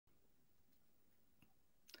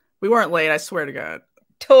We weren't late, I swear to God.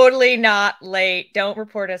 Totally not late. Don't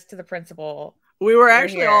report us to the principal. We were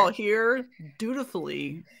actually all here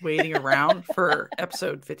dutifully waiting around for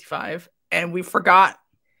episode 55, and we forgot.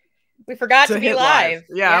 We forgot to be live.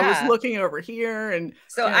 Yeah, I was looking over here, and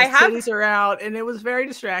so I have titties are out, and it was very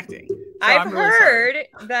distracting. So I've heard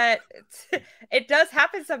that it does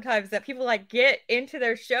happen sometimes that people like get into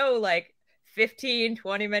their show like 15,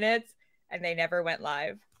 20 minutes, and they never went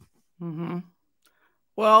live. Mm-hmm.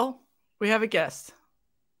 Well, we have a guest.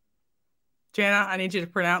 Jana, I need you to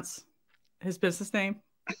pronounce his business name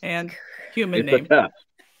and human name.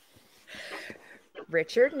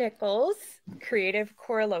 Richard Nichols, creative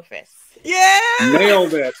Correlophus. Yeah!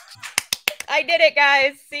 Nailed it. I did it,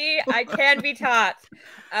 guys. See, I can be taught.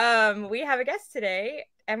 We have a guest today,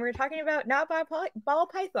 and we're talking about not ball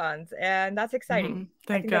pythons, and that's exciting.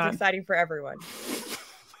 Thank God. That's exciting for everyone.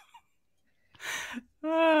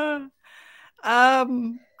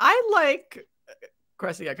 I like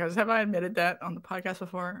Crested Geckos. Have I admitted that on the podcast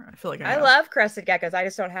before? I feel like I love Crested Geckos. I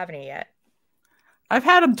just don't have any yet. I've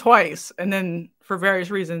had them twice, and then for various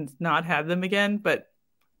reasons not had them again, but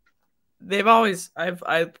they've always,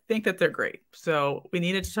 I think that they're great. So we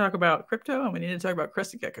needed to talk about crypto, and we needed to talk about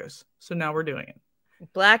Crested Geckos. So now we're doing it.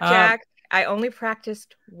 Blackjack, I only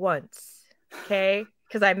practiced once, okay?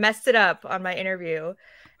 Because I messed it up on my interview,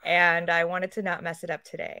 and I wanted to not mess it up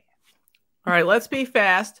today. All right, let's be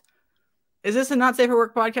fast. Is this a not safe for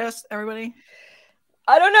work podcast, everybody?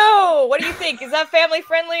 I don't know. What do you think? Is that family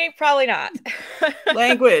friendly? Probably not.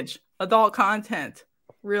 Language, adult content,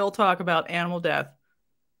 real talk about animal death,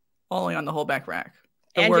 only on the whole back rack.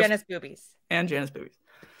 And Jana's boobies. And Jana's boobies.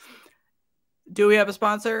 Do we have a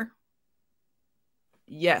sponsor?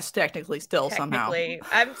 Yes, technically, somehow.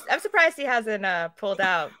 I'm surprised he hasn't pulled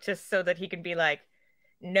out just so that he can be like,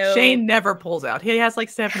 no. Shane never pulls out. He has like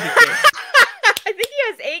 70 kids. I think he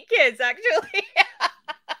has 8 kids, actually.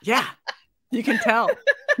 Yeah, you can tell.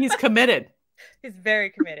 He's committed. He's very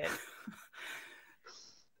committed.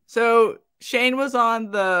 So Shane was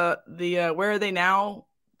on the Where Are They Now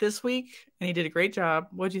this week, and he did a great job.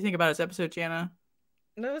 What did you think about his episode, Jana?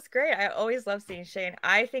 It was great. I always love seeing Shane.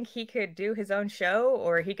 I think he could do his own show,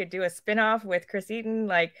 or he could do a spinoff with Chris Eaton.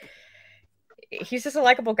 Like, he's just a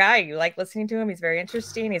likable guy. You like listening to him. He's very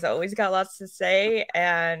interesting. He's always got lots to say.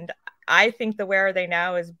 And I think the Where Are They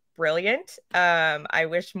Now is brilliant. I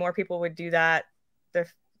wish more people would do that.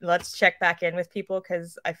 Let's check back in with people,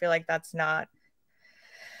 because I feel like there's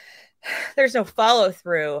no follow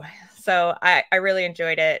through. So I really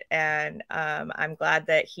enjoyed it. And I'm glad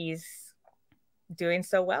that he's doing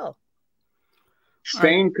so well.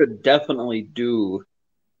 Shane could definitely do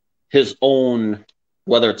his own,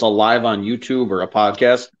 whether it's a live on YouTube or a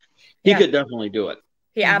podcast. He could definitely do it.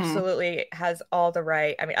 He absolutely has all the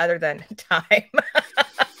right, I mean, other than time,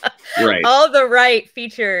 right, all the right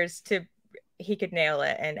features he could nail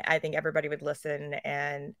it. And I think everybody would listen.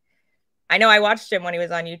 And I know I watched him when he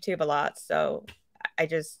was on YouTube a lot. So I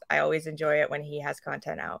always enjoy it when he has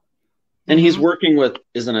content out. And he's working with,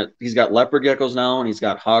 he's got leopard geckos now, and he's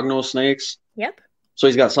got hognose snakes. Yep. So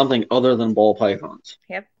he's got something other than ball pythons.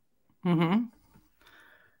 Yep. Mm-hmm.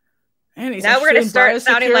 And he's now we're going to start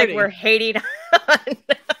sounding like we're hating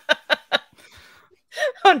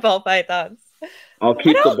on ball pythons. I'll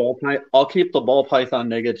keep the ball python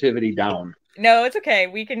negativity down. No, it's okay.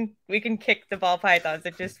 We can kick the ball pythons.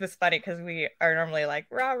 It just was funny because we are normally like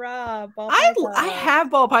rah rah ball pythons. I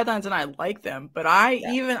have ball pythons and I like them, but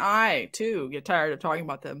I too get tired of talking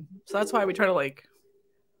about them. So that's why we try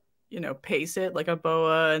to pace it like a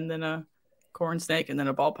boa, and then a corn snake, and then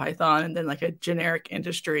a ball python, and then like a generic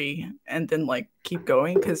industry, and then like keep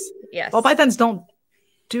going, because ball pythons don't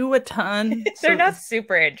do a ton. They're not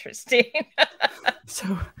super interesting.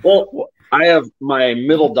 Well, I have my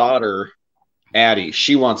middle daughter, Addie.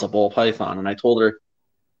 She wants a ball python, and I told her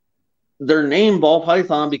they're named ball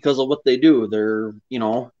python because of what they do. They're,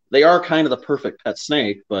 they are kind of the perfect pet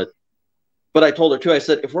snake, but I told her too, I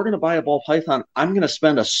said, if we're going to buy a ball python, I'm going to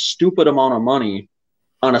spend a stupid amount of money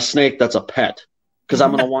on a snake that's a pet, because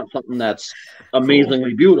I'm going to want something that's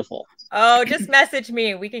amazingly beautiful. Oh, just message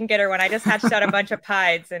me. We can get her one. I just hatched out a bunch of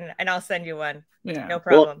pieds, and I'll send you one. Yeah. No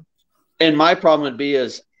problem. Well, and my problem would be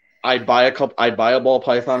is I'd buy a ball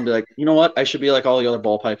python and be like, you know what? I should be like all the other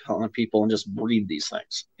ball python people and just breed these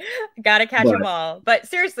things. Gotta catch them all. But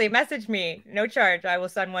seriously, message me. No charge. I will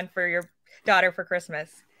send one for your daughter for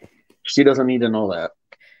Christmas. She doesn't need to know that.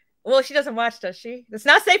 Well, she doesn't watch, does she? It's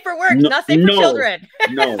not safe for work. It's not safe for children.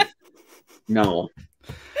 No.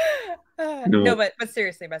 No, but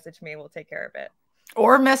seriously, message me. We'll take care of it.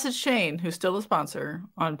 Or message Shane, who's still a sponsor,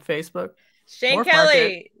 on Facebook. Shane Morph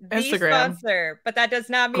Kelley, Market, the Instagram. sponsor, but that does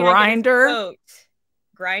not mean Grindr.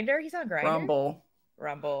 Grindr? He's on Grindr?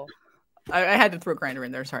 Rumble. I had to throw Grindr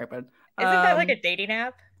in there. Sorry, bud. Isn't that like a dating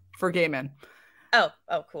app? For gay men. Oh,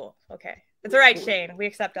 cool. Okay. That's all right, Shane. We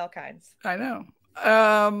accept all kinds. I know.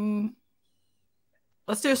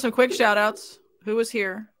 Let's do some quick shout outs. Who was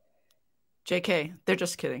here? JK. They're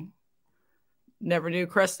just kidding. Never knew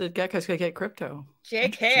Crested Geckos could get crypto.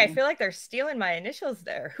 JK, I feel like they're stealing my initials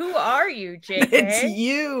there. Who are you, JK? It's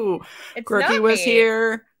you. It's Quirky not was me.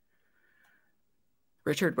 here.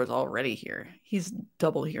 Richard was already here. He's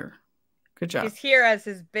double here. Good job. He's here as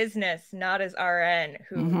his business, not as RN,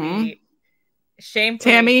 who we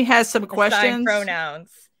shamefully Tammy has some questions. Pronouns.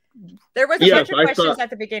 There was a bunch of questions at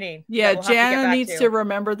the beginning. Yeah, Jana needs to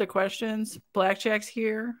remember the questions. Blackjack's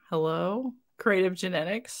here. Hello. Creative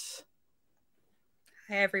Genetics.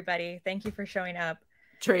 Hi, everybody. Thank you for showing up.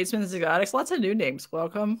 Tradesman Xotics. Lots of new names.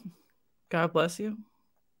 Welcome. God bless you.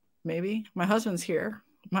 Maybe. My husband's here.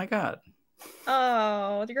 My God.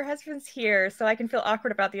 Oh, your husband's here, so I can feel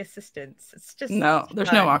awkward about the assistants. It's just no, there's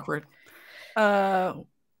fun. no awkward.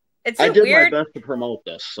 It's I did weird... my best to promote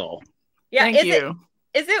this, so yeah. Thank you.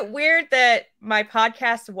 Is it weird that my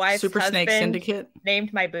podcast wife's Super husband Snake Syndicate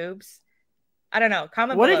named my boobs? I don't know.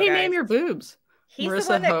 Comment what below, did he guys. name your boobs? He's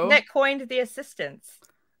Marissa the one that coined the assistants.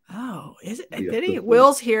 Oh, is it? Did he?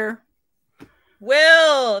 Will's here.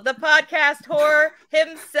 Will, the podcast whore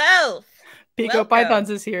himself. Pico Pythons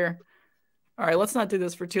is here. All right, let's not do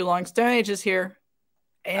this for too long. Stone Age is here.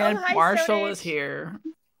 And hi, Marshall is here.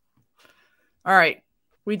 All right,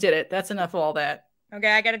 we did it. That's enough of all that.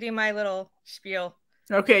 Okay, I got to do my little spiel.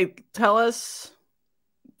 Okay, tell us.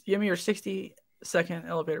 Give me your 60-second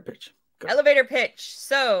elevator pitch. Go. Elevator pitch.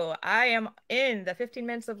 So I am in the 15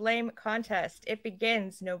 Minutes of Lame contest. It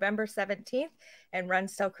begins November 17th and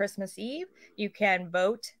runs till Christmas Eve. You can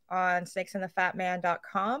vote on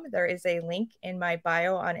snakesandthefatman.com. There is a link in my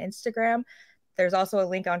bio on Instagram. There's also a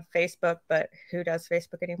link on Facebook, but who does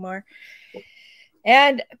Facebook anymore?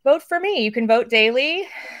 And vote for me. You can vote daily.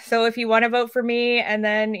 So if you want to vote for me and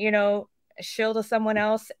then, shill to someone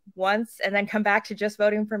else once and then come back to just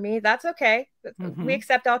voting for me, that's okay. We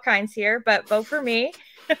accept all kinds here, but vote for me.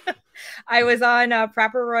 I was on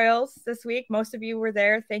Proper Royals this week. Most of you were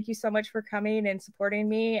there. Thank you so much for coming and supporting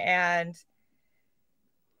me and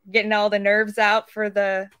getting all the nerves out for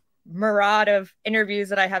the maraud of interviews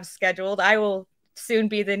that I have scheduled. I will soon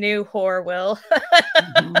be the new whore, Will.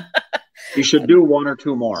 You should do one or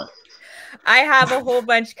two more. I have a whole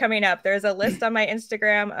bunch coming up. There's a list on my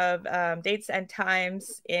Instagram of dates and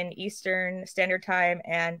times in Eastern Standard Time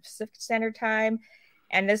and Pacific Standard Time.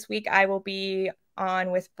 And this week I will be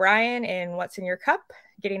on with Brian in What's in Your Cup,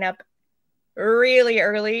 getting up really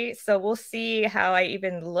early. So we'll see how I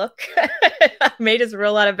even look. I may just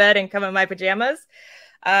roll out of bed and come in my pajamas.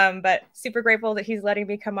 But super grateful that he's letting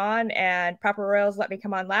me come on, and Proper Royals let me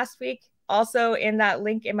come on last week. Also in that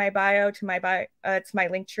link in my bio to my bio, it's my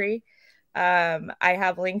link tree. I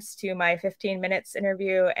have links to my 15 minutes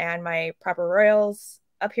interview and my Proper Royals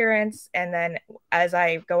appearance. And then as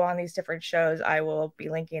I go on these different shows, I will be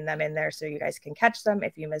linking them in there so you guys can catch them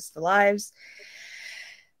if you missed the lives.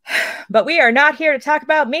 But we are not here to talk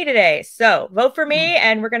about me today. So vote for me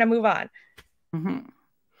and we're going to move on.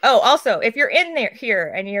 Oh, also, if you're in there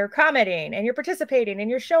here and you're commenting and you're participating and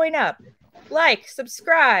you're showing up, like,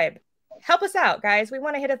 subscribe, help us out, guys. We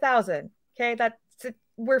want to hit 1,000. Okay,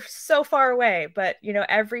 we're so far away, but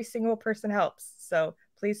every single person helps. So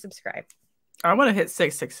please subscribe. I want to hit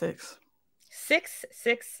 666.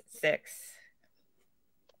 666.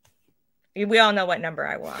 We all know what number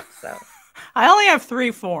I want. So I only have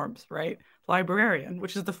 3 forms, right? Librarian,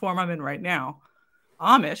 which is the form I'm in right now.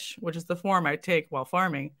 Amish, which is the form I take while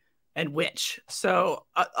farming, and witch. So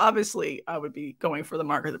obviously I would be going for the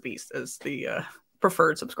Mark of the Beast as the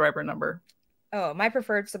preferred subscriber number. Oh, my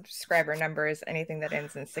preferred subscriber number is anything that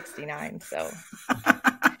ends in 69. So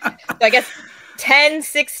I guess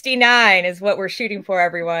 1069 is what we're shooting for,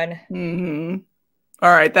 everyone. All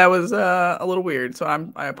right, that was a little weird, so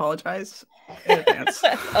I apologize in advance.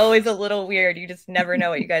 Always a little weird. You just never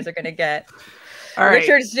know what you guys are going to get. All right.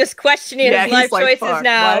 Richard's just questioning his life choices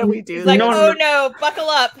now. Why do we do He's this? like, oh no, buckle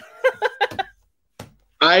up.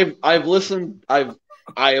 I've listened.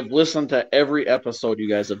 I have listened to every episode you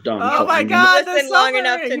guys have done. Oh so my God! Listened long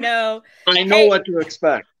enough to know. I know what to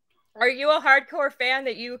expect. Are you a hardcore fan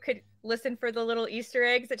that you could listen for the little Easter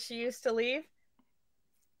eggs that she used to leave?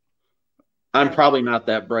 I'm probably not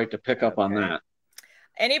that bright to pick up on that.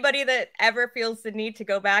 Anybody that ever feels the need to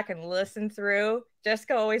go back and listen through,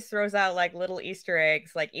 Jessica always throws out like little Easter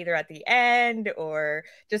eggs, like either at the end or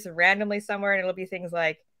just randomly somewhere, and it'll be things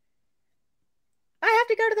like, I have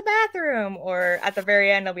to go to the bathroom. Or at the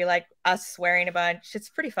very end, it'll be like us swearing a bunch. It's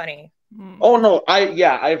pretty funny. Oh no,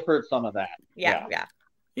 I've heard some of that. Yeah.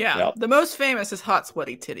 Yep. The most famous is hot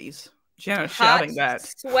sweaty titties. Jana shouting that.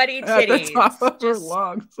 Sweaty titties. At the top of her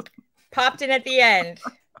lungs. Popped in at the end.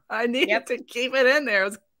 I needed to keep it in there.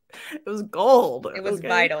 It was gold. It was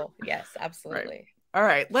vital. Yes, absolutely. Right. All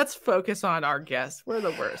right, let's focus on our guests. We're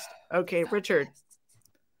the worst. Okay, Richard,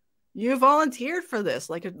 you volunteered for this,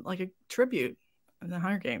 like a tribute in the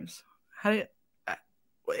Hunger Games.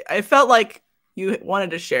 I felt like you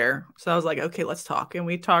wanted to share, so I was like, okay, let's talk. And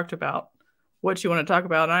we talked about what you want to talk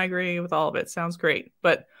about, and I agree with all of it. Sounds great.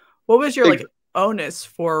 But what was your onus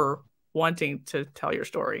for wanting to tell your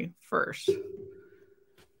story first?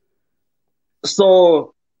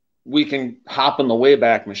 So we can hop in the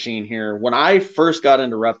Wayback Machine here. When I first got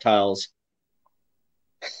into reptiles,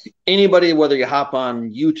 anybody, whether you hop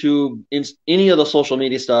on YouTube, any of the social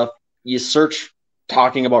media stuff, you search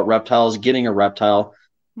talking about reptiles, getting a reptile,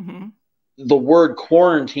 the word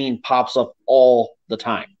quarantine pops up all the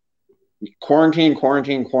time.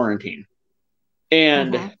 Quarantine.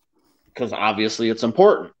 And because obviously it's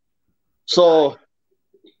important. So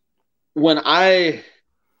when I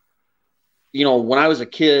was a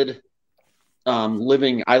kid, I live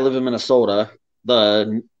in Minnesota.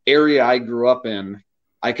 The area I grew up in,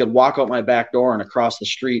 I could walk out my back door and across the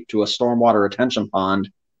street to a stormwater retention pond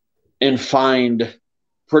and find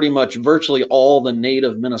pretty much virtually all the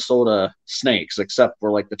native Minnesota snakes, except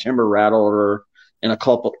for like the timber rattle and a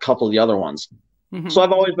couple of the other ones. So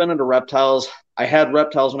I've always been into reptiles. I had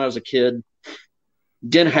reptiles when I was a kid,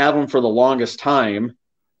 didn't have them for the longest time.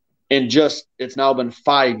 And it's now been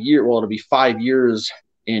 5 years. Well, it'll be 5 years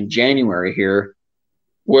in January here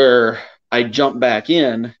where I jumped back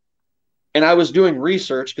in, and I was doing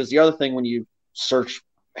research, because the other thing when you search,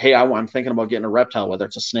 hey, I'm thinking about getting a reptile, whether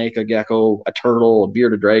it's a snake, a gecko, a turtle, a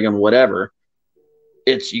bearded dragon, whatever,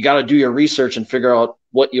 you got to do your research and figure out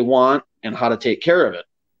what you want and how to take care of it.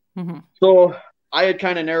 So I had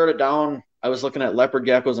kind of narrowed it down. I was looking at leopard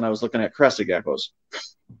geckos and I was looking at crested geckos.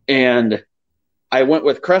 And I went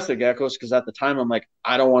with crested geckos because at the time I'm like,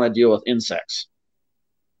 I don't want to deal with insects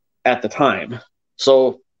at the time.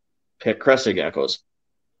 So pick crested geckos.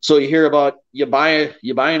 So you hear about you buy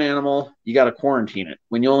an animal, you got to quarantine it.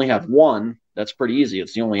 When you only have one, that's pretty easy.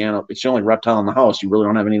 It's the only animal, it's the only reptile in the house. You really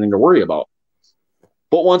don't have anything to worry about.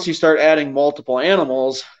 But once you start adding multiple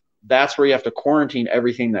animals, that's where you have to quarantine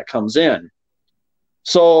everything that comes in.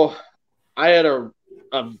 So I had a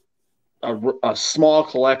small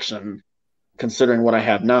collection considering what I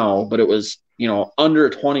have now, but it was, under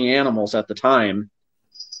 20 animals at the time.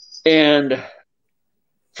 And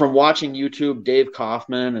from watching YouTube, Dave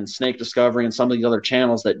Kaufman and Snake Discovery and some of the other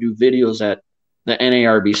channels that do videos at the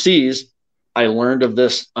NARBCs, I learned of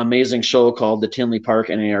this amazing show called the Tinley Park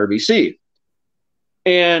NARBC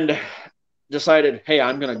and decided, hey,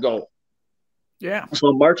 I'm going to go. Yeah. So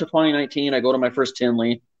in March of 2019, I go to my first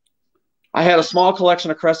Tinley. I had a small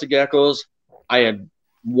collection of crested geckos. I had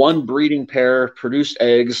one breeding pair, produced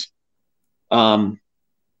eggs, had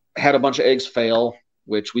a bunch of eggs fail,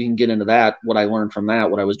 which we can get into that, what I learned from that,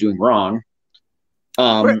 what I was doing wrong.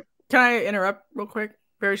 Can I interrupt real quick?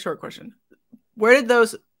 Very short question. Where did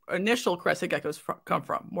those initial crested geckos come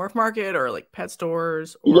from? Morph Market or like pet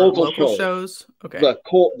stores or local shows? Okay. The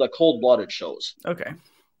cold-blooded shows. Okay.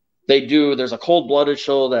 There's a cold-blooded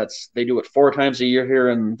show they do it 4 times a year here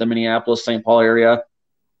in the Minneapolis, St. Paul area.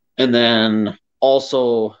 And then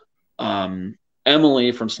also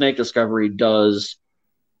Emily from Snake Discovery does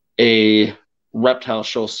a reptile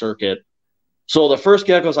show circuit. So the first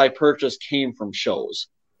geckos I purchased came from shows,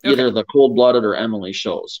 either the cold-blooded or Emily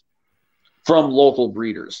shows from local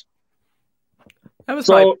breeders. That was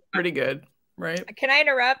probably pretty good, right? Can I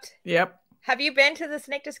interrupt? Yep. Have you been to the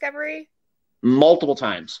Snake Discovery? Multiple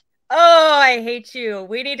times. Oh, I hate you.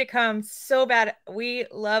 We need to come so bad. We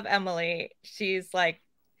love Emily. She's like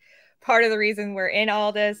part of the reason we're in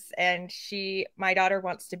all this. And my daughter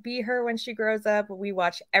wants to be her when she grows up. We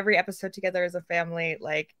watch every episode together as a family.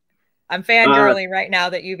 Like, I'm fangirling right now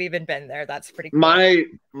that you've even been there. That's pretty cool.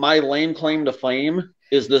 My lame claim to fame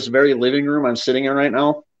is this very living room I'm sitting in right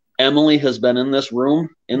now. Emily has been in this room,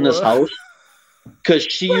 in this house, because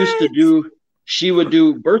she would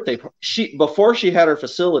do birthday. Before she had her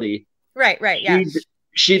facility. Right. Yeah.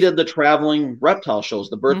 She did the traveling reptile shows,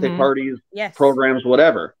 the birthday parties, programs,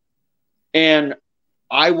 whatever. And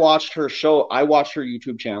I watched her show. I watched her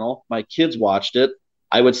YouTube channel. My kids watched it.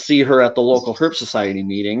 I would see her at the local Herp Society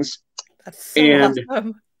meetings. That's so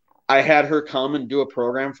awesome. I had her come and do a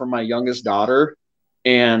program for my youngest daughter.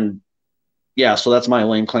 And yeah, so that's my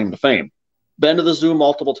lame claim to fame. Been to the zoo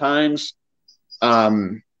multiple times.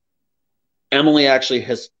 Emily actually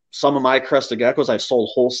has some of my Crested Geckos I've sold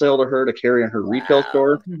wholesale to her to carry in her retail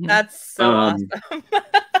store. That's so awesome.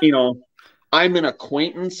 You know, I'm an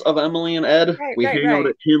acquaintance of Emily and Ed. We hang out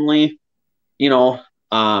at Tinley, you know.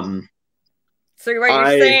 So what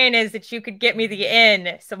you're saying is that you could get me the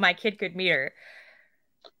in so my kid could meet her.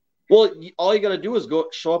 Well, all you got to do is go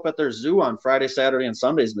show up at their zoo on Friday, Saturday, and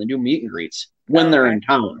Sundays, and they do meet and greets when they're in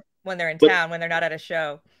town. When they're in town, when they're not at a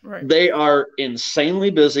show. Right. They are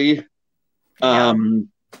insanely busy.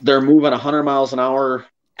 They're moving 100 miles an hour,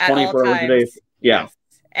 24 hours a day. Yeah. Yes.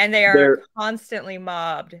 And they're constantly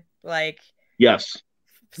mobbed, like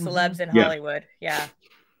celebs in Hollywood. Yeah.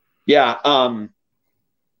 Yeah.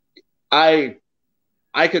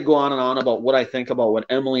 I could go on and on about what I think about what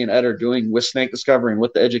Emily and Ed are doing with snake discovery and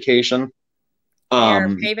with the education.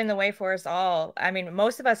 They're paving the way for us all. I mean,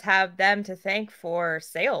 most of us have them to thank for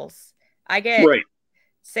sales. I get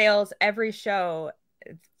sales every show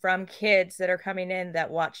from kids that are coming in that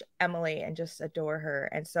watch Emily and just adore her.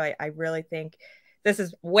 And so I really think this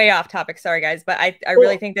is way off topic. Sorry, guys. But I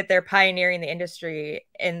really think that they're pioneering the industry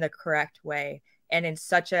in the correct way and in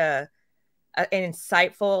such an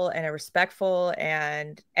insightful and a respectful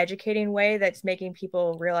and educating way that's making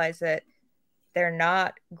people realize that they're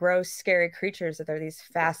not gross, scary creatures, that they're these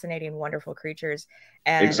fascinating, wonderful creatures.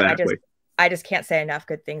 And I just can't say enough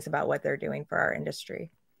good things about what they're doing for our industry.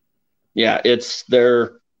 Yeah,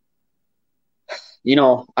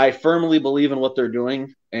 I firmly believe in what they're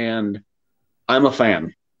doing, and I'm a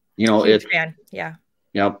fan. Huge fan. Yeah.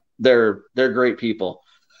 Yep. They're great people.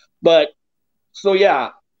 But so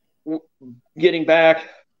getting back,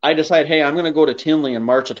 I decided, hey, I'm going to go to Tinley in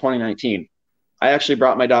March of 2019. I actually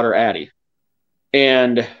brought my daughter Addie,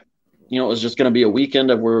 and it was just going to be a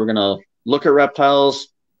weekend of where we were going to look at reptiles,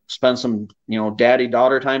 spend some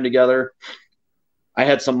daddy-daughter time together. I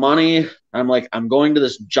had some money. I'm like, I'm going to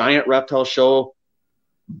this giant reptile show.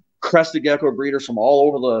 Crested Gecko breeders from all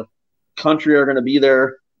over the country are going to be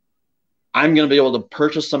there. I'm going to be able to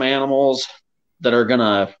purchase some animals that are going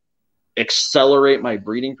to accelerate my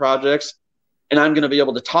breeding projects. And I'm going to be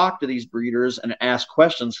able to talk to these breeders and ask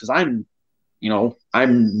questions because I'm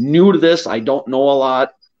new to this. I don't know a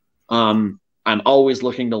lot. I'm always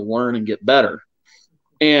looking to learn and get better.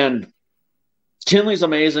 And Tinley's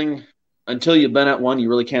amazing. Until you've been at one, you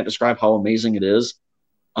really can't describe how amazing it is.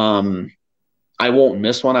 I won't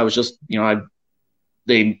miss one. I was just, the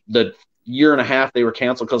year and a half they were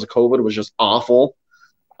canceled because of COVID was just awful.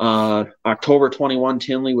 October 21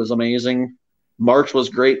 Tinley was amazing. March was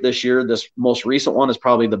great this year. This most recent one is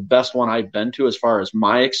probably the best one I've been to as far as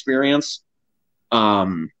my experience. It's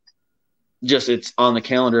on the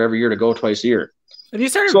calendar every year to go twice a year. Have you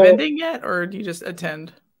started vending yet, or do you just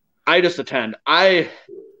attend? I just attend.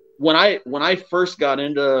 When I first got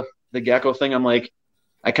into the gecko thing, I'm like,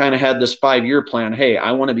 I kind of had this 5-year plan. Hey,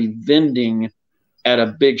 I want to be vending at a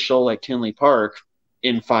big show like Tinley Park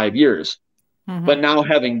in 5 years. Mm-hmm. But now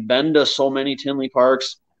having been to so many Tinley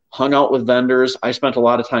Parks, hung out with vendors, I spent a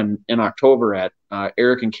lot of time in October at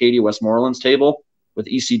Eric and Katie Westmoreland's table with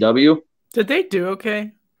ECW. Did they do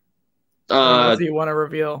okay? Or do you want to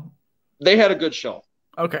reveal? They had a good show.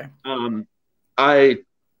 Okay.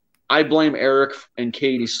 I blame Eric and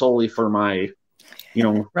Katie solely for my,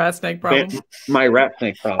 rat snake problem. My rat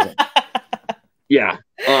snake problem. Yeah.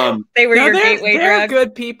 They were your gateway drug. They're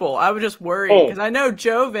good people. I was just worried because I know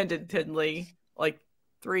Joe vended Tinley like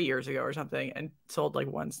 3 years ago or something and sold like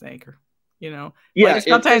one snake, or Yeah. Like,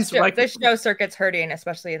 sometimes the show circuit's hurting,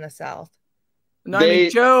 especially in the South. No, I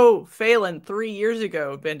mean Joe Phelan 3 years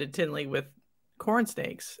ago vended Tinley with corn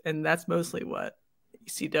snakes, and that's mostly what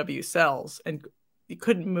ECW sells, and you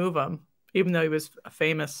couldn't move him, even though he was a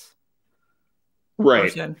famous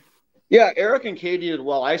person. Yeah, Eric and Katie did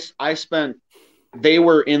well. They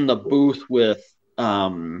were in the booth with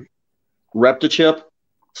Reptichip.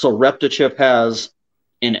 So Reptichip has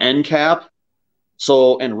an end cap.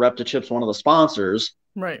 And Reptichip's one of the sponsors.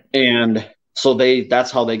 Right. And so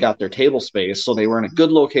that's how they got their table space. So they were in a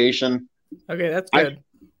good location. Okay, that's good.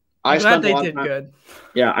 I spent a lot of time, good.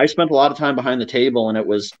 Yeah, I spent a lot of time behind the table, and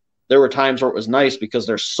there were times where it was nice because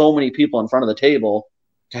there's so many people in front of the table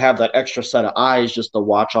to have that extra set of eyes just to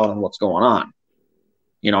watch out on what's going on,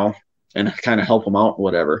 and kind of help them out and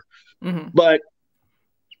whatever. Mm-hmm. But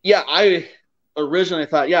yeah, I originally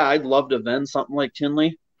thought, I'd love to vend something like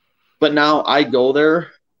Tinley, but now I go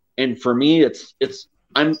there, and for me,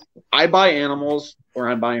 I buy animals, or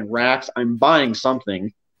I'm buying racks, I'm buying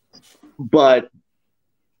something, but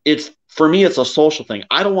for me, it's a social thing.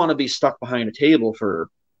 I don't want to be stuck behind a table for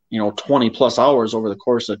 20 plus hours over the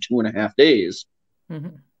course of 2.5 days.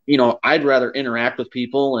 Mm-hmm. I'd rather interact with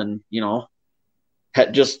people and,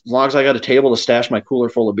 just as long as I got a table to stash my cooler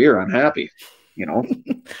full of beer, I'm happy, you know.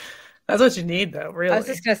 That's what you need, though, really. I was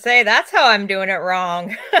just gonna say, that's how I'm doing it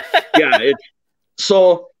wrong. Yeah.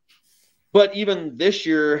 So, but even this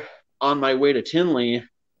year on my way to Tinley,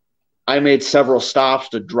 I made several stops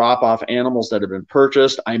to drop off animals that had been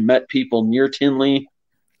purchased. I met people near Tinley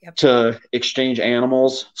to exchange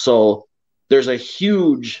animals. So there's a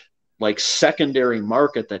huge like secondary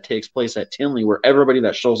market that takes place at Tinley where everybody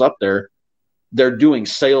that shows up there, they're doing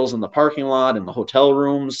sales in the parking lot, in the hotel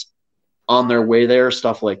rooms, on their way there,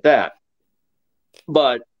 stuff like that.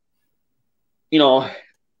 But, you know,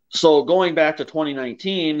 so going back to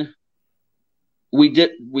 2019, we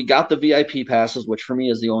got the VIP passes, which for me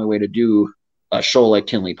is the only way to do a show like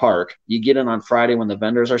Tinley Park. You get in on Friday when the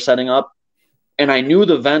vendors are setting up. And I knew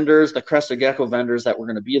the vendors, the Crested Gecko vendors that were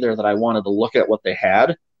going to be there, that I wanted to look at what they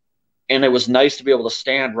had. And it was nice to be able to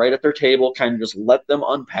stand right at their table, kind of just let them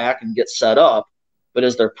unpack and get set up. But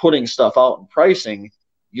as they're putting stuff out and pricing,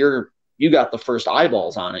 you got the first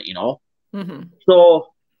eyeballs on it, you know? Mm-hmm. So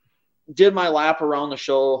did my lap around the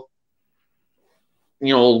show,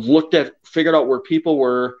 you know, figured out where people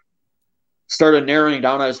were, started narrowing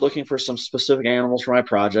down. I was looking for some specific animals for my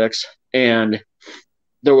projects. And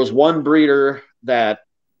there was one breeder that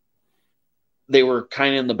they were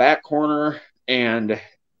kind of in the back corner, and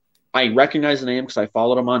I recognized the name because I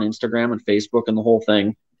followed them on Instagram and Facebook and the whole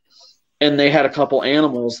thing. And they had a couple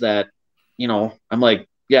animals that, you know, I'm like,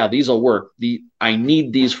 yeah, these will work. I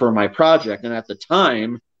need these for my project. And at the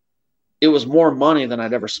time, it was more money than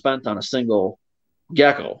I'd ever spent on a single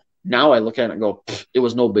gecko. Now I look at it and go, it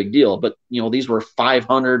was no big deal. But, you know, these were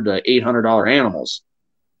 $500 to $800 animals.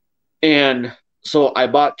 And so I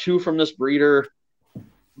bought 2 from this breeder,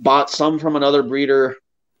 bought some from another breeder,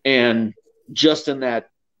 and just in that,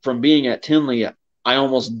 from being at Tinley, I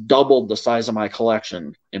almost doubled the size of my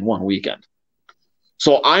collection in one weekend.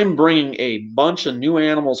 So I'm bringing a bunch of new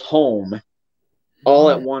animals home all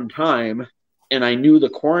at one time, and I knew the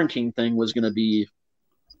quarantine thing was going to be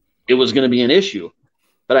an issue.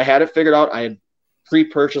 But I had it figured out. I had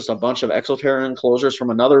pre-purchased a bunch of exoterra enclosures from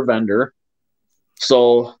another vendor.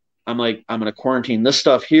 So I'm like, I'm going to quarantine this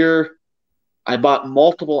stuff here. I bought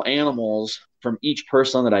multiple animals from each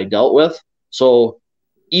person that I dealt with. So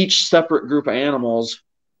each separate group of animals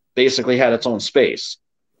basically had its own space.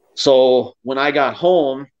 So when I got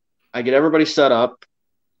home, I get everybody set up.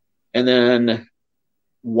 And then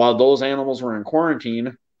while those animals were in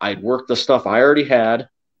quarantine, I'd work the stuff I already had,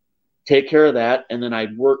 take care of that. And then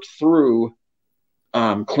I'd work through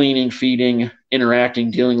cleaning, feeding,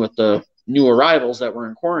 interacting, dealing with the new arrivals that were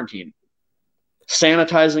in quarantine,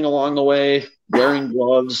 sanitizing along the way, wearing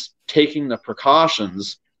gloves, taking the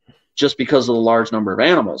precautions just because of the large number of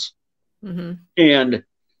animals. Mm-hmm. And,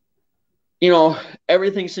 you know,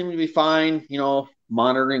 everything seemed to be fine, you know,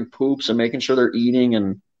 monitoring poops and making sure they're eating.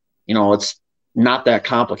 And, you know, it's not that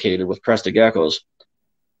complicated with crested geckos.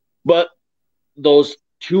 But those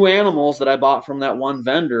 2 animals that I bought from that one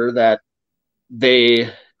vendor, that they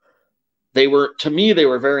were, to me, they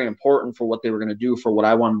were very important for what they were going to do for what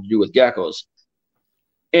I wanted to do with geckos.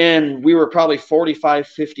 And we were probably 45,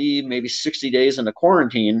 50, maybe 60 days into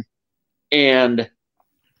quarantine. And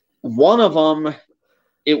one of them,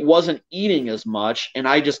 it wasn't eating as much. And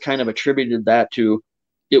I just kind of attributed that to,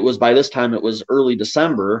 by this time, it was early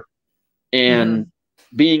December. And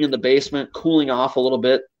being in the basement, cooling off a little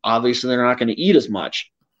bit, obviously they're not going to eat as much.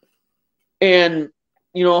 And,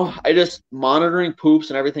 you know, I just monitoring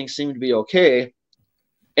poops and everything seemed to be okay.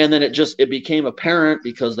 And then it became apparent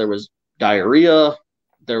because there was diarrhea.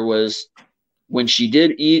 There was, when she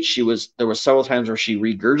did eat, there was several times where she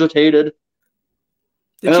regurgitated.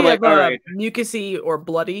 Did she have mucousy or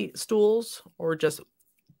bloody stools, or just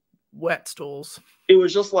wet stools? It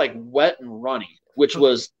was just like wet and runny, which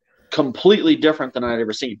was completely different than I'd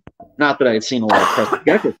ever seen. Not that I had seen a lot of crested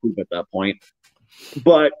gecko poop at that point,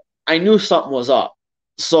 but I knew something was up.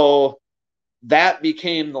 So that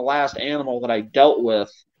became the last animal that I dealt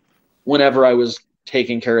with whenever I was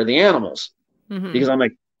taking care of the animals, because I'm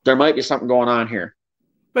like, there might be something going on here.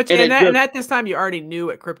 But and at this time, you already knew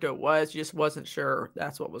what crypto was. You just wasn't sure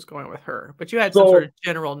that's what was going with her. But you had some sort of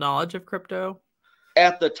general knowledge of crypto.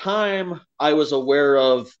 At the time, I was aware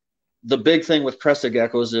of the big thing with crested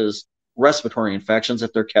geckos is respiratory infections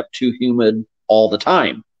if they're kept too humid all the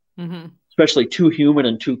time, especially too humid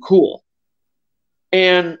and too cool.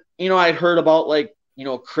 And, you know, I'd heard about, like, you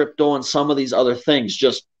know, crypto and some of these other things,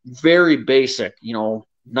 just very basic, you know,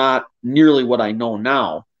 not nearly what I know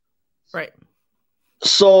now. Right.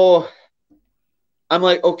 So I'm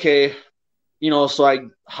like, okay, you know, so I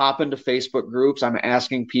hop into Facebook groups. I'm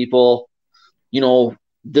asking people, you know,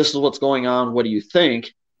 this is what's going on. What do you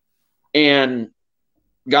think? And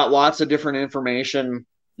got lots of different information.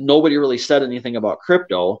 Nobody really said anything about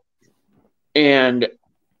crypto. And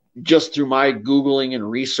just through my Googling and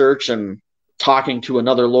research and talking to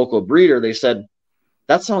another local breeder, they said,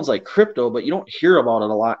 that sounds like crypto, but you don't hear about it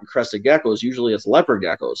a lot in crested geckos. Usually it's leopard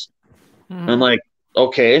geckos. Mm-hmm. I'm like,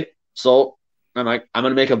 okay. So I'm like, I'm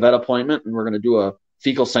going to make a vet appointment and we're going to do a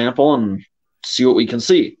fecal sample and see what we can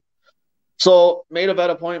see. So made a vet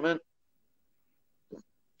appointment,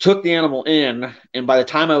 took the animal in, and by the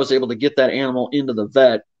time I was able to get that animal into the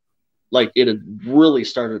vet, like it had really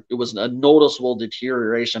started, it was a noticeable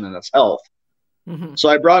deterioration in its health. Mm-hmm. So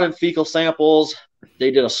I brought in fecal samples.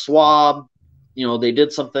 They did a swab. You know, they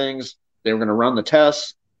did some things. They were going to run the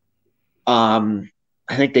tests. I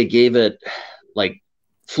think they gave it like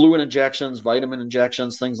fluid injections, vitamin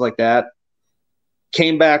injections, things like that.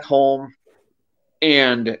 Came back home,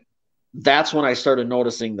 and that's when I started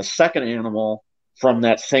noticing the second animal from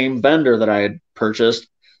that same vendor that I had purchased.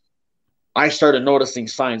 I started noticing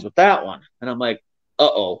signs with that one. And I'm like,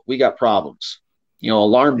 uh-oh, we got problems. You know,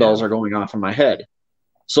 alarm bells are going off in my head.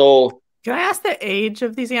 So can I ask the age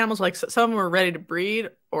of these animals? Like some were ready to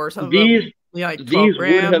breed, or some these, of them, like 12 these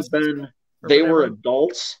grams would have been, they were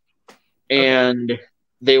adults, and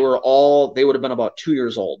they would have been about 2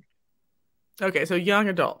 years old. Okay, so young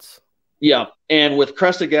adults. Yeah, and with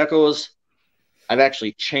crested geckos, I've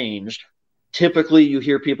actually changed. Typically, you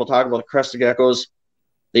hear people talk about crested geckos.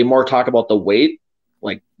 They more talk about the weight.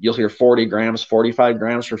 Like you'll hear 40 grams, 45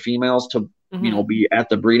 grams for females to, you know, be at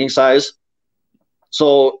the breeding size.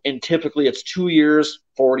 So, and typically it's 2 years,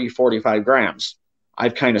 40, 45 grams.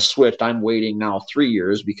 I've kind of switched. I'm waiting now 3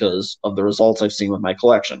 years because of the results I've seen with my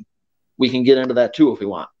collection. We can get into that too if we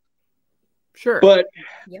want. Sure. But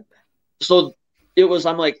so it was,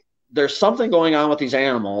 I'm like, there's something going on with these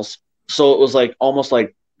animals. So it was like almost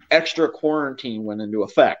like extra quarantine went into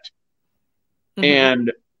effect.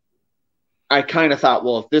 And I kind of thought,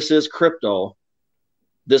 well, if this is crypto,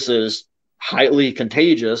 this is highly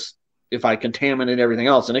contagious if I contaminate everything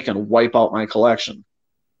else, and it can wipe out my collection.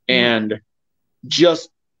 And just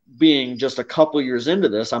being just a couple years into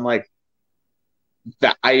this, I'm like,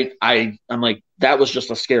 that I'm like, that was just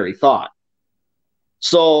a scary thought.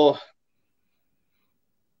 So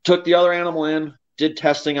took the other animal in, did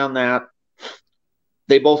testing on that.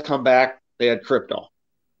 They both come back. They had crypto.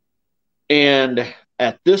 And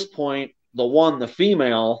at this point, the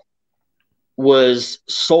female was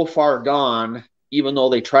so far gone, even though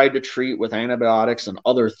they tried to treat with antibiotics and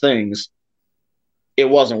other things, it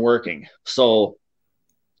wasn't working. So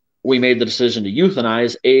we made the decision to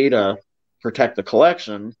euthanize, A, to protect the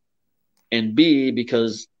collection, and B,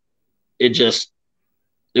 because it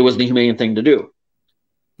was the humane thing to do.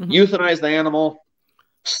 Euthanize the animal,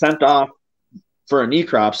 sent off for a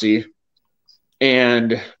necropsy,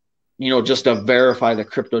 and, you know, just to verify the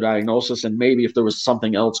crypto diagnosis and maybe if there was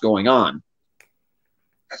something else going on.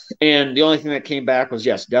 And the only thing that came back was,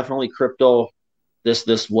 yes, definitely crypto,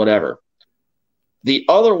 this, whatever. The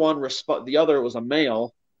other one, the other was a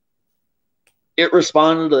male. It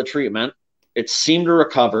responded to the treatment. It seemed to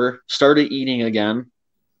recover, started eating again.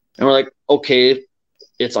 And we're like, okay,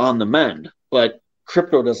 it's on the mend. But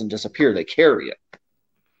crypto doesn't disappear. They carry it.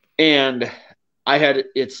 And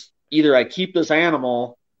it's either I keep this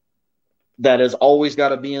animal that has always got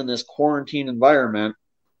to be in this quarantine environment,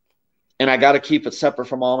 and I got to keep it separate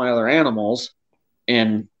from all my other animals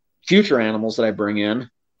and future animals that I bring in.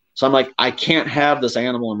 So I'm like, I can't have this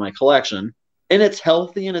animal in my collection. And it's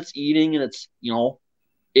healthy and it's eating and it's, you know,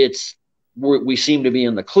 we seem to be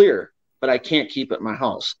in the clear, but I can't keep it in my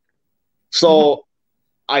house. So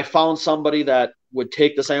I found somebody that would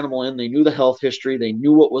take this animal in. They knew the health history. They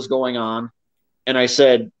knew what was going on. And I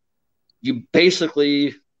said, you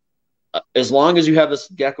basically, as long as you have this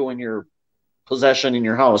gecko in your possession in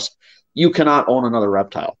your house, you cannot own another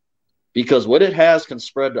reptile because what it has can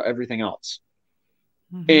spread to everything else.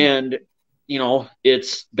 And, you know,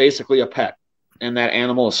 it's basically a pet, and that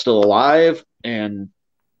animal is still alive and,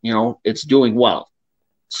 you know, it's doing well.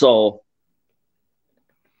 So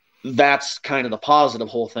that's kind of the positive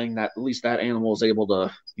whole thing, that at least that animal was able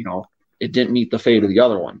to, you know, it didn't meet the fate of the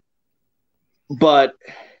other one. But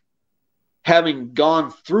having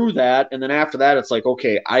gone through that, and then after that, it's like,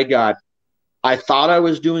 okay, I thought I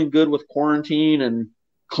was doing good with quarantine and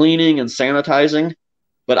cleaning and sanitizing,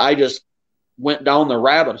 but I just went down the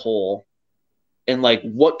rabbit hole and like,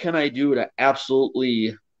 what can I do to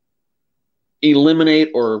absolutely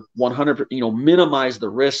eliminate or 100%, you know, minimize the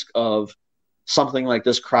risk of something like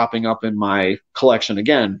this cropping up in my collection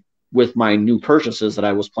again with my new purchases that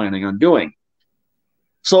I was planning on doing.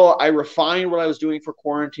 So I refined what I was doing for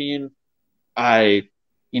quarantine. I,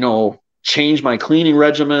 changed my cleaning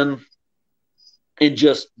regimen and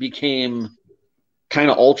just became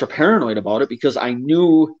kind of ultra paranoid about it because I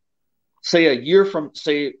knew, say a year from,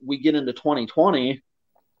 say we get into 2020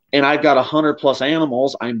 and I've got 100+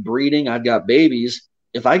 animals, I'm breeding, I've got babies.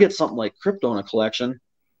 If I get something like crypto in a collection,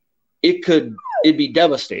 it'd be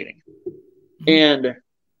devastating. And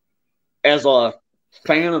as a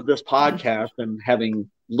fan of this podcast and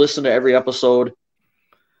having listened to every episode,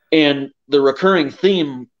 and the recurring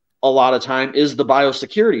theme a lot of time is the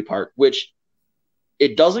biosecurity part, which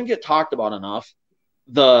it doesn't get talked about enough.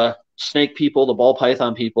 The snake people, the ball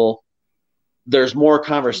python people, there's more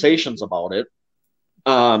conversations about it.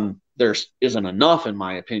 There isn't enough, in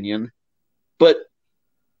my opinion. But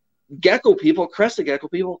gecko people, crested gecko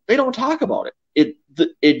people, they don't talk about it.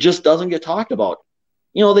 It just doesn't get talked about.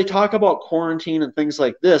 They talk about quarantine and things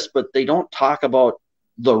like this, but they don't talk about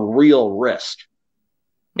the real risk.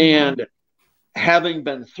 And having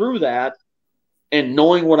been through that and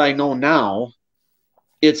knowing what I know now,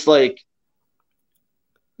 it's like,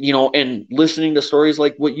 and listening to stories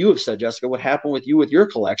like what you have said, Jessica, what happened with you with your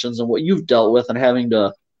collections and what you've dealt with and having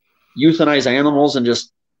to euthanize animals, and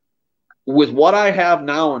just with what I have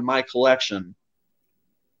now in my collection,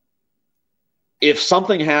 if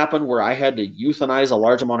something happened where I had to euthanize a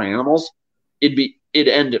large amount of animals, it'd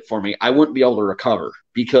end it for me. I wouldn't be able to recover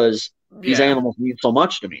because these animals mean so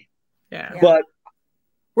much to me. Yeah. But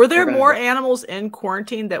were there more animals in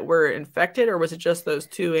quarantine that were infected, or was it just those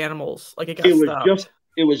 2 animals? Like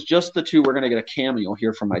it was just the 2. We're gonna get a cameo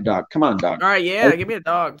here from my dog. Come on, dog. All right, yeah, give me a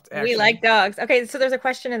dog. We like dogs. Okay, so there's a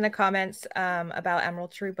question in the comments about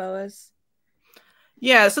emerald tree boas.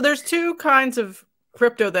 Yeah, so there's 2 kinds of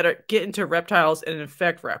crypto that get into reptiles and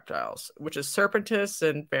infect reptiles, which is Serpentis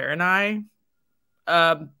and Baroni.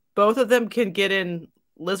 Both of them can get in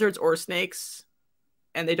lizards or snakes,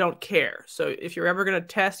 and they don't care. So if you're ever going to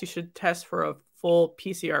test, you should test for a full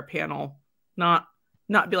PCR panel, not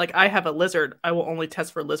be like, I have a lizard, I will only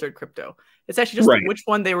test for lizard crypto. It's actually just which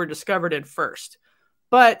one they were discovered in first.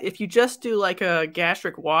 But if you just do like a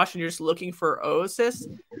gastric wash and you're just looking for oocysts,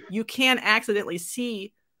 you can accidentally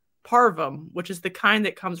see parvum, which is the kind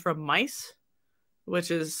that comes from mice,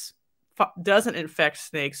 which doesn't infect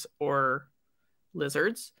snakes or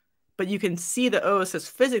lizards. But you can see the oocyst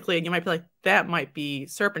physically, and you might be like, that might be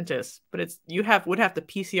Serpentis, but would have the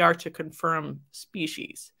PCR to confirm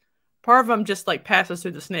species. Parvum just like passes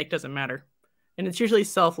through the snake, doesn't matter, and it's usually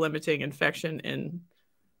self-limiting infection in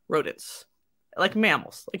rodents, like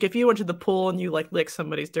mammals. Like if you went to the pool and you like lick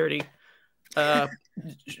somebody's dirty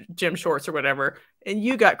gym shorts or whatever, and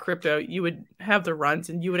you got crypto, you would have the runs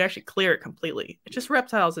and you would actually clear it completely. It's just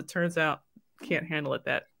reptiles, it turns out, can't handle it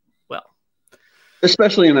that well.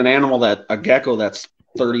 Especially in an animal a gecko that's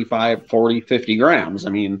 35, 40, 50 grams. I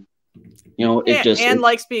mean, it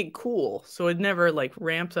likes being cool. So it never like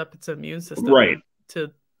ramps up its immune system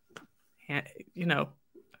to,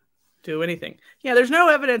 do anything. Yeah. There's no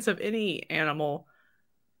evidence of any animal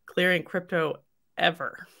clearing crypto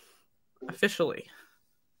ever officially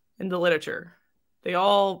in the literature. They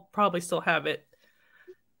all probably still have it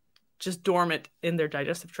just dormant in their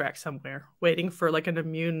digestive tract somewhere, waiting for like an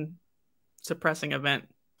immune suppressing event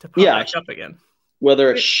to pop back up again.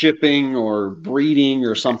 Whether it's shipping or breeding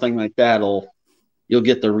or something like that, you'll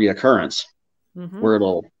get the reoccurrence where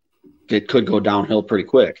it could go downhill pretty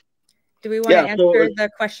quick. Do we want to answer the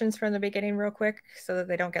questions from the beginning real quick so that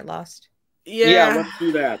they don't get lost? Yeah, let's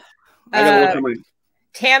do that. I gotta look at my...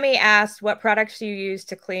 Tammy asked, what products do you use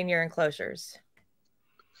to clean your enclosures?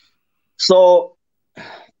 So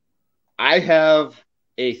I have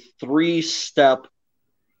a 3-step.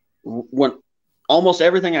 When almost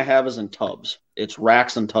everything I have is in tubs. It's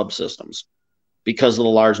racks and tub systems because of the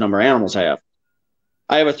large number of animals I have.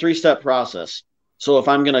 I have a 3-step process. So if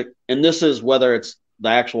I'm going to, and this is whether it's the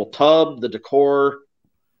actual tub, the decor,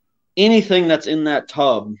 anything that's in that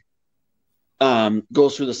tub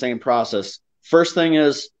goes through the same process. First thing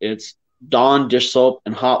is it's Dawn dish soap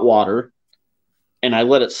and hot water, and I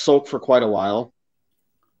let it soak for quite a while.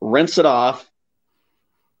 Rinse it off.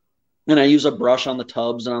 And I use a brush on the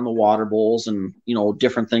tubs and on the water bowls and,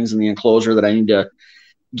 different things in the enclosure that I need to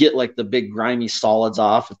get like the big grimy solids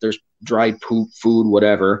off if there's dried poop, food,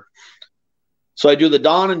 whatever. So I do the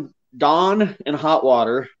Dawn and hot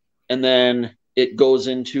water, and then it goes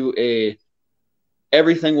into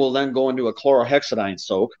everything will then go into a chlorhexidine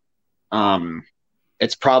soak.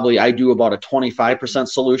 It's probably, I do about a 25%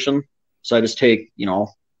 solution. So I just take,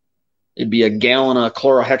 it'd be a gallon of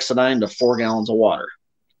chlorhexidine to 4 gallons of water.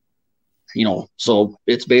 So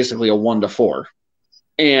it's basically a 1 to 4.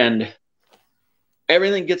 And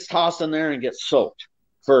everything gets tossed in there and gets soaked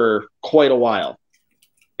for quite a while.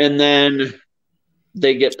 And then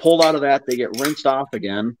they get pulled out of that. They get rinsed off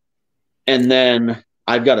again. And then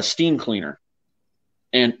I've got a steam cleaner.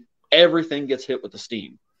 And everything gets hit with the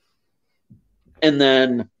steam. And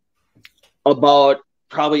then about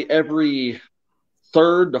probably every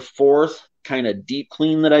third to fourth kind of deep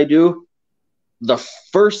clean that I do, the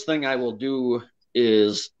first thing I will do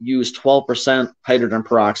is use 12% hydrogen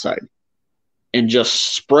peroxide and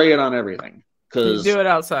just spray it on everything. You do it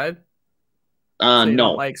outside? So you no.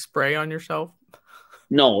 don't, like, spray on yourself?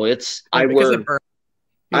 No, it's I wear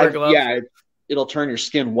gloves? Yeah, it'll turn your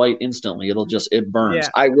skin white instantly. It burns. Yeah.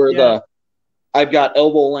 I wear I've got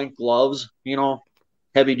elbow length gloves,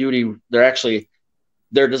 heavy duty.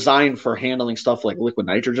 They're designed for handling stuff like liquid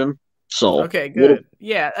nitrogen. So okay, good.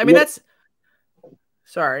 I mean, that's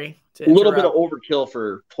sorry. A little bit of overkill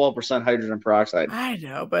for 12% hydrogen peroxide. I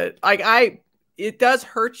know, but it does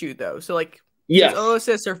hurt you though. So yes,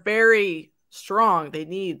 oocysts are very strong. They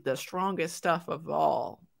need the strongest stuff of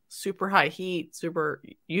all. Super high heat, super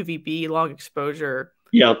UVB, long exposure.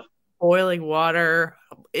 Yep. Boiling water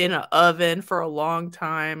in an oven for a long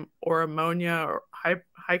time, or ammonia, or high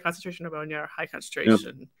concentration ammonia, or high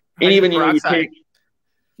concentration. Yep. And even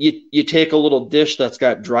you take a little dish that's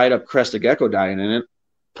got dried up Crested Gecko dye in it,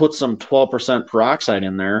 put some 12% peroxide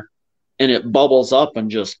in there, and it bubbles up and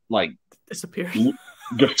just disappears,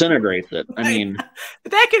 disintegrates it. I mean,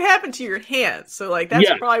 that could happen to your hands. So that's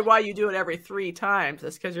probably why you do it every 3 times.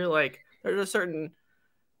 That's because you're there's a certain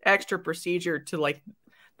extra procedure to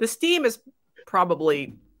the steam is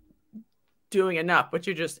probably doing enough, but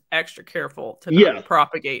you're just extra careful to not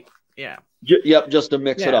propagate. Yeah. Yep. Just to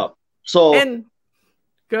mix it up. So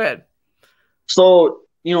good. So,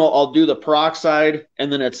 I'll do the peroxide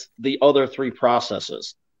and then it's the other 3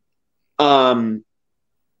 processes. That's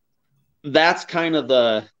kind of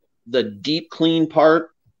the deep clean part.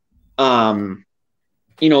 Even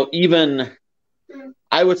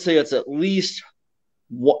I would say it's at least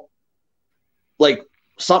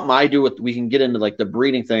something I do we can get into the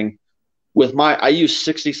breeding thing with I use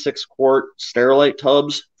 66 quart sterilite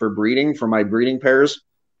tubs for breeding for my breeding pairs,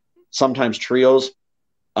 sometimes trios.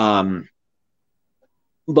 But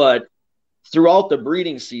throughout the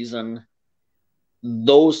breeding season,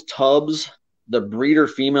 those tubs, the breeder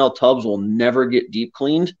female tubs, will never get deep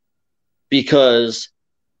cleaned because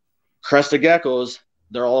Crested Geckos,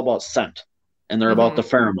 they're all about scent and they're about the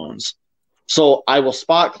pheromones. So I will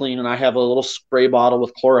spot clean, and I have a little spray bottle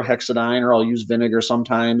with chlorhexidine, or I'll use vinegar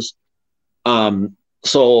sometimes.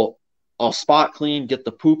 So I'll spot clean, get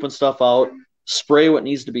the poop and stuff out, spray what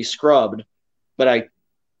needs to be scrubbed, but I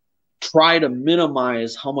try to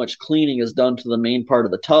minimize how much cleaning is done to the main part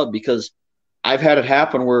of the tub, because I've had it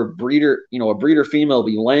happen where a breeder female will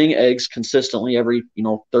be laying eggs consistently every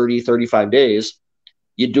 30, 35 days.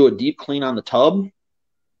 You do a deep clean on the tub,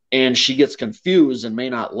 and she gets confused and may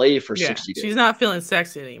not lay for 60 days. She's not feeling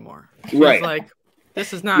sexy anymore. She's right.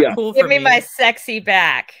 This is not cool for me. Give me my sexy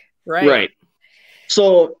back. Right.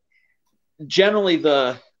 So generally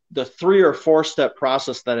the 3 or 4 step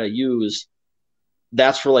process that I use,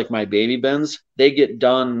 that's for my baby bins. They get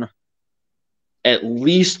done at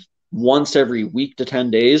least once every week to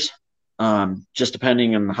 10 days, just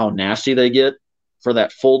depending on how nasty they get for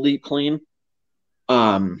that full deep clean.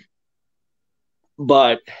 But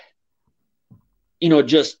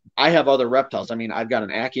I have other reptiles. I mean, I've got an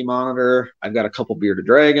Ackie monitor. I've got a couple bearded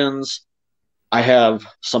dragons. I have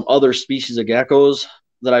some other species of geckos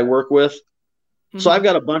that I work with. Mm-hmm. So I've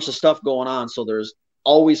got a bunch of stuff going on. So there's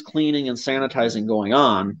always cleaning and sanitizing going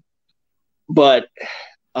on. But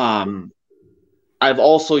I've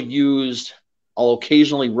also I'll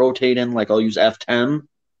occasionally rotate in, I'll use F10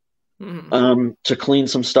 to clean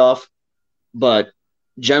some stuff. But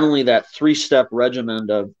generally that 3-step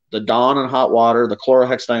regimen of the Dawn and hot water, the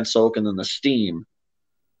chlorhexidine soak, and then the steam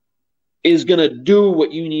is going to do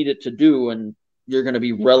what you need it to do, and you're going to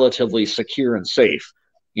be relatively secure and safe,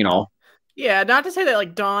 Yeah, not to say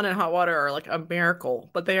that Dawn and hot water are a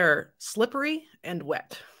miracle, but they are slippery and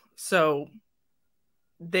wet. So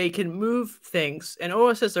they can move things, and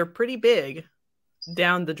oocysts are pretty big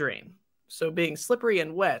down the drain. So being slippery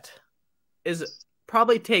and wet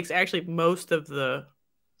probably takes actually most of the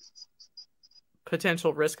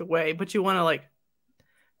potential risk away, but you want to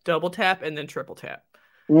double tap and then triple tap.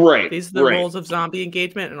 Right. These are the rules of zombie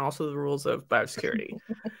engagement and also the rules of biosecurity.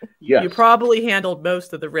 Yes. You probably handled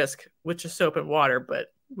most of the risk with just soap and water, but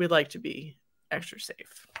we'd like to be extra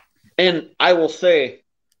safe. And I will say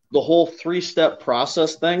the whole 3-step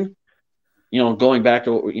process thing, going back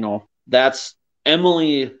to, that's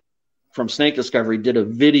Emily from Snake Discovery did a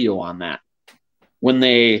video on that.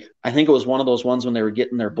 I think it was one of those ones when they were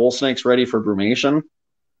getting their bull snakes ready for brumation.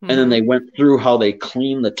 And then they went through how they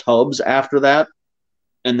clean the tubs after that.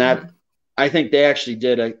 And that, I think they actually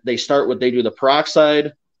they do the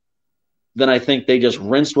peroxide. Then I think they just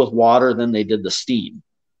rinsed with water. Then they did the steam.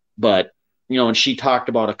 But, and she talked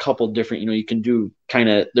about a couple different, you can do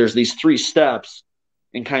there's these 3 steps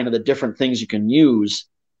and kind of the different things you can use.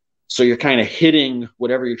 So you're kind of hitting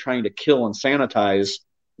whatever you're trying to kill and sanitize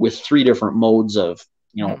with 3 different modes of,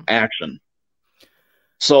 action.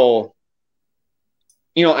 So,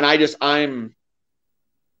 and I'm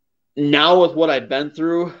now with what I've been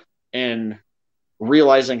through and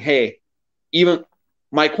realizing, hey, even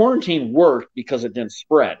my quarantine worked because it didn't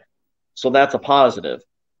spread. So that's a positive.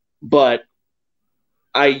 But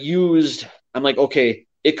I'm like, okay,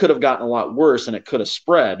 it could have gotten a lot worse and it could have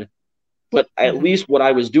spread. But at least what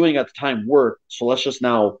I was doing at the time worked. So let's just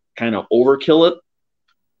now kind of overkill it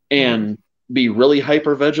and be really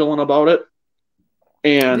hyper vigilant about it.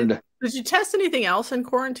 And did you test anything else in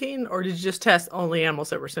quarantine, or did you just test only animals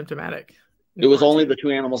that were symptomatic? It was only the 2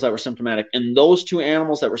 animals that were symptomatic. And those 2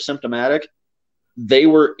 animals that were symptomatic, they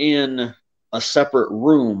were in a separate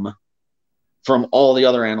room from all the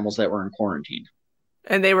other animals that were in quarantine.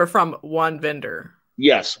 And they were from one vendor?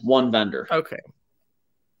 Yes, one vendor. Okay.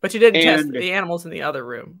 But you didn't test the animals in the other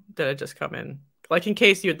room that had just come in? Like in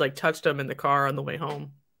case you had touched them in the car on the way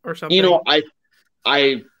home or something?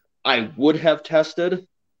 I would have tested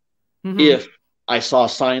if I saw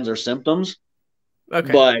signs or symptoms.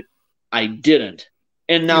 Okay. But I didn't.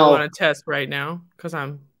 And now you want to test right now because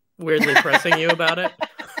I'm weirdly pressing you about it?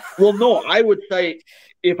 Well, no, I would say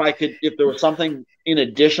if there was something in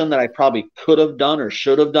addition that I probably could have done or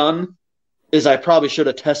should have done, is I probably should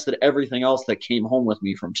have tested everything else that came home with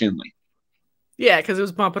me from Tinley. Yeah, because it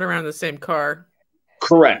was bumping around the same car.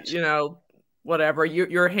 Correct. Whatever.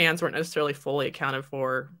 Your hands weren't necessarily fully accounted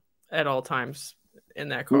for at all times in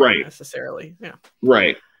that car necessarily. Yeah.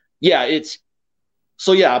 Right. Yeah,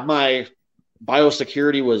 my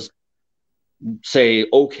biosecurity was, say,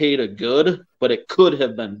 okay to good, but it could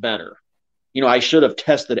have been better. I should have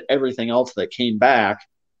tested everything else that came back,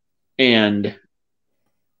 and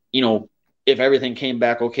if everything came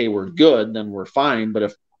back okay, we're good, then we're fine. But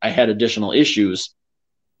if I had additional issues,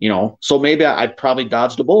 so maybe I probably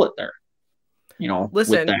dodged a bullet there.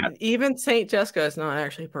 Listen, even St. Jessica is not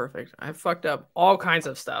actually perfect. I fucked up all kinds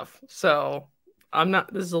of stuff, so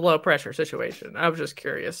this is a low pressure situation. I was just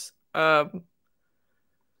curious.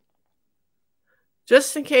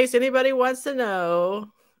 Just in case anybody wants to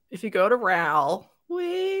know, if you go to RAL,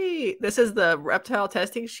 this is the reptile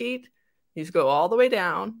testing sheet. You just go all the way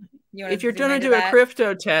down. If you're going to do a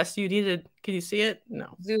crypto test, you need to, can you see it?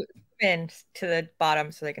 No. Zoom in to the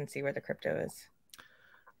bottom so they can see where the crypto is.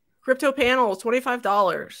 Crypto panel is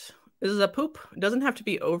 $25. This is a poop. It doesn't have to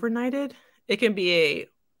be overnighted. It can be a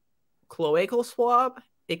cloacal swab.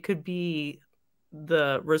 It could be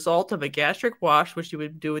the result of a gastric wash, which you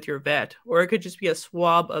would do with your vet, or it could just be a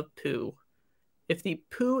swab of poo. If the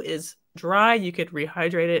poo is dry, you could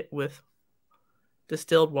rehydrate it with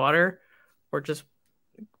distilled water or just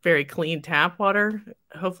very clean tap water.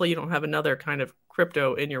 Hopefully you don't have another kind of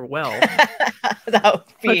crypto in your well. But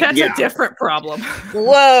that's a different problem.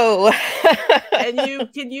 Whoa. And you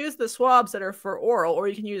can use the swabs that are for oral, or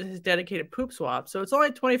you can use his dedicated poop swab. So it's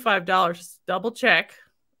only $25. Just double check.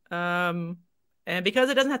 And because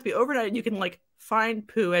it doesn't have to be overnight, you can find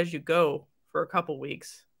poo as you go for a couple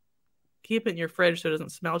weeks. Keep it in your fridge so it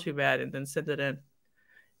doesn't smell too bad, and then send it in.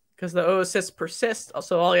 Because the oocysts persist,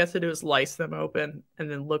 so all you have to do is lice them open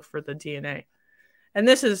and then look for the DNA. And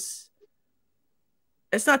it's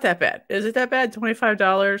not that bad. Is it that bad?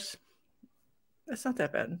 $25? It's not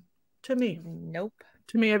that bad. To me. Nope.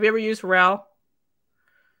 To me. Have you ever used RAL?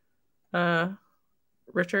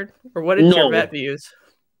 Richard? Or what did your vet use?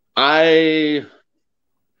 I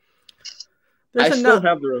still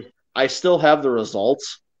have the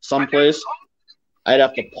results someplace. I'd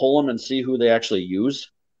have to pull them and see who they actually used.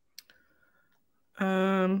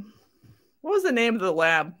 What was the name of the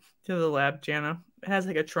lab? Jana. It has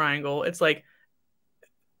a triangle. It's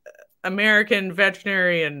American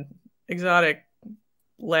Veterinary and Exotic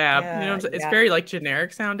Lab. Yeah, it's very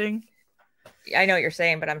generic sounding. I know what you're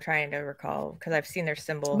saying, but I'm trying to recall because I've seen their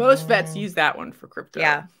symbol. Most vets use that one for crypto.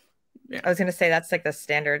 Yeah. I was gonna say that's the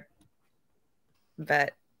standard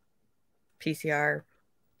vet PCR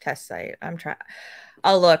test site.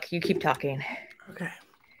 I'll look. You keep talking. Okay.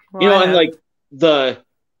 Well, and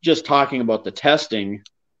just talking about the testing,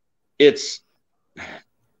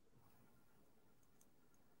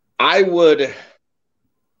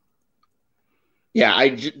 Yeah,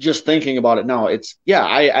 just thinking about it now,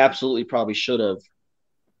 I absolutely probably should have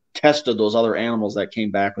tested those other animals that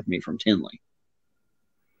came back with me from Tinley.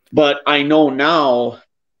 But I know now,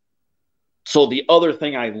 so the other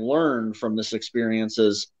thing I learned from this experience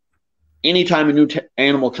is anytime a new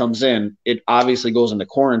animal comes in, it obviously goes into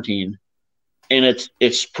quarantine, and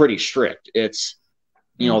it's pretty strict. It's,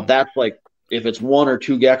 that's like, if it's one or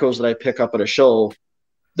two geckos that I pick up at a show,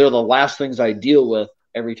 they're the last things I deal with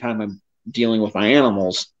every time I'm dealing with my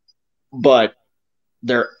animals, but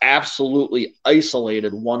they're absolutely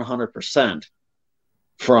isolated 100%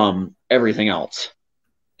 from everything else.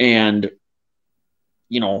 And,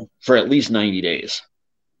 for at least 90 days,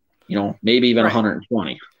 maybe even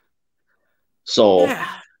 120. So yeah.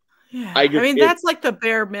 I mean, that's like the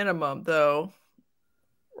bare minimum though,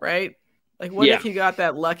 right? Like, what if you got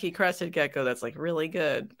that lucky crested gecko that's like really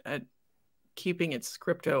good at keeping its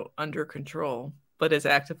crypto under control, but is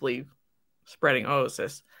actively spreading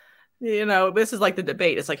oocysts? This is like the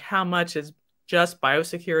debate. It's like, how much is just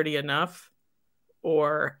biosecurity enough,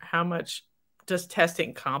 or how much does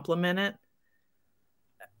testing complement it?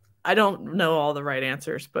 I don't know all the right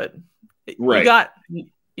answers, but it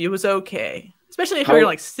was okay. Especially if you're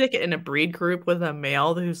like stick it in a breed group with a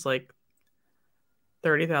male who's like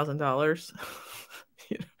 $30,000.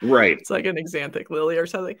 Right. It's like an Xanthic lily or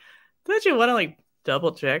something. Don't you want to like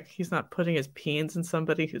double check he's not putting his peens in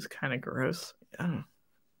somebody who's kind of gross? I don't know.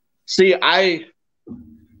 See, I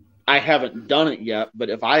haven't done it yet, but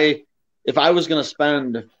if I was going to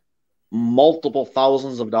spend multiple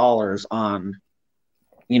thousands of dollars on,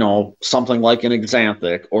 something like an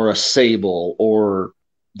Xanthic or a sable or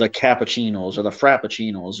the cappuccinos or the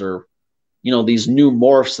frappuccinos or, these new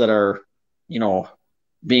morphs that are,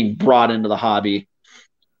 being brought into the hobby.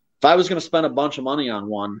 If I was going to spend a bunch of money on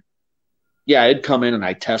one, yeah, I'd come in and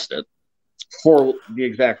I'd test it for the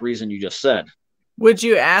exact reason you just said. Would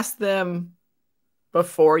you ask them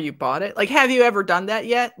before you bought it? Like, have you ever done that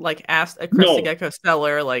yet? Like, asked a Crested Gecko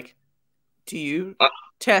seller, like, do you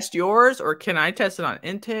test yours, or can I test it on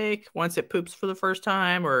intake once it poops for the first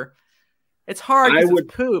time? Or it's hard because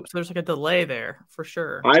it's poop, so there's like a delay there for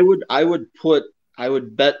sure. I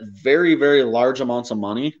would bet very, very large amounts of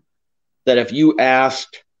money that if you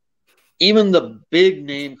asked even the big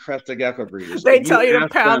name Crested Gecko breeders, they tell you to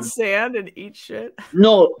pound sand and eat shit.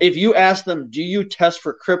 No, if you ask them, do you test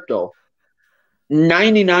for crypto?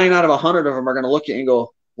 99 out of 100 of them are going to look at you and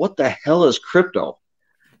go, what the hell is crypto?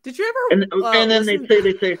 Did you ever? And then they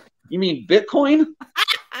say, you mean Bitcoin?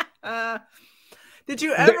 Did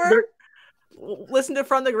you ever listen to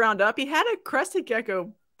From the Ground Up? He had a Crested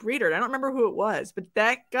Gecko breeder. And I don't remember who it was, but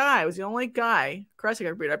that guy was the only guy, Crested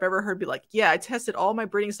Gecko breeder, I've ever heard be like, yeah, I tested all my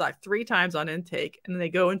breeding stock 3 times on intake, and then they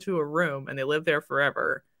go into a room and they live there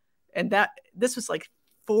forever. And this was like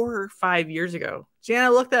 4 or 5 years ago. Jana,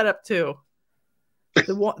 look that up too.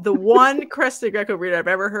 The one Crested Gecko breeder I've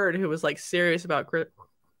ever heard who was like serious about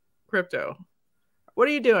crypto. What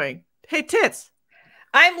are you doing? Hey, Tits.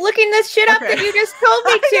 I'm looking this shit up that you just told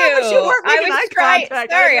me to.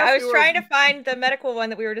 I was trying to find the medical one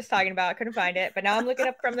that we were just talking about. I couldn't find it, but now I'm looking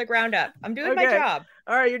up From the Ground Up. I'm doing my job.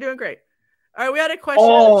 All right, you're doing great. All right, we had a question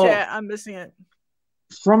in the chat. I'm missing it.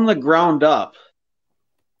 From the Ground Up.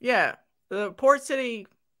 Yeah, the Port City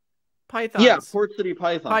Pythons. Yeah, Port City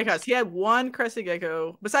Pythons. He had one Crested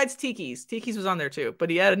Gecko, besides Tiki's. Tiki's was on there too, but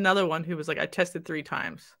he had another one who was like, I tested 3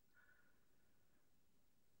 times.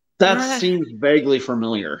 That seems vaguely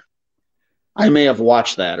familiar. I may have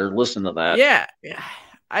watched that or listened to that. Yeah.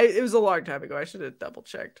 It was a long time ago. I should have double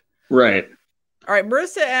checked. Right. All right.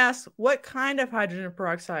 Marissa asks, what kind of hydrogen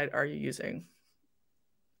peroxide are you using?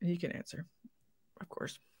 You can answer, of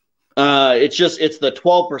course. It's the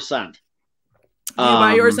 12%. Do you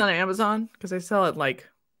buy yours on Amazon? Because they sell it like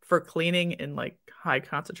for cleaning in like high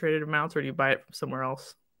concentrated amounts, or do you buy it from somewhere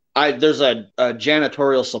else? There's a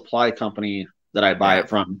janitorial supply company that I buy it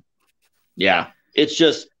from. Yeah, it's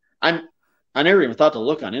just I never even thought to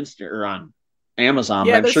look on Insta or on Amazon.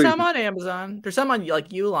 Yeah, there's some on Amazon. There's some on like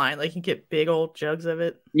Uline. Like you can get big old jugs of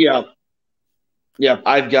it. Yeah.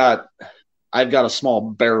 I've got a small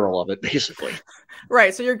barrel of it basically.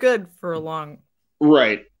 Right, so you're good for a long.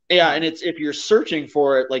 Right. Yeah, and it's if you're searching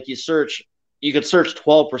for it, like you could search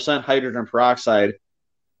 12% hydrogen peroxide,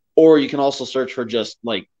 or you can also search for just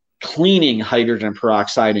like cleaning hydrogen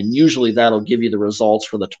peroxide, and usually that'll give you the results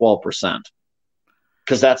for the 12%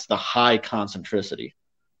 because that's the high concentricity.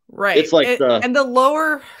 Right. It's like and the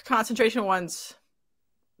lower concentration ones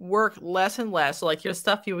work less and less. So like your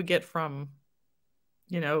stuff you would get from,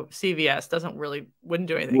 CVS wouldn't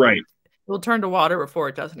do anything. Right. It will turn to water before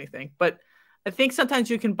it does anything. But I think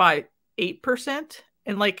sometimes you can buy 8%,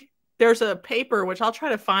 and like there's a paper, which I'll try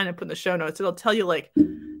to find and put in the show notes. It'll tell you like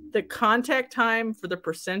the contact time for the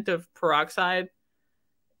percent of peroxide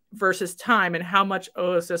versus time and how much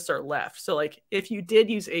oocysts are left. So like if you did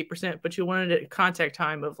use 8%, but you wanted a contact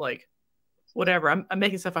time of like whatever, I'm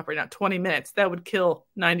making stuff up right now, 20 minutes, that would kill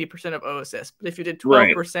 90% of oocysts. But if you did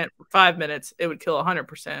 12% for 5 minutes, it would kill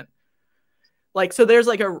 100%. Like, so there's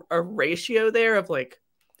like a ratio there of like,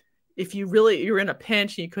 if you're in a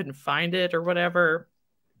pinch and you couldn't find it or whatever,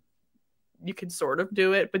 you can sort of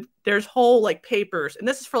do it. But there's whole like papers, and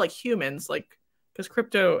this is for like humans, like, because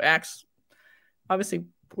crypto acts, obviously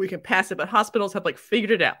we can pass it, but hospitals have like figured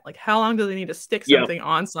it out. Like, how long do they need to stick something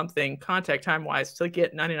on something contact time wise to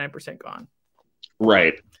get 99% gone?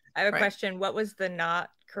 Right. I have a question. What was the not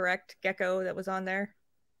correct gecko that was on there?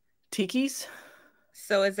 Tikis.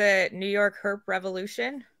 So is it New York Herp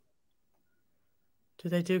Revolution? Do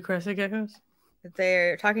they do crested geckos?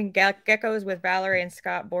 They're talking geckos with Valerie and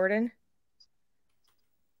Scott Borden.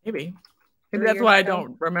 Maybe that's why I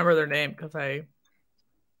don't remember their name, because do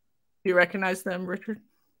you recognize them, Richard?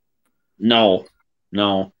 No.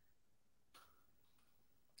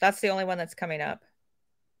 That's the only one that's coming up.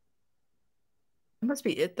 That must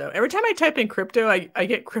be it, though. Every time I type in crypto, I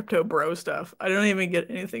get crypto bro stuff. I don't even get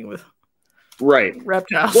anything with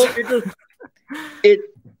reptiles. Well,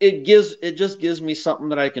 it just gives me something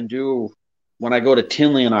that I can do when I go to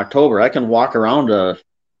Tinley in October. I can walk around to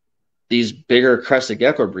these bigger crested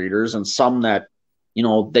gecko breeders, and some that, you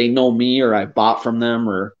know, they know me or I bought from them,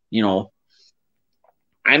 or, you know,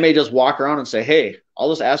 I may just walk around and say, hey, I'll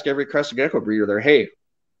just ask every crested gecko breeder there, hey,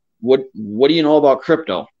 what do you know about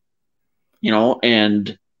crypto? You know,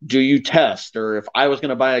 and do you test? Or if I was going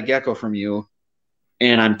to buy a gecko from you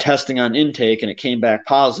and I'm testing on intake and it came back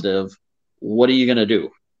positive, what are you going to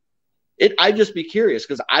do? I'd just be curious,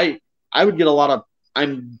 because I would get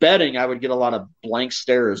I'm betting I would get a lot of blank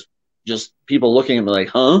stares, just people looking at me like,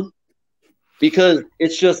 huh? Because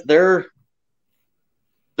it's just this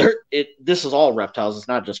is all reptiles. It's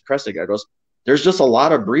not just crested geckos. There's just a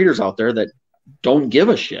lot of breeders out there that don't give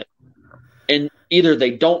a shit. And either they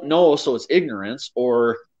don't know, so it's ignorance,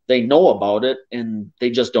 or they know about it and they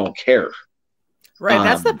just don't care. Right.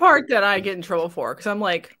 That's the part that I get in trouble for, because I'm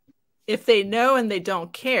like, if they know and they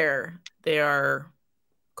don't care, they are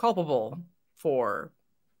culpable for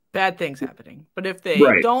bad things happening. But if they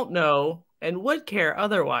don't know and would care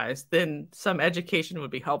otherwise, then some education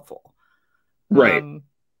would be helpful. Right.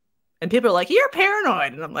 And people are like, you're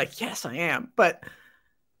paranoid. And I'm like, yes, I am. But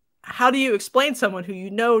how do you explain someone who you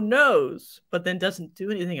know knows, but then doesn't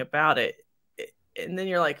do anything about it? And then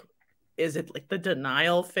you're like, is it like the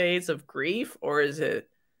denial phase of grief? Or is it,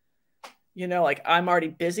 you know, like, I'm already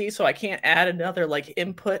busy, so I can't add another like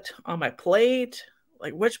input on my plate?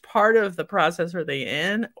 Like, which part of the process are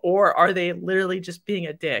they in? Or are they literally just being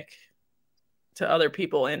a dick to other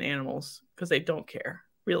people and animals because they don't care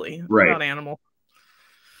really about animals?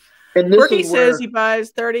 And Quirky says he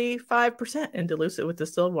buys 35% and dilutes it with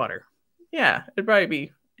distilled water. Yeah, it'd probably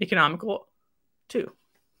be economical too.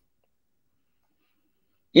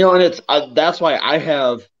 You know, and it's that's why I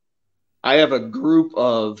have a group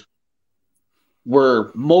of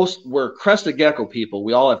we're crested gecko people.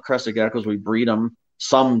 We all have crested geckos. We breed them,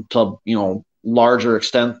 some to, you know, larger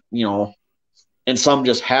extent, you know, and some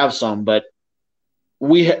just have some. But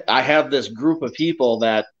I have this group of people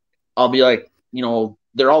that I'll be like, you know,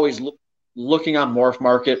 they're always looking on Morph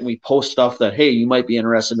Market, and we post stuff that, hey, you might be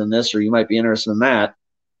interested in this, or you might be interested in that.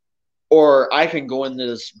 Or I can go into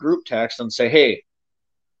this group text and say, hey,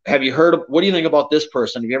 what do you think about this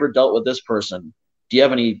person? Have you ever dealt with this person? Do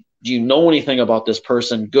you know anything about this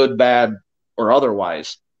person, good, bad, or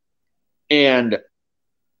otherwise? And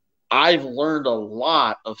I've learned a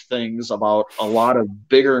lot of things about a lot of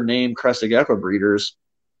bigger name crested gecko breeders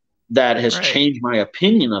that has changed my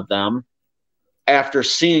opinion of them after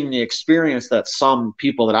seeing the experience that some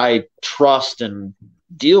people that I trust and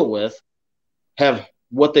deal with have,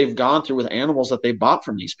 what they've gone through with animals that they bought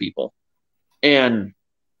from these people. And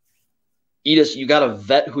you got to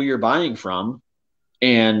vet who you're buying from,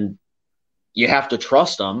 and you have to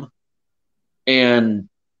trust them, and,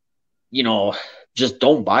 you know, just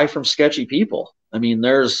don't buy from sketchy people. I mean,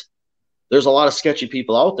 there's a lot of sketchy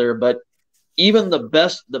people out there, but even the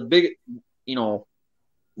big, you know,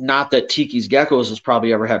 not that Tiki's Geckos has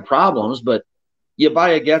probably ever had problems, but you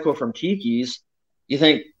buy a gecko from Tiki's, you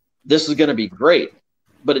think this is going to be great,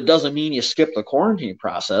 but it doesn't mean you skip the quarantine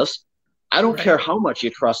process. I don't care how much you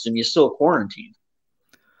trust him, you still quarantine.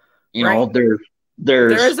 You know, there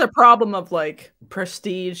is a problem of like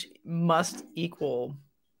prestige must equal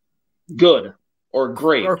good or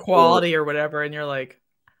great or quality or whatever, and you're like,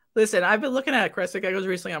 Listen, I've been looking at Crested Geckos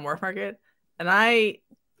recently on Morph Market, and I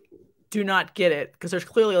do not get it because there's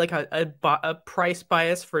clearly like a price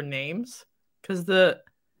bias for names. Because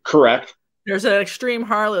Correct. There's an Extreme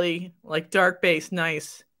Harley, like dark base,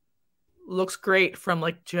 nice, looks great from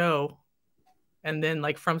like Joe, and then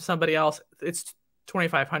like from somebody else, it's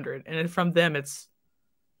 2,500, and then from them it's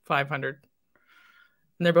 500,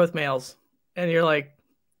 and they're both males, and you're like,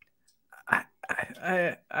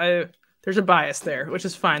 there's a bias there, which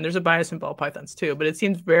is fine. There's a bias in ball pythons too, but it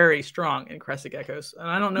seems very strong in Crested Geckos, and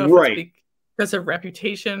I don't know if it's because of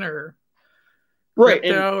reputation or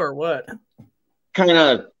crypto or what. Kind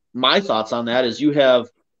of my thoughts on that is you have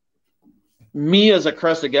me as a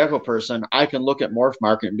Crested Gecko person. I can look at Morph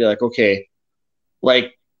Market and be like, okay,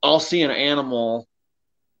 like I'll see an animal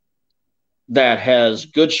that has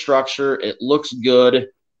good structure. It looks good,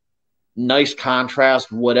 nice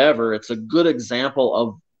contrast, whatever. It's a good example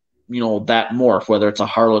of, that morph, whether it's a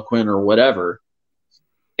Harlequin or whatever,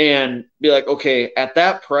 and be like, okay, at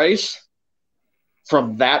that price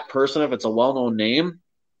from that person, if it's a well-known name,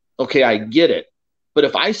 okay, I get it. But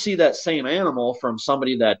if I see that same animal from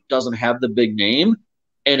somebody that doesn't have the big name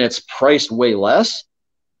and it's priced way less,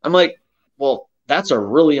 I'm like, well, that's a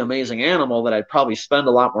really amazing animal that I'd probably spend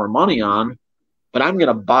a lot more money on, but I'm going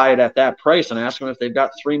to buy it at that price and ask them if they've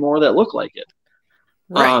got 3 more that look like it.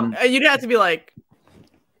 Right. You'd have to be like,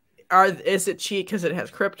 is it cheap because it has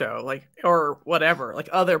crypto, like, or whatever, like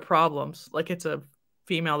other problems, like it's a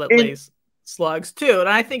female that lays slugs too. And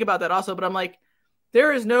I think about that also, but I'm like,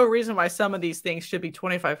 there is no reason why some of these things should be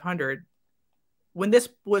 2,500 when this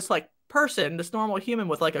was like this normal human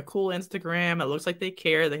with like a cool Instagram. It looks like they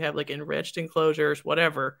care. They have like enriched enclosures,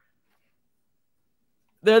 whatever.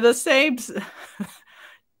 They're the same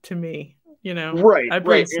to me, Right. I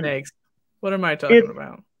breed snakes. What am I talking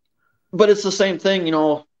about? But it's the same thing,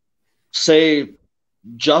 say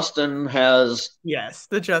Justin has. Yes,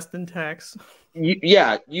 the Justin tax.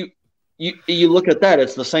 You look at that,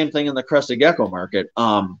 it's the same thing in the Crested Gecko market.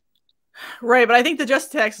 Right, but I think the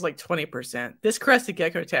Justin tax is like 20%. This Crested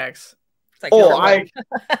Gecko tax, it's like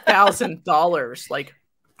 $1,000, like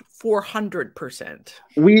 400%.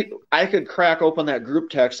 I could crack open that group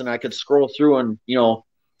text and I could scroll through and,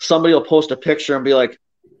 somebody will post a picture and be like,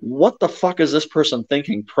 what the fuck is this person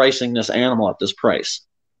thinking pricing this animal at this price?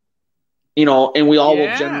 And we all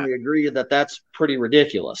will generally agree that that's pretty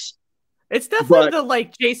ridiculous. It's definitely the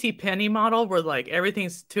like JCPenney model where like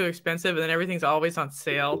everything's too expensive and then everything's always on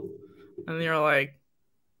sale. And you're like,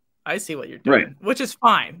 I see what you're doing, which is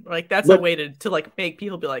fine. Like that's a way to like make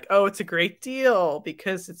people be like, oh, it's a great deal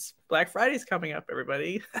because it's Black Friday's coming up,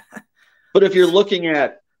 everybody. But if you're looking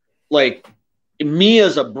at like me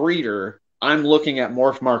as a breeder, I'm looking at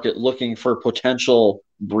Morph Market looking for potential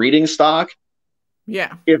breeding stock.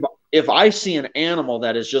 Yeah. If I see an animal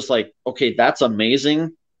that is just like, okay, that's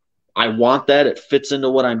amazing, I want that, it fits into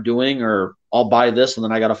what I'm doing, or I'll buy this and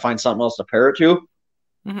then I got to find something else to pair it to.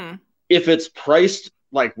 Mm-hmm. If it's priced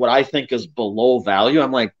like what I think is below value,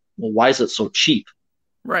 I'm like, well, why is it so cheap?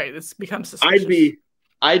 Right. It's become suspicious.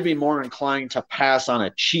 I'd be more inclined to pass on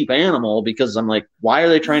a cheap animal because I'm like, why are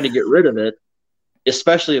they trying to get rid of it?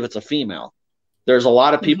 Especially if it's a female. There's a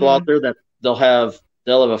lot of people out there that they'll have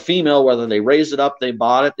a female, whether they raise it up, they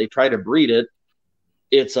bought it, they try to breed it.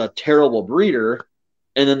 It's a terrible breeder.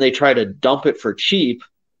 And then they try to dump it for cheap.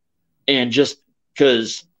 And just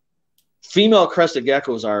because female Crested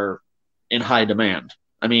Geckos are in high demand.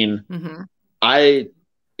 I mean,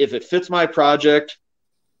 if it fits my project,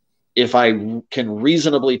 if I can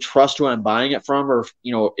reasonably trust who I'm buying it from, or,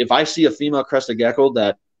 if I see a female Crested Gecko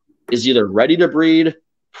that is either ready to breed,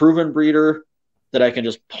 proven breeder, that I can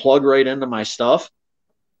just plug right into my stuff,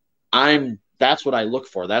 that's what I look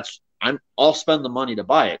for. I'll spend the money to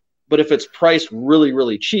buy it. But if it's priced really,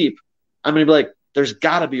 really cheap, I'm going to be like, there's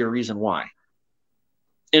got to be a reason why.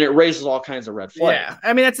 And it raises all kinds of red flags. Yeah.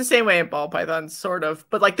 I mean, it's the same way in ball pythons, sort of.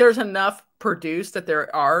 But like there's enough produced that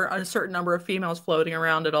there are a certain number of females floating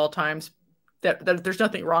around at all times that there's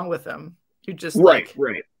nothing wrong with them. You just right.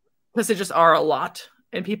 Because they just are a lot.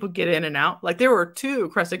 And people get in and out. Like there were 2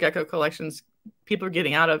 Crested Gecko collections people are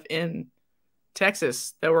getting out of in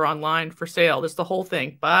Texas that were online for sale. Just the whole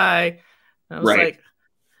thing. Bye. And I was like,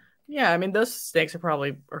 yeah, I mean, those snakes are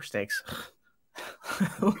probably, or snakes.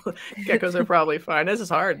 Geckos are probably fine. This is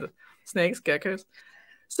hard. Snakes, geckos.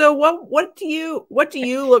 So what do you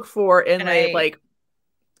look for in like,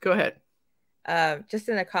 go ahead. Just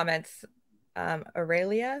in the comments,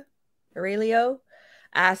 Aurelio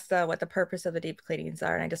asked what the purpose of the deep cleanings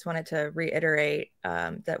are. And I just wanted to reiterate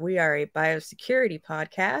that we are a biosecurity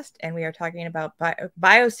podcast and we are talking about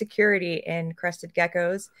biosecurity in Crested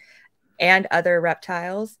Geckos. and other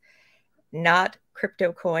reptiles, not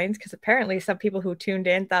crypto coins, because apparently some people who tuned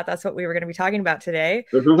in thought that's what we were going to be talking about today.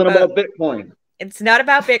 This isn't about Bitcoin. It's not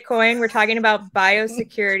about Bitcoin. We're talking about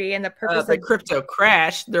biosecurity and the purpose the of crypto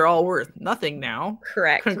crash. They're all worth nothing now.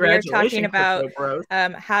 Correct. Congratulations, we're talking about bros.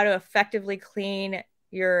 How to effectively clean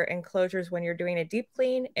your enclosures when you're doing a deep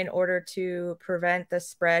clean in order to prevent the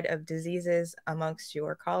spread of diseases amongst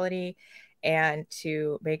your colony, and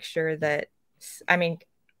to make sure that, I mean,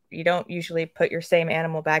 you don't usually put your same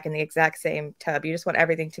animal back in the exact same tub. You just want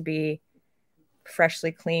everything to be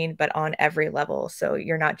freshly cleaned, but on every level. So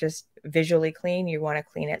you're not just visually clean. You want to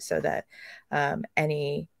clean it so that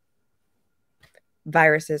any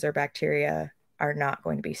viruses or bacteria are not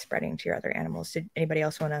going to be spreading to your other animals. Did anybody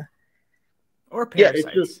else want to? Or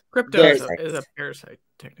parasites. Yeah, crypto is a parasite,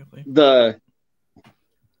 technically. For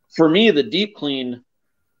me, the deep clean,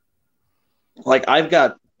 like I've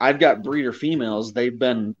got breeder females. They've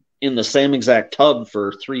been in the same exact tub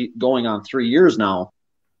for going on 3 years now.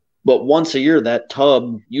 But once a year, that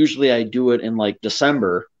tub, usually I do it in like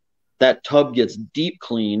December, that tub gets deep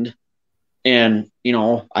cleaned, and, you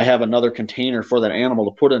know, I have another container for that animal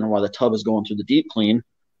to put in while the tub is going through the deep clean.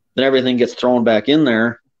 Then everything gets thrown back in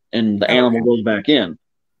there, and the animal goes back in.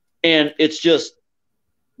 And it's just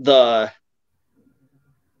the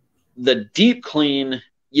deep clean,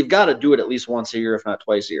 you've got to do it at least once a year, if not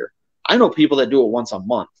twice a year. I know people that do it once a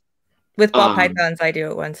month. With ball pythons, I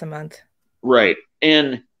do it once a month. Right.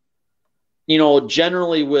 And, you know,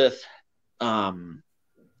 generally with,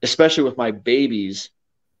 especially with my babies,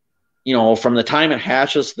 you know, from the time it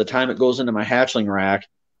hatches to the time it goes into my hatchling rack,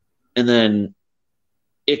 and then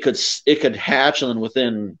it could hatch, and then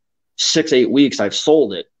within 6-8 weeks I've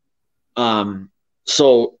sold it.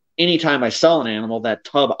 So anytime I sell an animal, that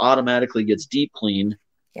tub automatically gets deep cleaned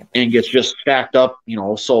and gets just stacked up, you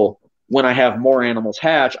know. So when I have more animals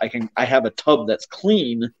hatch, I have a tub that's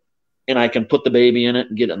clean, and I can put the baby in it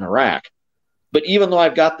and get it in the rack. But even though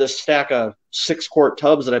I've got this stack of 6-quart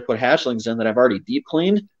tubs that I put hatchlings in that I've already deep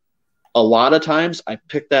cleaned, a lot of times I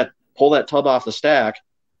pull that tub off the stack,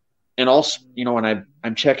 and also, you know, when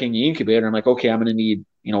I'm checking the incubator, I'm like, okay, I'm going to need,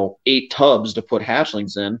 you know, 8 tubs to put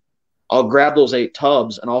hatchlings in. I'll grab those 8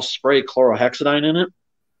 tubs and I'll spray chlorhexidine in it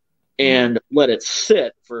and let it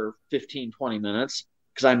sit for 15, 20 minutes,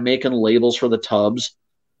 because I'm making labels for the tubs.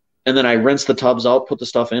 And then I rinse the tubs out, put the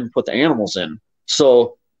stuff in, put the animals in.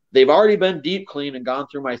 So they've already been deep cleaned and gone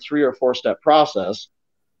through my 3 or 4 step process.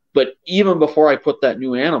 But even before I put that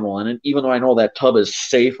new animal in it, even though I know that tub is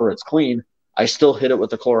safe or it's clean, I still hit it with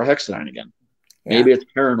the chlorhexidine again. Yeah. Maybe it's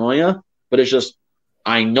paranoia, but it's just,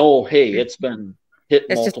 I know, hey, it's been hit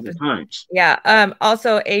multiple times. Yeah.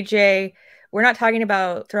 Also, AJ, we're not talking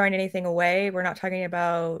about throwing anything away. We're not talking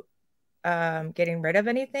about getting rid of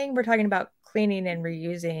anything. We're talking about cleaning and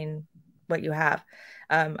reusing what you have.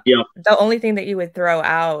 The only thing that you would throw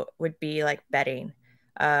out would be like bedding,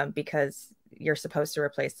 because you're supposed to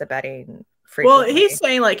replace the bedding frequently. Well, he's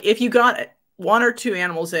saying, like, if you got 1 or 2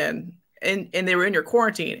 animals in and they were in your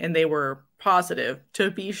quarantine and they were positive,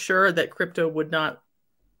 to be sure that crypto would not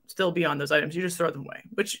still be on those items, you just throw them away.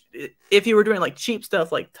 Which, if you were doing like cheap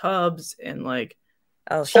stuff like tubs and like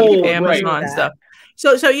cheap Amazon stuff,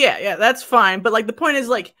 so yeah, that's fine. But like, the point is,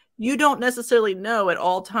 like, you don't necessarily know at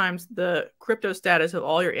all times the crypto status of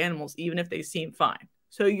all your animals, even if they seem fine.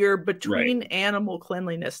 So your between animal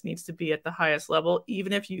cleanliness needs to be at the highest level,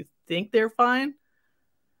 even if you think they're fine.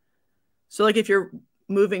 So like, if you're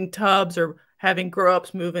moving tubs or having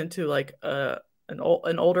grow-ups move into like an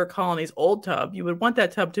older colony's old tub, you would want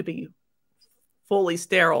that tub to be fully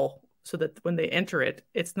sterile, so that when they enter it,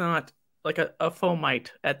 it's not like a fomite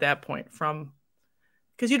at that point, from,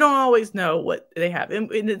 because you don't always know what they have.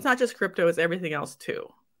 And it's not just crypto, it's everything else too.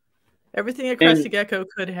 Everything a Crested Gecko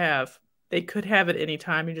could have, they could have at any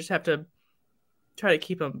time. You just have to try to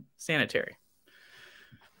keep them sanitary.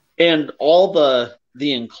 And all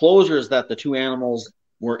the enclosures that the 2 animals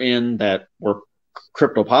were in that were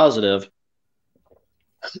crypto positive,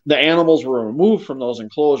 the animals were removed from those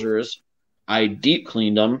enclosures. I deep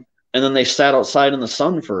cleaned them, and then they sat outside in the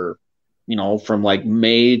sun for, you know, from like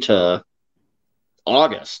May to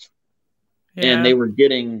August. Yeah. And they were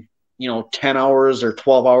getting, you know, 10 hours or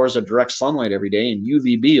 12 hours of direct sunlight every day, and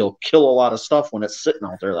UVB will kill a lot of stuff when it's sitting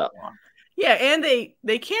out there that long. Yeah, and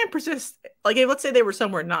they can't persist. Like, if, let's say they were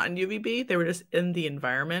somewhere not in UVB, they were just in the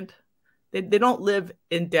environment. They don't live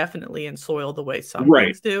indefinitely in soil the way some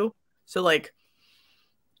things do. So like,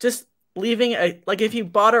 just leaving like, if you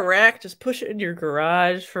bought a rack, just push it in your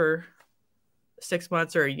garage for 6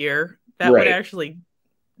 months or a year. That would actually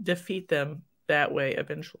defeat them that way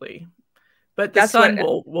eventually. But the sun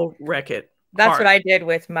will wreck it. That's what I did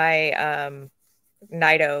with my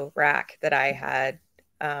Nido rack that I had.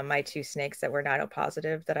 My 2 snakes that were Nido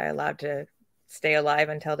positive that I allowed to stay alive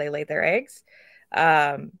until they laid their eggs.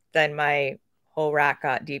 Then my whole rack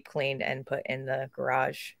got deep cleaned and put in the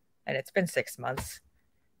garage, and it's been 6 months.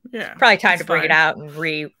 Yeah, it's probably time to bring it out and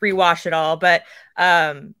rewash it all. But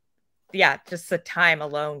yeah, just the time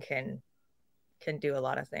alone can do a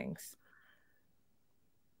lot of things.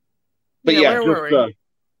 But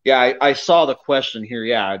yeah, I saw the question here.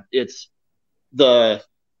 Yeah,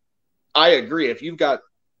 I agree. If you've got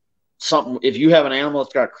something, if you have an animal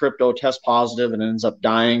that's got crypto, test positive, and ends up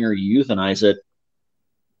dying, or you euthanize it,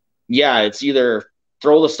 yeah, it's either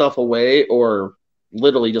throw the stuff away or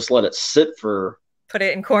literally just let it sit for. Put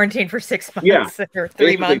it in quarantine for 6 months or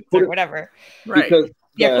 3 months or whatever. Right. Because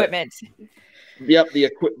the equipment. Yep,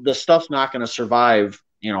 the stuff's not going to survive,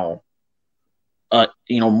 more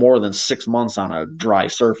than 6 months on a dry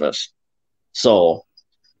surface. So,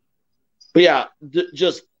 but yeah,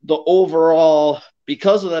 just the overall,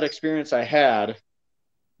 because of that experience I had,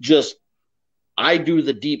 I do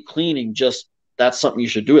the deep cleaning. That's something you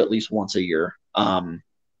should do at least once a year.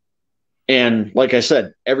 And like I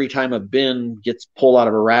said, every time a bin gets pulled out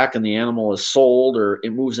of a rack and the animal is sold or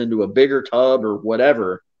it moves into a bigger tub or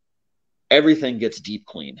whatever, everything gets deep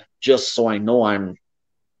cleaned just so I know I'm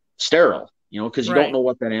sterile, because you don't know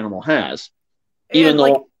what that animal has. Even though,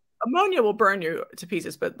 like, ammonia will burn you to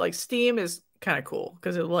pieces, but like steam is kind of cool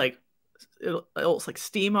because it'll like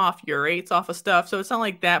steam off urates off of stuff. So it's not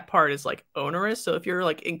like that part is like onerous. So if you're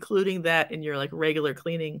like including that in your like regular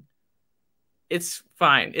cleaning, it's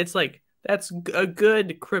fine. It's like that's a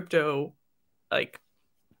good crypto like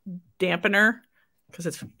dampener because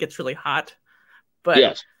it gets really hot. But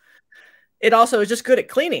yes, it also is just good at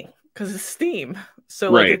cleaning because it's steam.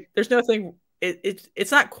 So like there's nothing.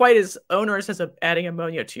 It's not quite as onerous as adding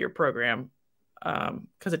ammonia to your program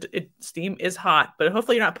because steam is hot, but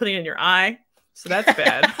hopefully you're not putting it in your eye, so that's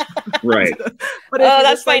bad. Right. But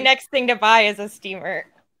that's my next thing to buy is a steamer.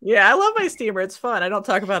 Yeah, I love my steamer. It's fun. I don't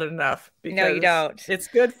talk about it enough. No, you don't. It's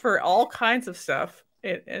good for all kinds of stuff,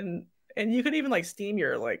 and you could even like steam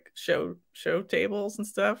your like show tables and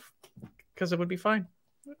stuff because it would be fine.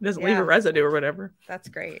 It doesn't leave a residue or whatever. That's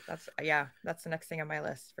great. That's the next thing on my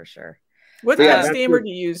list for sure. What kind of steamer do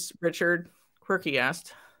you use, Richard? Quirky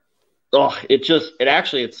asked. Oh, it's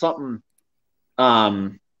something.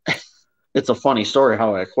 It's a funny story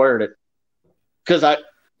how I acquired it because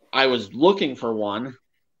I was looking for one,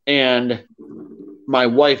 and my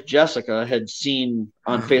wife Jessica had seen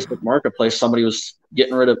on Facebook Marketplace somebody was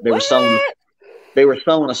getting rid of. They were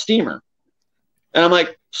selling a steamer, and I'm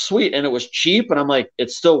like, sweet, and it was cheap, and I'm like, it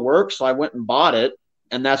still works, so I went and bought it,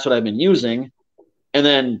 and that's what I've been using, and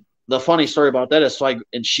then. The funny story about that is,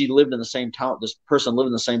 she lived in the same town. This person lived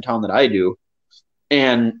in the same town that I do.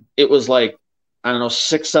 And it was like, I don't know,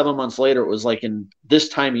 6-7 months later, it was like in this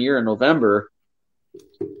time of year in November,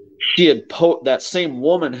 that same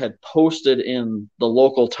woman had posted in the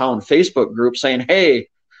local town Facebook group saying, hey,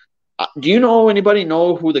 do anybody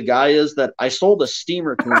know who the guy is that I sold a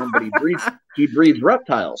steamer to him, but he breeds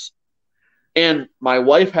reptiles. And my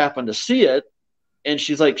wife happened to see it. And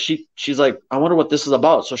she's like, I wonder what this is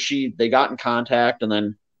about. So they got in contact, and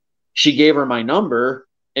then she gave her my number,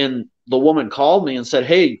 and the woman called me and said,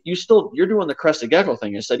 hey, you're doing the Crested Gecko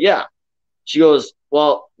thing. I said, yeah. She goes,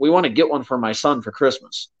 well, we want to get one for my son for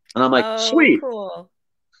Christmas. And I'm like, sweet. Cool.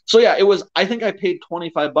 So yeah, I think I paid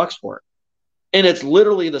 $25 for it. And it's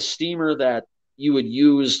literally the steamer that you would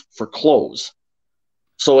use for clothes.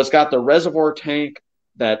 So it's got the reservoir tank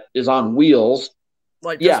that is on wheels.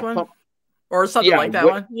 Like this one? Or something like that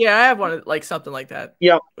one. Yeah, I have one like something like that.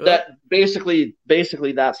 Yeah, that basically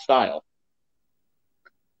that style.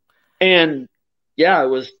 And yeah, it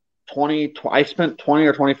was 20. I spent $20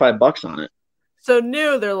 or $25 on it. So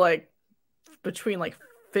new, they're like between like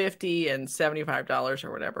 $50 and $75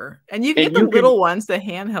 or whatever. And you can get the little ones, the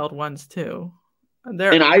handheld ones too. And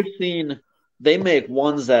I've seen they make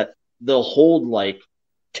ones that they'll hold like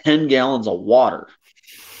 10 gallons of water.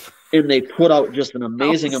 And they put out just an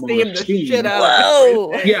amazing amount of steam.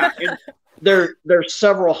 Whoa! Yeah, and they're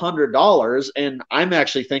several $100s, and I'm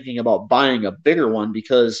actually thinking about buying a bigger one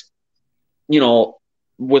because,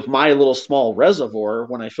 with my little small reservoir,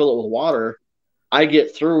 when I fill it with water, I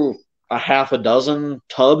get through a half a dozen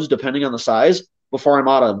tubs, depending on the size, before I'm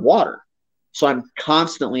out of water. So I'm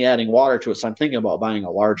constantly adding water to it. So I'm thinking about buying a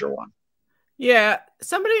larger one. Yeah,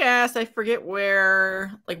 somebody asked, I forget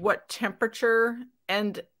where, like what temperature,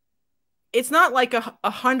 and it's not like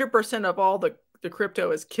 100% of all the the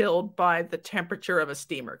crypto is killed by the temperature of a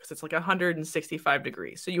steamer because it's like 165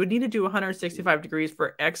 degrees. So you would need to do 165 degrees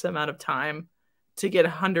for X amount of time to get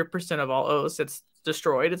 100% of all O's that's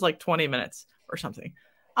destroyed. It's like 20 minutes or something.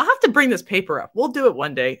 I'll have to bring this paper up. We'll do it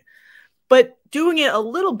one day. But doing it a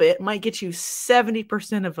little bit might get you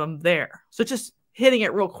 70% of them there. So just hitting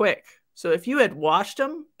it real quick. So if you had washed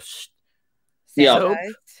them,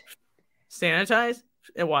 sanitized,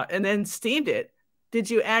 and then steamed it, did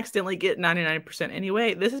you accidentally get 99%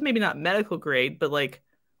 anyway? This is maybe not medical grade, but like,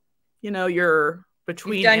 you're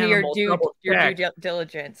between You've done animals, your due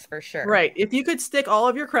diligence for sure. Right. If you could stick all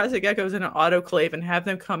of your crested geckos in an autoclave and have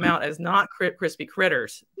them come out as not crispy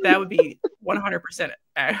critters, that would be 100%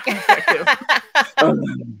 effective.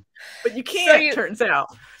 But you can't, turns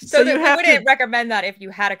out. So you wouldn't recommend that if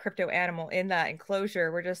you had a crypto animal in that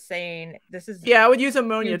enclosure. We're just saying this is I would use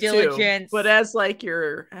ammonia too, but as like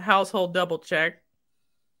your household double check.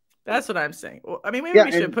 That's what I'm saying. Well, I mean, maybe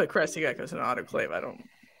we should put crested geckos in an autoclave. I don't.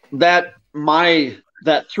 That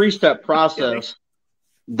 3-step process,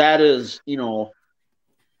 that is,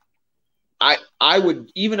 I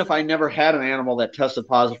would, even if I never had an animal that tested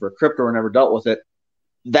positive for crypto or never dealt with it,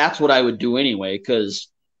 that's what I would do anyway, because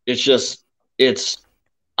I've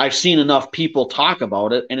seen enough people talk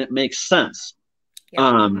about it and it makes sense.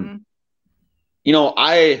 Yeah.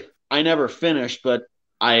 I never finished, but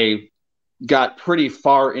I got pretty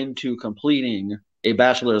far into completing a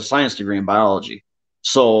Bachelor of Science degree in biology.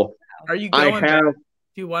 So are you going back? Do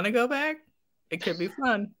you want to go back? It could be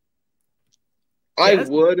fun. I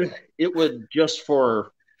would. It would just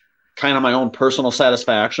for kind of my own personal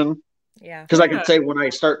satisfaction. Yeah. Because I can say when I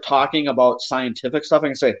start talking about scientific stuff, I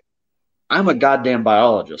can say, I'm a goddamn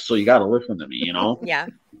biologist, so you got to listen to me, Yeah.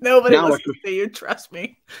 Nobody listens to you. Trust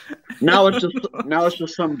me. now it's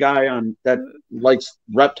just some guy that likes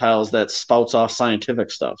reptiles that spouts off scientific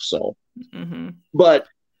stuff. So, but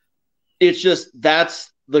it's just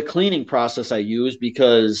that's the cleaning process I use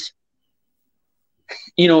because,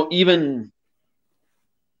 even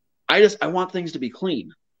I want things to be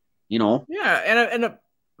clean, Yeah, and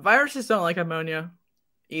viruses don't like ammonia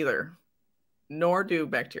either, nor do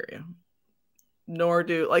bacteria, nor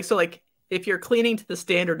do if you're cleaning to the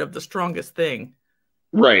standard of the strongest thing,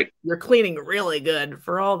 right, you're cleaning really good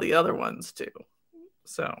for all the other ones too.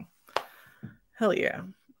 So, hell yeah,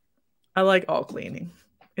 I like all cleaning.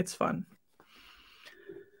 It's fun.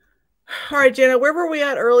 All right, Jana, where were we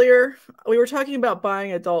at earlier? We were talking about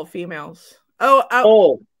buying adult females. How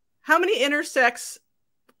many intersex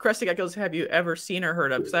crested geckos have you ever seen or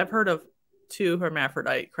heard of? Because I've heard of 2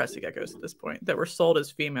 hermaphrodite crested geckos at this point that were sold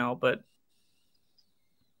as female, but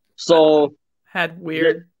had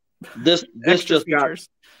weird this just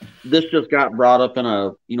got brought up in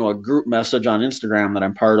a group message on Instagram that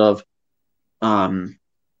I'm part of.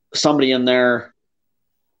 Somebody in there,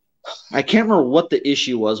 I can't remember what the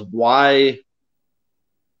issue was. I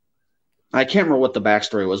can't remember what the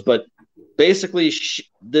backstory was, but basically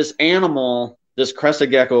this animal, this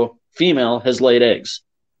crested gecko female, has laid eggs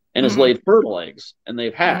and has laid fertile eggs, and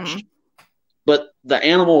they've hatched. But the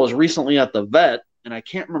animal was recently at the vet, and I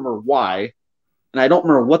can't remember why, and I don't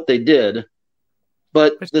remember what they did,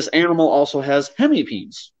 but this animal also has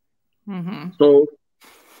hemipenes. So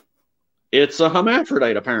it's a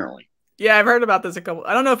hermaphrodite, apparently. Yeah, I've heard about this a couple.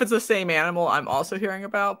 I don't know if it's the same animal I'm also hearing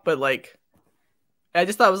about, but I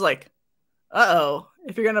just thought it was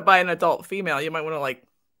if you're gonna buy an adult female, you might want to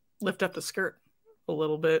lift up the skirt a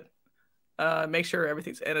little bit, make sure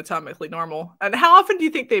everything's anatomically normal. And how often do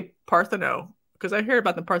you think they partheno? Because I hear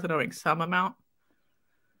about them parthenoing some amount.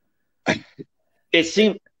 It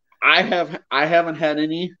seemed I haven't had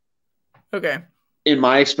any. Okay. In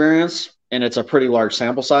my experience, and it's a pretty large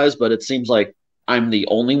sample size, but it seems like I'm the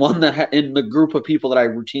only one that in the group of people that I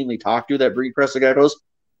routinely talk to that breed crested geckos,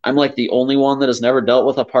 I'm the only one that has never dealt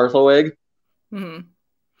with a partho egg.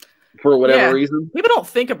 For whatever reason. People don't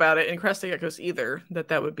think about it in crested geckos either,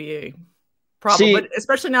 that would be a problem. But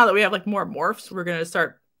especially now that we have more morphs, we're going to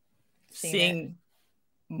start seeing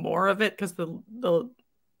more of it because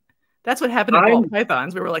that's what happened to ball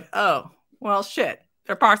pythons. We were like, oh, well, shit.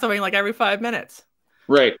 They're parthoing every 5 minutes.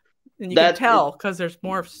 Right. And you can tell because there's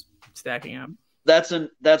morphs stacking up. That's an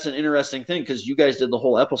interesting thing because you guys did the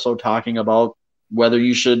whole episode talking about whether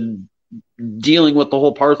you should dealing with the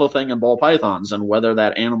whole partho thing in ball pythons and whether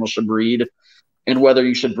that animal should breed and whether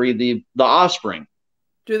you should breed the offspring.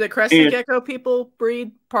 Do the crested gecko people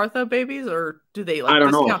breed partho babies, or do they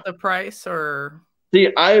discount the price? Or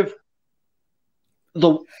I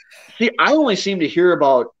only seem to hear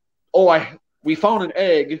about we found an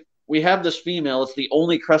egg, we have this female, it's the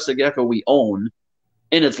only crested gecko we own,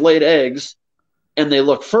 and it's laid eggs, and they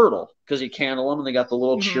look fertile because you candle them and they got the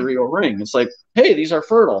little Cheerio ring. It's like, hey, these are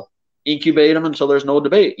fertile. Incubate them until there's no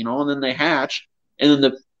debate, and then they hatch. And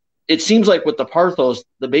then it seems like with the Parthos,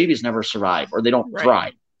 the babies never survive or they don't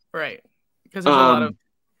thrive. Right. Because there's a lot of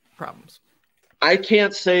problems. I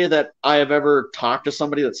can't say that I have ever talked to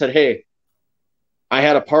somebody that said, hey, I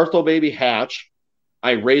had a Partho baby hatch.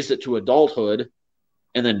 I raised it to adulthood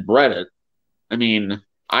and then bred it. I mean,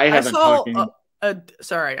 I haven't talked to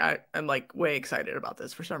sorry, I'm like way excited about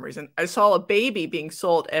this for some reason. I saw a baby being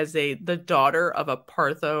sold as the daughter of a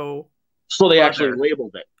Partho. So they actually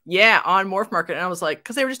labeled it. Yeah, on Morph Market. And I was like,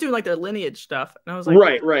 because they were just doing like their lineage stuff. And I was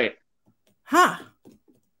like, right. Huh.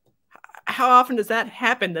 How often does that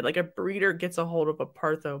happen that like a breeder gets a hold of a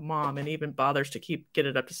Partho mom and even bothers to get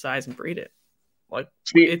it up to size and breed it? Like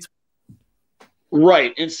it's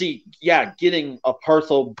right. And getting a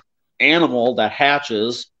Partho animal that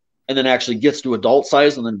hatches and then actually gets to adult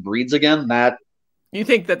size and then breeds again, that you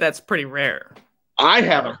think that's pretty rare. I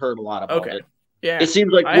haven't heard a lot about it. Yeah. It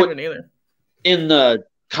seems like I haven't either. In the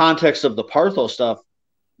context of the Partho stuff,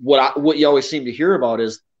 what you always seem to hear about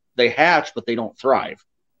is they hatch, but they don't thrive.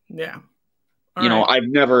 Yeah. I've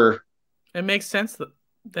never. It makes sense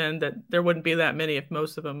then that there wouldn't be that many if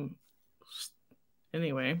most of them.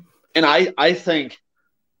 Anyway. And I think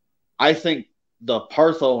the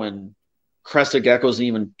Partho and Crested Geckos,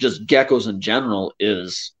 even just geckos in general,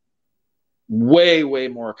 is way, way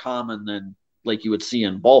more common than like you would see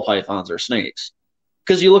in ball pythons or snakes.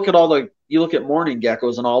 Because you look at mourning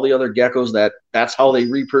geckos and all the other geckos that's how they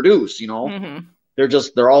reproduce,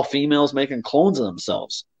 They're all females making clones of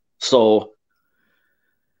themselves. So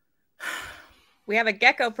we have a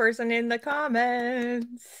gecko person in the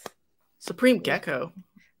comments. Supreme Gecko.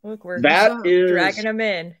 Look, we're dragging them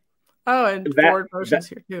in. Oh, and Ford Motion's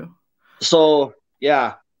here too. So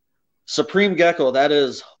yeah, Supreme Gecko, that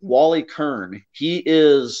is Wally Kern. He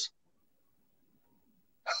is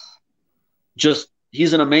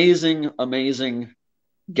he's an amazing, amazing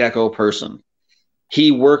gecko person.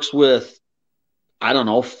 He works with, I don't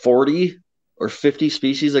know, 40 or 50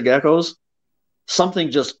 species of geckos.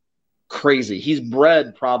 Something just crazy. He's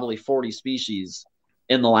bred probably 40 species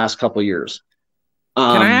in the last couple of years.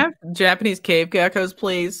 Can I have Japanese cave geckos,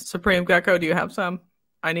 please? Supreme Gecko, do you have some?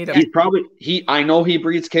 I need them. I know he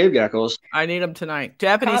breeds cave geckos. I need them tonight.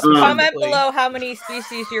 Japanese. Comment below how many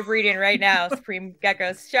species you're breeding right now, Supreme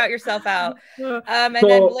Geckos. Shout yourself out. And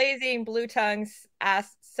then Blazing Blue Tongues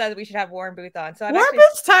said we should have Warren Booth on. So Warren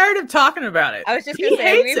Booth's tired of talking about it. I was just going to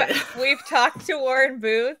say, we've talked to Warren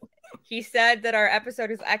Booth. He said that our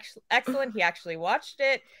episode is actually excellent. He actually watched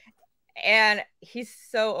it. And he's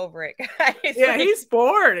so over it, guys. Yeah, he's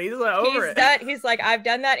bored. He's like over it. He's like, I've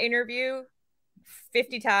done that interview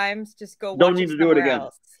 50 times. Just go watch Don't need to do it again.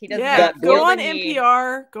 Else. He doesn't. Yeah, go on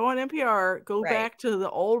NPR. Go on NPR. Go back to the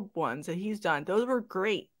old ones that he's done. Those were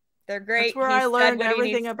great. They're great. That's where I learned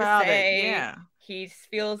everything about it. Yeah. He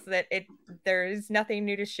feels that there's nothing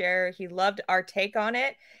new to share. He loved our take on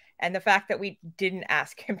it. And the fact that we didn't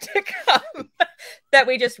ask him to come, that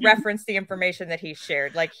we just referenced the information that he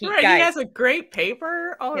shared. Like he has a great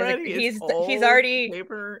paper already. He's already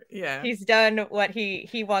paper. Yeah, he's done what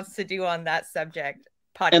he wants to do on that subject.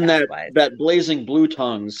 And that Blazing Blue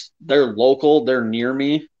Tongues, they're local. They're near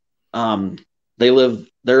me. They're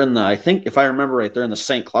in the, I think if I remember right, they're in the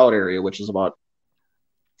St. Cloud area, which is about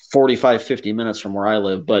 45, 50 minutes from where I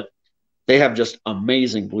live. But they have just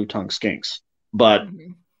amazing blue tongue skinks. But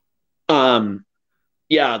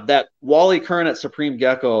that Wally Kern at Supreme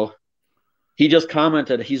Gecko, he just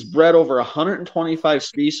commented he's bred over 125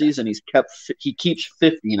 species and he keeps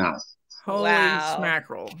 50 now. Holy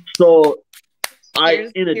smackerel! So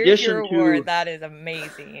here's your award. That is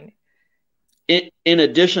amazing. In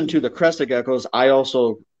addition to the Crested Geckos, I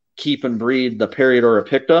also keep and breed the Periodora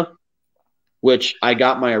picta, which I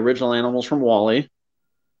got my original animals from Wally.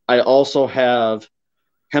 I also have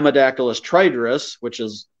Hemidactylus triduris, which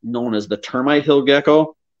is known as the termite hill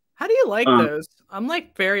gecko. How do you like those? I'm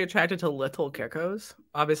like very attracted to little geckos,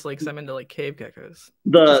 obviously, because I'm into like cave geckos.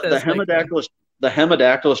 The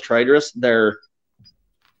Hemidactylus triduris,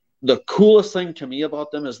 the coolest thing to me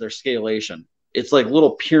about them is their scalation. It's like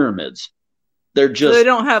little pyramids. They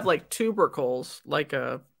don't have like tubercles like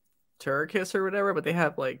a Turkis or whatever, but they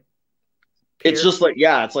have like. It's just like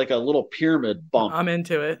it's like a little pyramid bump. I'm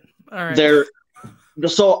into it. All right.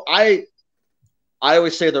 So I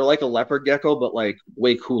always say they're like a leopard gecko, but like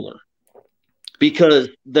way cooler because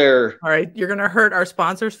they're. All right, you're gonna hurt our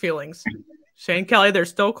sponsors' feelings. Shane Kelley, they're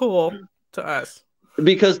still cool to us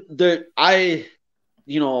because I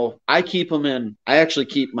keep them in. I actually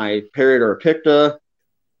keep my Periodora picta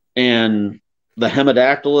and the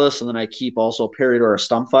Hemidactylus, and then I keep also Peridora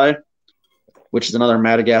stumphi, which is another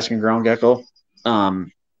Madagascan ground gecko.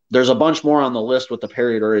 There's a bunch more on the list with the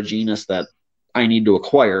Peridora genus that I need to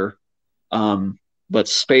acquire, but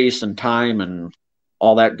space and time and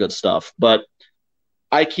all that good stuff. But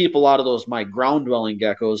I keep a lot of those, my ground dwelling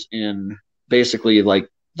geckos, in basically like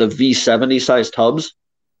the V70 size tubs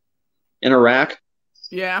in a rack.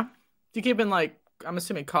 Yeah. Do you keep in like, I'm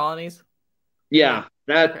assuming colonies? Yeah,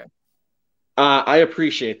 that okay. I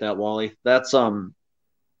appreciate that, Wally. That's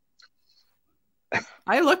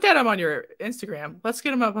I looked at him on your Instagram. Let's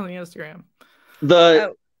get him up on the Instagram.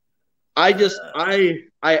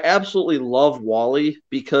 I absolutely love Wally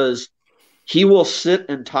because he will sit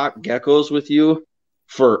and talk geckos with you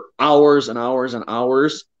for hours and hours and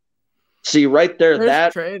hours. See right there,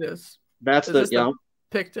 that's the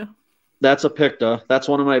Picta. That's a Picta. That's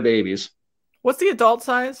one of my babies. What's the adult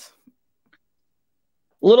size?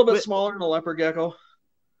 A little bit smaller than a leopard gecko.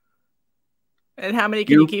 And how many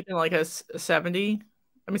can you keep in like a 70?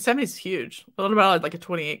 I mean, 70 is huge. What about like a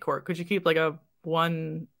 28 quart? Could you keep like a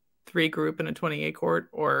 1-3 group in a 28 quart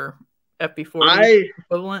or FB40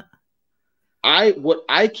 equivalent? What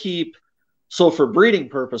I keep, so for breeding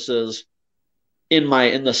purposes, in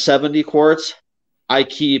the 70 quarts, I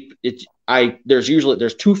keep it.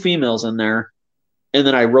 There's 2 females in there, and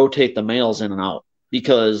then I rotate the males in and out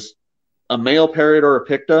because a male Peridora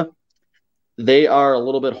picta, they are a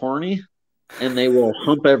little bit horny, and they will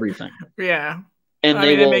hump everything. Yeah, and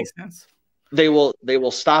it makes sense. They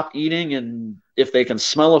will stop eating, and if they can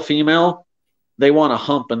smell a female, they want to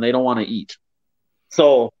hump and they don't want to eat.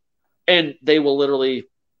 So, and they will literally,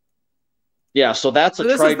 yeah. So that's a. So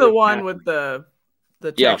this is the one with the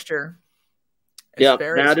texture. Yeah,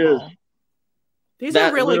 that small. These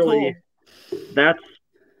are really cool. That's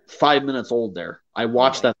 5 minutes old there. I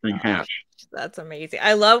watched that thing hatch. That's amazing.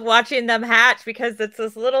 I love watching them hatch because it's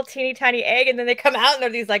this little teeny tiny egg, and then they come out and they're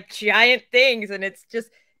these like giant things, and it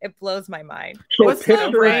blows my mind. So what's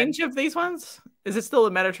the range of these ones? Is it still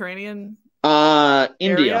the Mediterranean?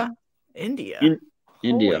 India. India.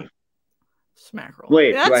 India. Smackerel.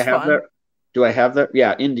 Wait, do I have that? Do I have that?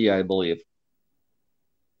 Yeah, India, I believe.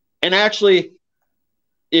 And actually,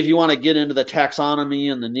 if you want to get into the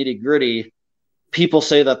taxonomy and the nitty gritty, people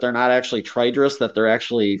say that they're not actually tridrus, that they're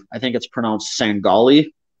actually, I think it's pronounced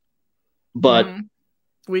Sangali. But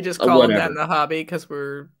we just call them that in the hobby because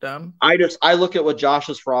we're dumb. I look at what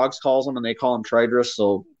Josh's Frogs calls them, and they call them tridrus,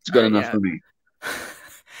 so it's good enough for me.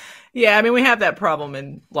 Yeah, I mean, we have that problem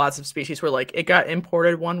in lots of species where like it got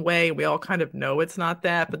imported one way. We all kind of know it's not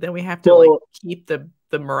that, but then we have to like keep the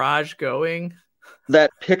mirage going.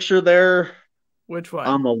 That picture there, which one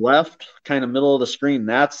on the left, kind of middle of the screen,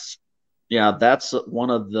 that's one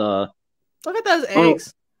of the. Look at those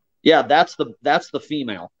eggs. Yeah, that's the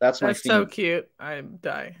female. That's my female. So cute. I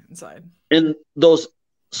die inside. And those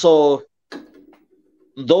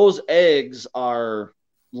eggs are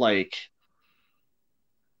like,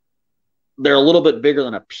 they're a little bit bigger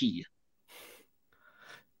than a pea.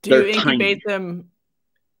 Do you incubate them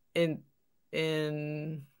in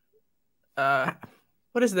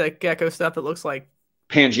what is the gecko stuff that looks like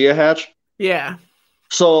Pangea hatch? Yeah.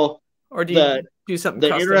 So, or do you do something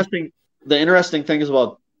custom? The interesting thing is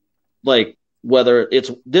about like whether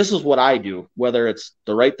this is what I do, whether it's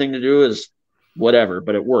the right thing to do is whatever,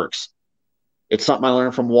 but it works. It's something I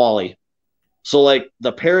learned from Wally. So like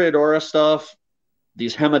the Peridora stuff,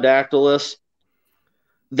 these Hemidactylus,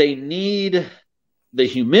 they need the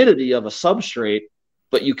humidity of a substrate,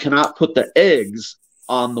 but you cannot put the eggs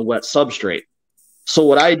on the wet substrate. So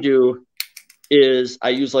what I do is I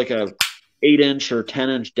use like a 8-inch or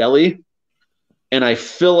 10-inch deli, and I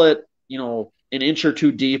fill it, an inch or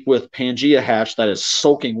two deep with Pangea hatch that is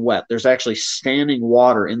soaking wet. There's actually standing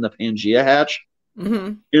water in the Pangea hatch.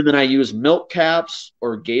 Mm-hmm. And then I use milk caps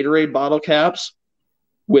or Gatorade bottle caps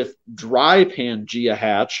with dry Pangea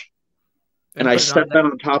hatch, and I set that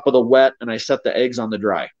on top of the wet, and I set the eggs on the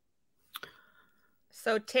dry.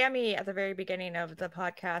 So Tammy, at the very beginning of the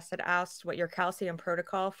podcast, had asked what your calcium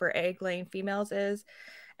protocol for egg-laying females is,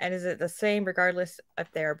 and is it the same regardless if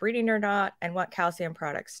they're breeding or not, and what calcium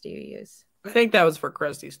products do you use? I think that was for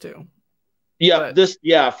Cresties too.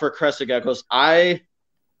 Yeah, for Crested Geckos.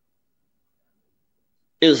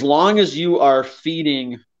 As long as you are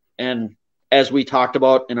feeding, and as we talked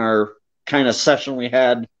about in our kind of session we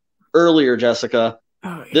had earlier, Jessica,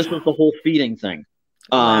 this was the whole feeding thing.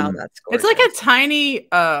 Wow, that's gorgeous. It's like a tiny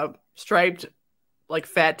striped like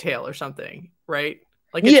fat tail or something, right?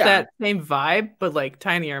 Like it's that same vibe, but like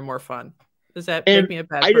tinier and more fun. Does that make me a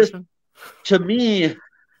bad person? To me,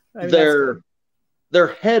 their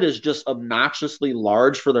head is just obnoxiously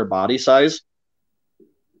large for their body size.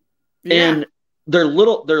 And their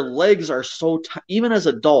legs are so even as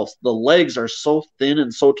adults, the legs are so thin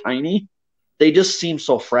and so tiny, they just seem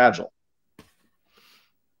so fragile.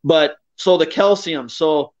 But so the calcium,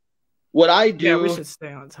 so what I do, yeah, we should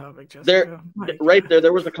stay on topic. Jessica. Right there,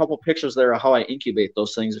 there was a couple pictures there of how I incubate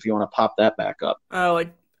those things. If you want to pop that back up. Oh,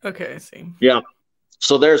 like okay, I see. Yeah.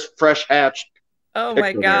 So there's fresh hatched. Oh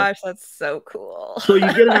my gosh, that's so cool. So you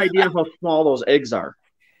get an idea of how small those eggs are,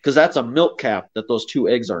 because that's a milk cap that those 2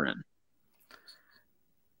 eggs are in.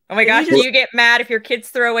 Oh my gosh, do you get mad if your kids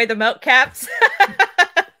throw away the milk caps?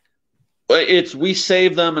 We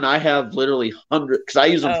save them, and I have literally hundreds, because I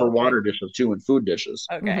use them for water dishes too and food dishes.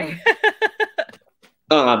 Okay.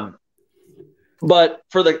 But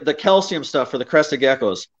for the calcium stuff for the crested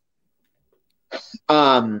geckos,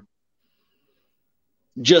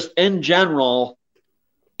 just in general,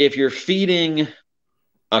 if you're feeding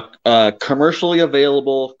a commercially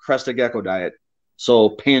available crested gecko diet, so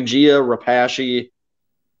Pangea, Rapashi,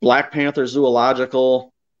 Black Panther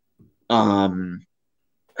Zoological,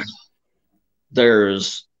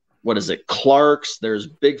 there's Clark's, there's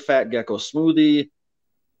Big Fat Gecko Smoothie.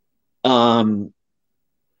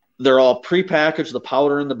 They're all prepackaged, the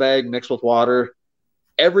powder in the bag mixed with water.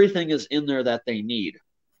 Everything is in there that they need.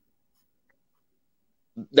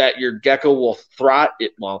 That your gecko will thrive.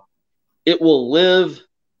 It will live.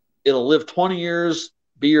 It'll live 20 years,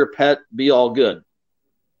 be your pet, be all good.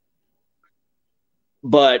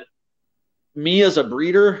 But me as a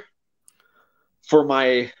breeder, for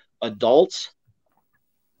my adults,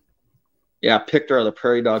 Pictor are the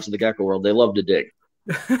prairie dogs of the gecko world. They love to dig.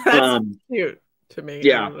 That's cute to me.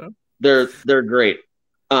 Yeah, they're great.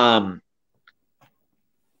 I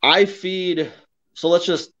feed. So let's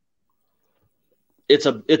just. It's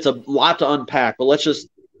a lot to unpack, but let's just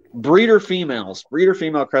breeder female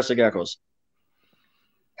crested geckos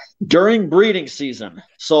during breeding season.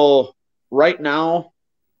 So right now,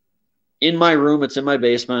 in my room, it's in my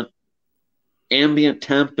basement. Ambient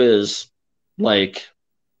temp is like,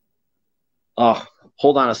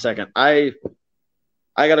 hold on a second. I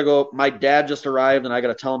gotta go. My dad just arrived, and I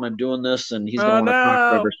gotta tell him I'm doing this, and he's going to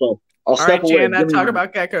talk forever. So I'll step away. Jana, talk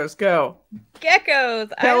about geckos. Go.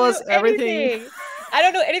 Geckos. Tell us everything. I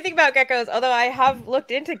don't know anything about geckos, although I have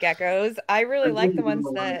looked into geckos. I really like the ones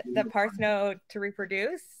that know to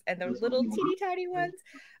reproduce, and those little teeny tiny ones.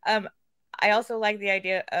 I also like the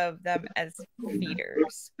idea of them as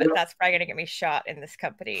feeders, but that's probably gonna get me shot in this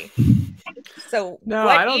company. So no,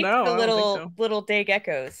 what I don't know. The little day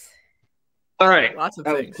geckos. All right, lots of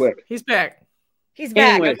that things. Was quick. He's back. He's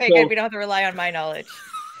back. Anyway, okay, good. We don't have to rely on my knowledge.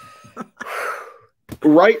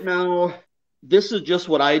 Right now, this is just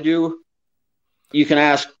what I do. You can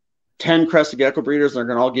ask 10 crested gecko breeders, and they're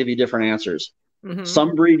going to all give you different answers. Mm-hmm.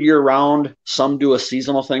 Some breed year-round, some do a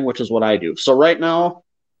seasonal thing, which is what I do. So right now,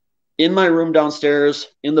 in my room downstairs,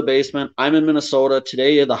 in the basement, I'm in Minnesota.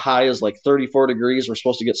 Today, the high is like 34 degrees. We're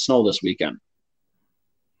supposed to get snow this weekend.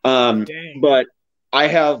 But I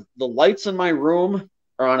have the lights in my room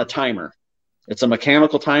are on a timer. It's a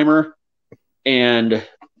mechanical timer. And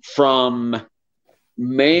from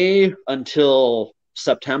May until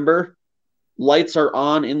September, lights are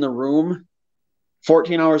on in the room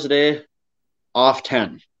 14 hours a day, off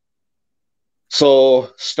 10.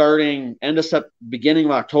 So starting beginning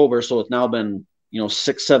of October, so it's now been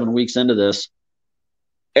 6-7 weeks into this,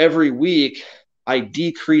 every week I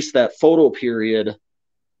decrease that photo period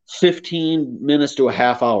 15 minutes to a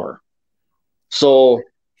half hour. So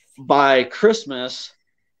by Christmas,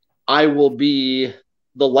 the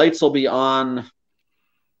lights will be on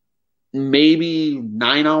maybe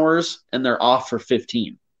 9 hours, and they're off for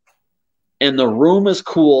 15. And the room is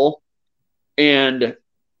cool. And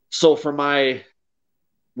so for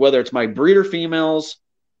whether it's my breeder females,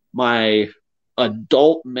 my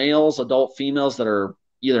adult males, adult females that are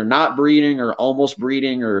either not breeding or almost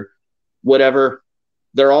breeding or whatever,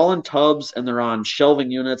 they're all in tubs, and they're on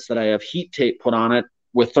shelving units that I have heat tape put on it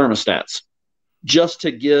with thermostats, just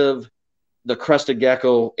to give the crested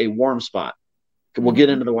gecko a warm spot. We'll get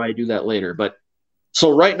into why I do that later. But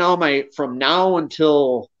so right now, from now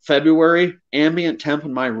until February, ambient temp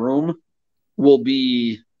in my room will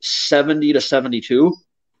be 70 to 72.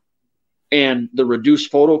 And the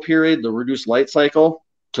reduced photo period, the reduced light cycle,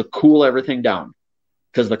 to cool everything down.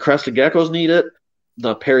 Because the crested geckos need it,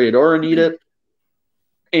 the Periodora need it,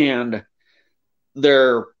 and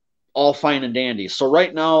they're all fine and dandy. So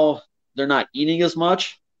right now, they're not eating as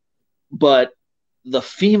much, but the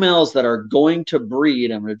females that are going to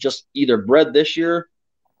breed and are just either bred this year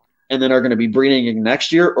and then are going to be breeding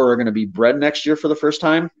next year, or are going to be bred next year for the first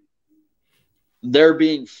time, they're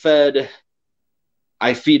being fed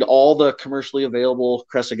I feed all the commercially available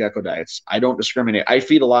Crested Gecko diets. I don't discriminate. I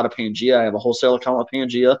feed a lot of Pangea. I have a wholesale account with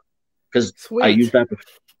Pangea because I use that.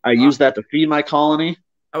 Use that to feed my colony.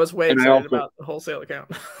 I was way excited about the wholesale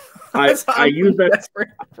account. I use that desperate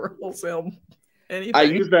for wholesale. Anything. I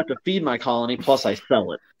use that to feed my colony. Plus, I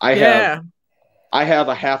sell it. I have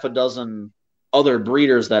a half a dozen other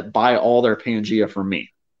breeders that buy all their Pangea from me.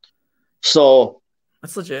 So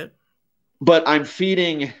that's legit. But I'm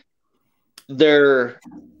feeding they're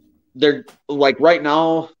like right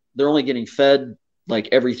now they're only getting fed like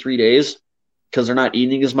every 3 days because they're not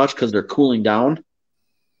eating as much because they're cooling down.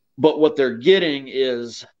 But what they're getting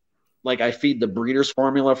is like I feed the breeder's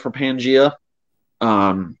formula for Pangea,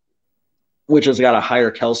 which has got a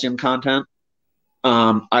higher calcium content.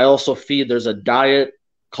 I also feed, there's a diet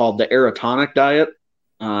called the Aerotonic diet.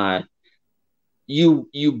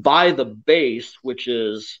 You buy the base, which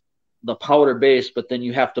is the powder base, but then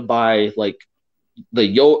you have to buy like the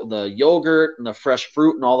yogurt and the fresh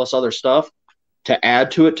fruit and all this other stuff to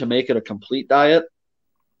add to it to make it a complete diet.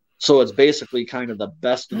 So it's basically kind of the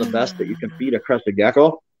best of the best that you can feed a Crested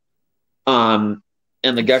Gecko. And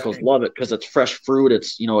the geckos love it because it's fresh fruit.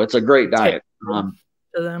 It's, it's a great diet.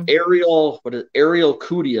 Ariel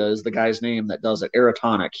Kudia is the guy's name that does it.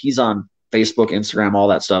 Aerotonic. He's on Facebook, Instagram, all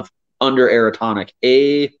that stuff under Aerotonic.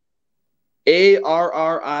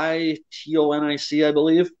 ARRITONIC, I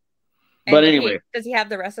believe. And but anyway, does he have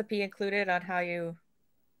the recipe included on how you?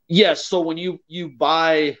 Yes. So when you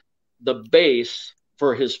buy the base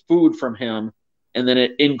for his food from him, and then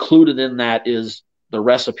it included in that is the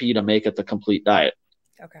recipe to make it the complete diet.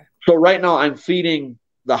 Okay. So right now I'm feeding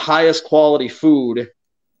the highest quality food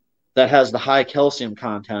that has the high calcium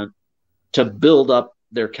content to build up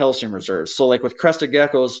their calcium reserves. So like with Crested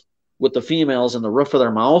Geckos, with the females in the roof of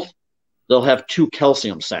their mouth, they'll have 2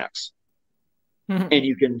 calcium sacs. And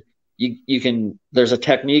you can there's a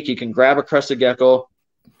technique, you can grab a Crested Gecko,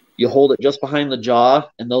 you hold it just behind the jaw,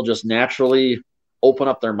 and they'll just naturally open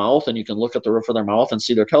up their mouth, and you can look at the roof of their mouth and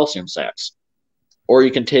see their calcium sacs. Or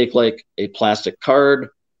you can take like a plastic card,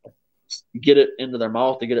 get it into their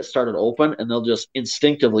mouth to get it started open, and they'll just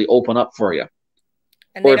instinctively open up for you.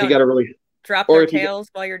 And or if you got to really drop their tails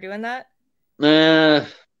while you're doing that?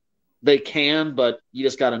 They can, but you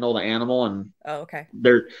just got to know the animal. And okay.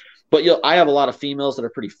 I have a lot of females that are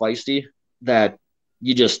pretty feisty that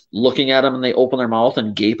you just looking at them and they open their mouth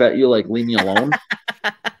and gape at you like, leave me alone.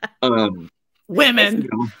 Women,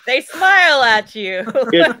 they smile at you.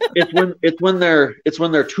 it's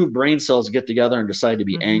when their 2 brain cells get together and decide to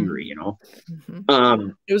be angry.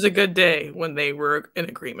 It was a good day when they were in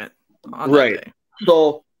agreement on right. That day.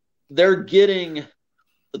 So they're getting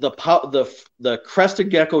the Crested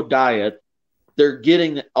Gecko diet. They're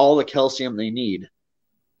getting all the calcium they need,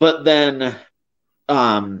 but then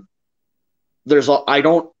I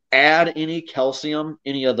don't add any calcium,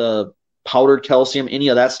 any of the powdered calcium, any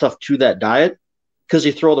of that stuff to that diet, because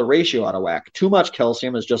you throw the ratio out of whack. Too much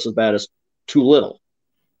calcium is just as bad as too little.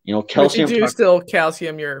 Calcium. But you do still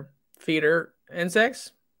calcium your feeder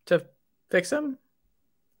insects to fix them,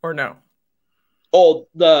 or no? Oh,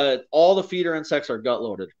 all the feeder insects are gut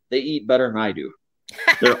loaded. They eat better than I do.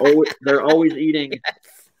 They're always eating.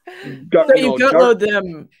 Gut load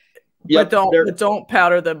them. Yep, but don't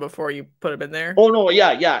powder them before you put them in there. Oh no,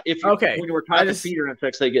 yeah. When we're talking feeder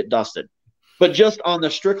insects, they get dusted. But just on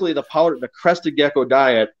the Crested Gecko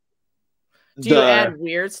diet. Do you add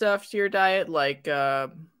weird stuff to your diet, like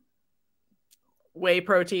whey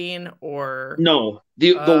protein or no?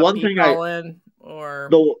 The one thing or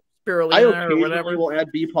spirulina I occasionally or whatever will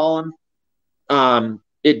add bee pollen.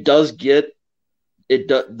 It does get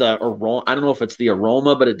the aroma. I don't know if it's the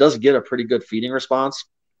aroma, but it does get a pretty good feeding response.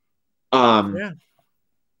 But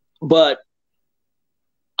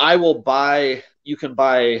you can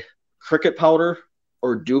buy cricket powder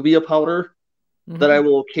or dubia powder that I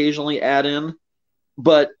will occasionally add in,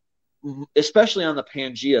 but especially on the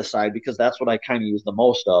Pangea side, because that's what I kind of use the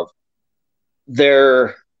most of.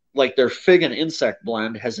 Their fig and insect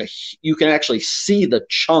blend you can actually see the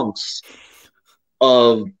chunks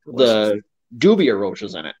of the dubia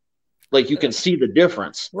roaches in it. Like you can see the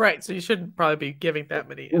difference. Right. So you shouldn't probably be giving that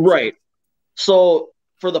many. Right. So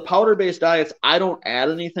for the powder-based diets, I don't add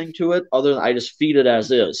anything to it other than I just feed it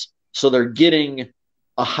as is. So they're getting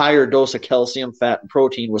a higher dose of calcium, fat, and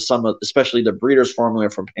protein with some of, especially the breeder's formula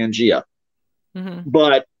from Pangea.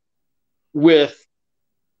 But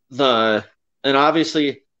and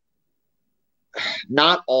obviously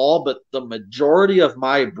not all, but the majority of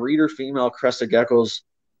my breeder female Crested Geckos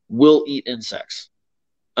will eat insects.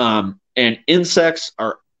 And insects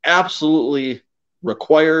are absolutely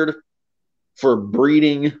required for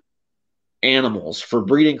breeding animals for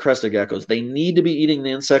breeding crested geckos, they need to be eating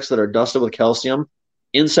the insects that are dusted with calcium.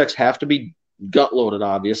 Insects have to be gut loaded,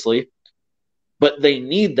 obviously, but they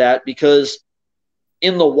need that because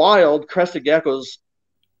in the wild, crested geckos,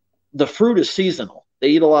 the fruit is seasonal. They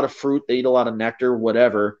eat a lot of fruit, they eat a lot of nectar,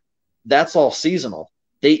 whatever. That's all seasonal.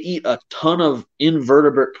 They eat a ton of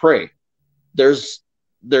invertebrate prey. There's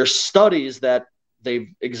studies that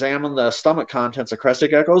they've examined the stomach contents of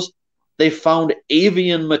crested geckos. They found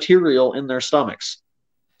avian material in their stomachs.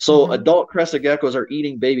 So adult crested geckos are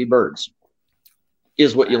eating baby birds,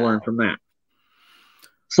 is what you learn from that.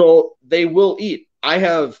 So they will eat. I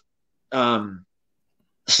have some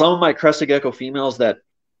of my crested gecko females that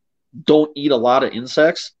don't eat a lot of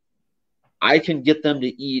insects. I can get them to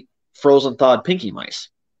eat frozen thawed pinky mice.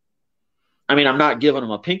 I mean, I'm not giving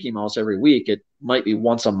them a pinky mouse every week. It might be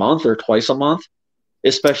once a month or twice a month,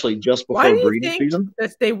 especially just before breeding season.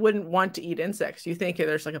 That they wouldn't want to eat insects? Do you think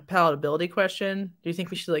there's like a palatability question? Do you think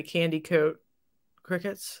we should like candy coat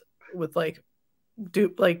crickets with like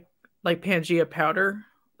Pangea powder?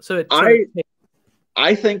 So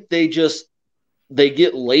I think they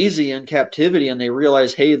get lazy in captivity and they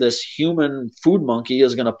realize, hey, this human food monkey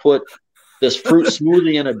is going to put this fruit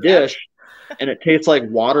smoothie in a dish and it tastes like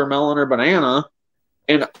watermelon or banana,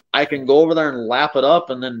 and I can go over there and lap it up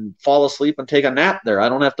and then fall asleep and take a nap there. I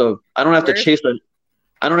don't have to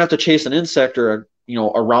chase an insect or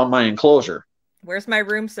around my enclosure. Where's my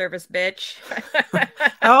room service, bitch?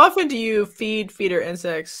 How often do you feed feeder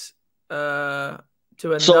insects to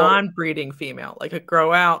a non-breeding female, like a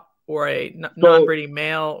grow out or a non-breeding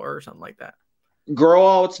male or something like that?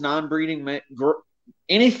 Grow outs, non-breeding,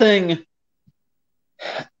 anything.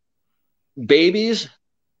 Babies,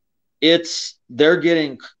 they're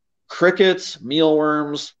getting crickets,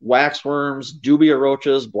 mealworms, waxworms, dubia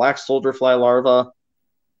roaches, black soldier fly larvae.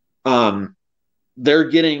 They're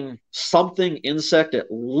getting something insect at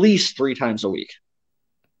least 3 times a week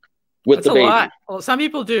with That's the baby. A lot. Well, some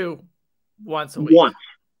people do once a week.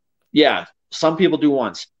 Yeah, some people do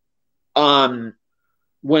once.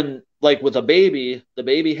 When like with a baby, the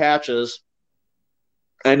baby hatches,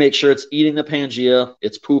 I make sure it's eating the Pangea,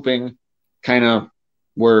 it's pooping, kind of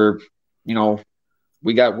we know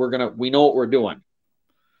what we're doing.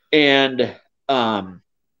 And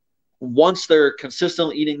once they're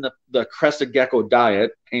consistently eating the crested gecko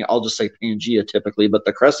diet, I'll just say Pangea typically, but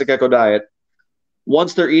the crested gecko diet,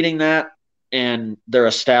 once they're eating that and they're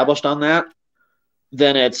established on that,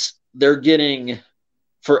 then they're getting,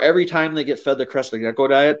 for every time they get fed the crested gecko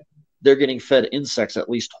diet, they're getting fed insects at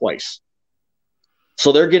least twice.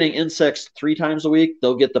 So they're getting insects 3 times a week.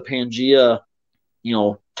 They'll get the Pangea,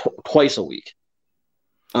 twice a week.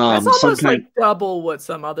 That's almost like double what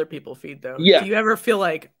some other people feed, though. Yeah. Do you ever feel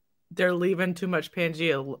like they're leaving too much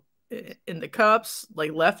Pangea in the cups,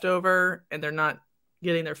 like leftover, and they're not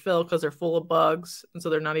getting their fill because they're full of bugs, and so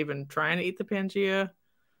they're not even trying to eat the Pangea?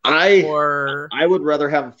 I would rather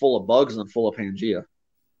have them full of bugs than full of Pangea.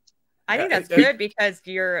 I think that's good because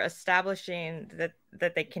you're establishing that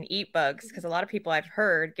they can eat bugs, because a lot of people I've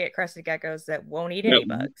heard get crested geckos that won't eat any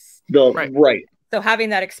bugs. Right. So having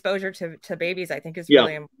that exposure to babies, I think, is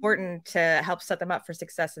really important to help set them up for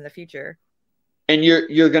success in the future. And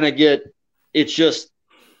you're going to get, it's just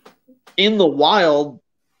in the wild,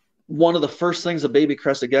 one of the first things a baby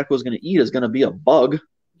crested gecko is going to eat is going to be a bug,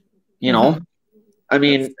 I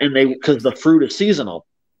mean, because the fruit is seasonal.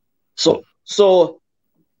 So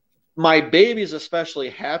my babies, especially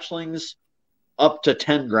hatchlings up to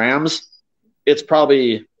 10 grams, it's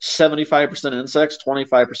probably 75% insects,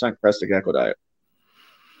 25% crested gecko diet.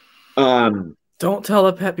 Don't tell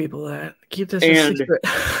the pet people that. Keep this a secret.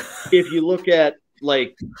 If you look at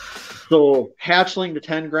hatchling to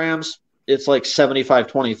 10 grams, it's like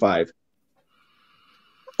 75-25.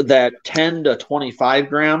 That 10 to 25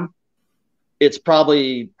 gram, it's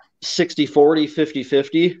probably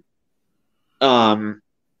 60-40, 50-50.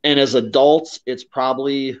 And as adults, it's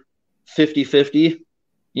probably 50-50.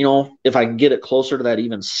 If I can get it closer to that,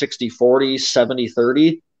 even 60-40,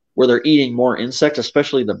 70-30, where they're eating more insects,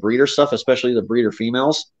 especially the breeder stuff, especially the breeder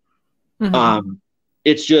females.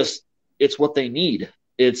 It's what they need.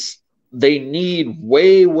 They need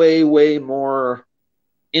way, way, way more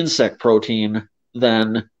insect protein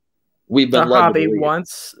than we've been the hobby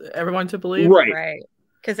wants everyone to believe. Right.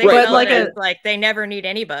 Because they know they never need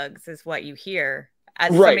any bugs, is what you hear.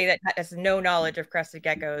 As somebody that has no knowledge of crested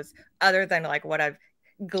geckos, other than like what I've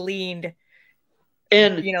gleaned,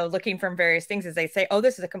 and looking from various things, is they say, "Oh,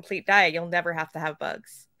 this is a complete diet. You'll never have to have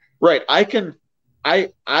bugs." Right.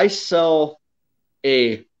 I sell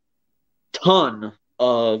a ton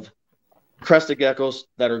of crested geckos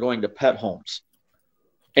that are going to pet homes.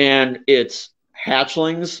 And it's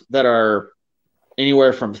hatchlings that are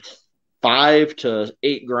anywhere from 5 to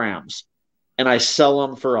 8 grams. And I sell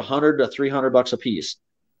them for $100 to $300 a piece.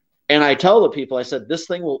 And I tell the people, I said, this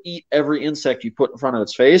thing will eat every insect you put in front of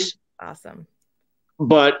its face. Awesome.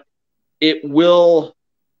 But it will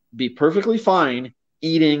be perfectly fine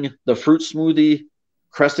eating the fruit smoothie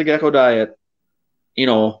Crested Gecko diet, you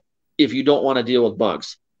know, if you don't want to deal with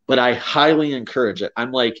bugs. But I highly encourage it.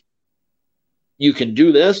 I'm like, you can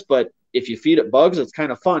do this, but if you feed it bugs, it's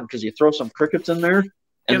kind of fun because you throw some crickets in there,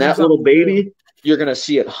 and that little baby, you're going to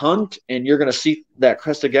see it hunt, and you're going to see that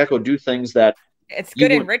Crested Gecko do things that it's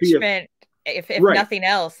good enrichment. If right. Nothing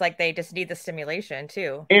else, like they just need the stimulation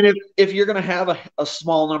too. And if you're going to have a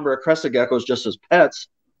small number of Crested Geckos just as pets,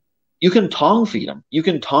 you can tong feed them. You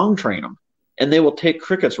can tong train them, and they will take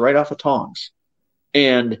crickets right off of tongs.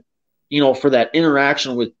 And, you know, for that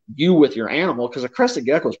interaction with your animal, because a Crested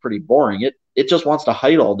Gecko is pretty boring. It just wants to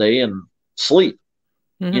hide all day and sleep.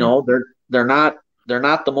 Mm-hmm. You know, they're not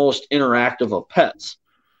the most interactive of pets.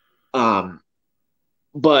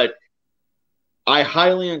 But I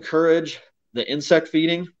highly encourage the insect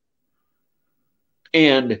feeding.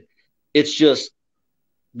 And it's just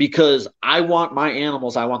because I want my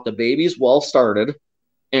animals, I want the babies well started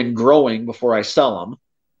and growing before I sell them.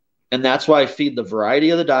 And that's why I feed the variety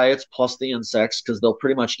of the diets plus the insects, because they'll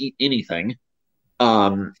pretty much eat anything.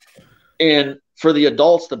 And for the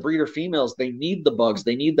adults, the breeder females, they need the bugs.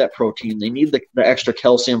 They need that protein. They need the extra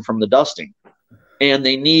calcium from the dusting. And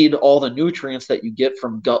they need all the nutrients that you get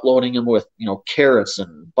from gut loading them with, you know, carrots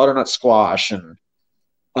and butternut squash and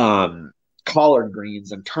collard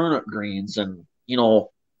greens and turnip greens and, you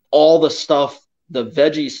know, all the stuff, the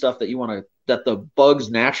veggie stuff that the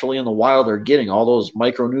bugs naturally in the wild are getting, all those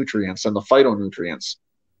micronutrients and the phytonutrients.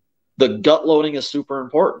 The gut loading is super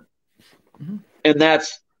important. Mm-hmm. And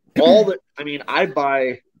that's all that, I mean, I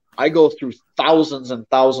go through thousands and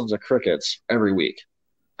thousands of crickets every week.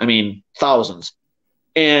 I mean, thousands.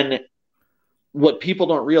 And what people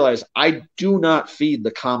don't realize, I do not feed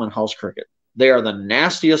the common house cricket. They are the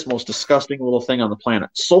nastiest, most disgusting little thing on the planet.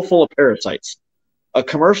 So full of parasites. A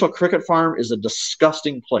commercial cricket farm is a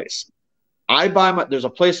disgusting place. There's a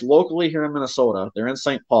place locally here in Minnesota. They're in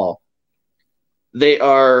St. Paul. They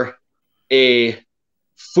are a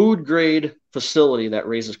food grade facility that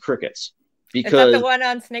raises crickets. Because, is that the one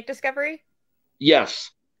on Snake Discovery?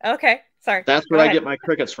 Yes. Okay. Sorry. That's where I get my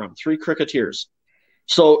crickets from. 3 cricketers.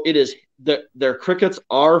 So it is their crickets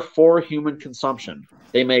are for human consumption.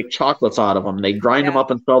 They make chocolates out of them. They grind them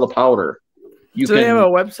up and sell the powder. Do they have a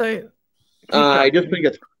website? I think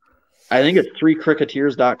it's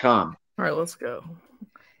 3cricketers.com. All right, let's go.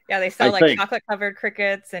 Yeah, they sell chocolate covered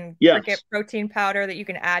crickets and cricket protein powder that you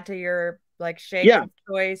can add to your shake of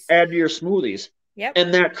choice. Add to your smoothies. Yep.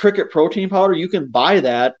 And that cricket protein powder, you can buy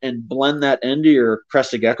that and blend that into your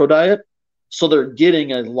Crested Gecko diet. So they're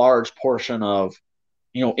getting a large portion of,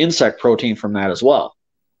 you know, insect protein from that as well.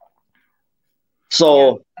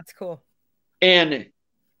 So that's cool.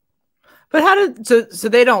 But so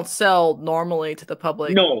they don't sell normally to the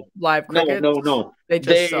public? No, live crickets? No. They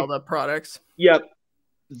just sell the products. Yep.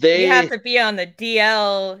 You have to be on the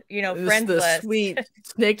DL, friends list. The sweet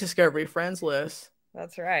Snake Discovery friends list.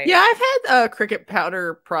 That's right. Yeah, I've had cricket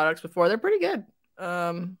powder products before. They're pretty good.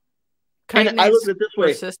 And I look at it this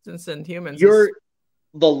way: persistence in humans.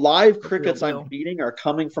 The live crickets I'm feeding are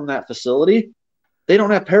coming from that facility. They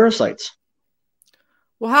don't have parasites.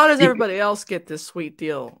 Well, how does everybody else get this sweet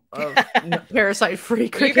deal of parasite-free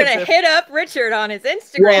crickets? You're going to hit up Richard on his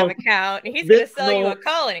Instagram account, and he's going to sell you a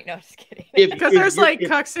colony. No, just kidding. Because there's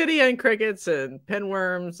coccidian crickets and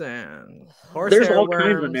pinworms and horsehair worms.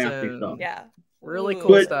 Kinds of nasty stuff. Yeah. Really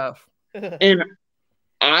cool stuff. And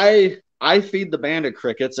I feed the banded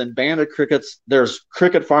crickets, and banded crickets, there's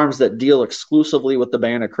cricket farms that deal exclusively with the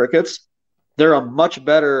banded crickets. They're a much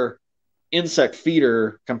better insect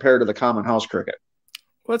feeder compared to the common house cricket.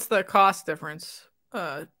 What's the cost difference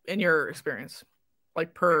in your experience?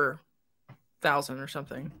 Like per 1,000 or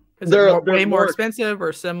something? Is it way more expensive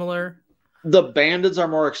or similar? The bandeds are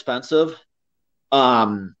more expensive.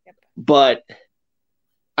 But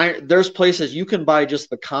there's places you can buy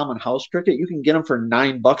just the common house cricket. You can get them for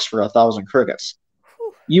 $9 for 1,000 crickets.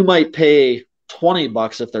 Whew. You might pay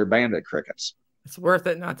 $20 if they're banded crickets. It's worth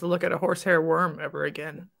it not to look at a horsehair worm ever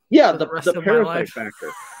again. Yeah, the parasite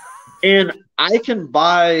factor. And I can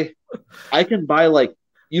buy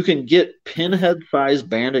you can get pinhead sized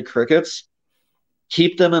banded crickets. I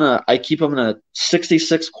keep them in a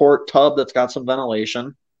 66 quart tub that's got some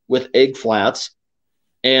ventilation with egg flats.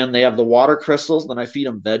 And they have the water crystals. Then I feed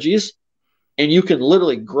them veggies, and you can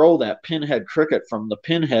literally grow that pinhead cricket from the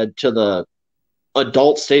pinhead to the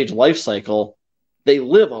adult stage life cycle, they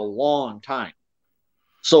live a long time.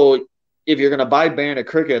 So if you're going to buy banded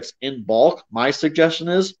crickets in bulk, my suggestion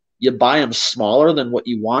is you buy them smaller than what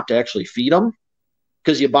you want to actually feed them,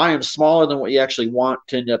 because you buy them smaller than what you actually want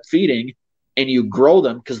to end up feeding, and you grow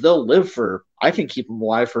them because they'll live for, I can keep them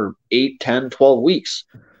alive for 8, 10, 12 weeks.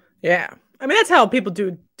 Yeah. I mean, that's how people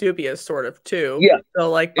do dubias sort of too. Yeah. They'll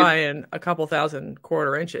like buy in a couple thousand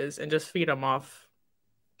quarter inches and just feed them off.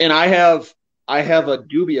 And I have a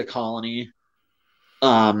dubia colony.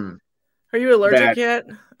 Are you allergic yet?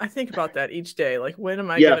 I think about that each day. Like, when am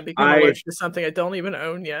I going to become allergic to something I don't even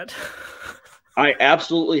own yet? I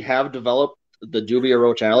absolutely have developed the dubia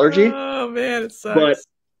roach allergy. Oh man, it sucks. But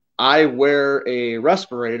I wear a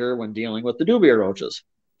respirator when dealing with the dubia roaches,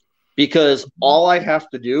 because all I have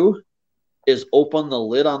to do is open the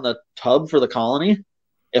lid on the tub for the colony.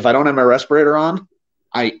 If I don't have my respirator on,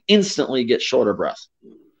 I instantly get shorter breath.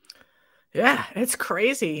 Yeah, it's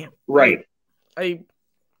crazy. Right. I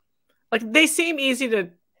like, they seem easy to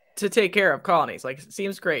take care of, colonies. Like, it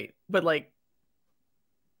seems great. But like,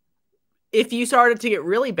 if you started to get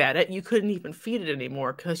really bad at it, you couldn't even feed it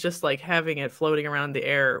anymore, because just like having it floating around the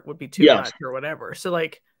air would be too much or whatever. So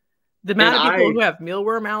like, the amount of people who have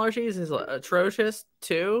mealworm allergies is atrocious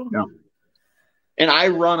too. Yeah. And I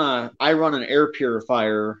run an air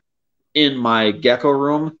purifier in my gecko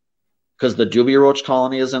room, because the dubia roach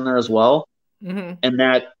colony is in there as well. Mm-hmm. And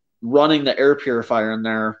that, running the air purifier in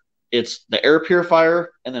there, it's the air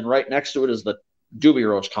purifier, and then right next to it is the dubia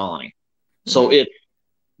roach colony. So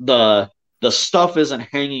the stuff isn't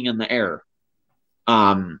hanging in the air.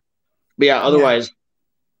 But yeah, otherwise,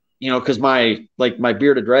 you know, because my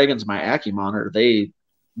bearded dragons, my Ackie monitor,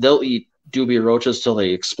 they'll eat dubia roaches till they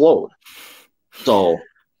explode. So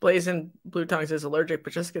Blazing Blue Tongues is allergic,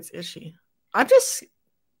 but just gets itchy. I'm just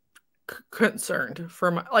concerned for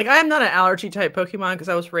my, like, I'm not an allergy type Pokemon because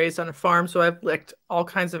I was raised on a farm, so I've licked all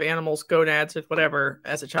kinds of animals, gonads, and whatever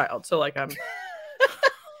as a child. So like,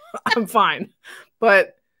 I'm fine.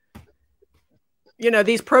 But you know,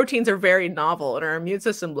 these proteins are very novel, and our immune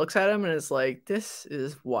system looks at them and is like, this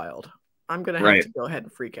is wild. I'm gonna have to go ahead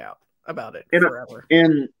and freak out about it forever.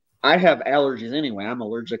 And I have allergies anyway. I'm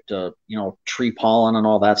allergic to, you know, tree pollen and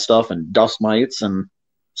all that stuff, and dust mites, and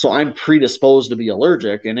so I'm predisposed to be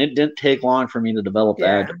allergic, and it didn't take long for me to develop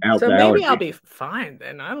that. So maybe allergy. I'll be fine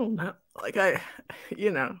then. I don't know. Like,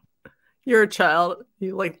 you know, you're a child,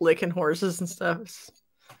 you like licking horses and stuff.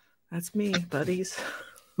 That's me, buddies.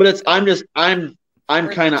 But I'm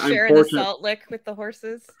kind of sharing the salt lick with the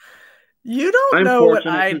horses. You don't know what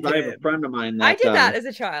I did. I have a friend of mine that I did that as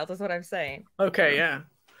a child, is what I'm saying. Okay, yeah.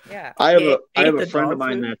 Yeah. I have a friend of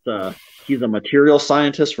mine that he's a material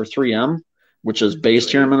scientist for 3M, which is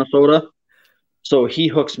based here in Minnesota. So he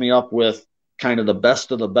hooks me up with kind of the best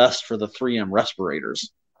for the 3M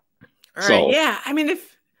respirators. All right. Yeah. I mean,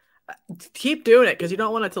 keep doing it, because you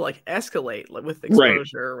don't want it to like escalate with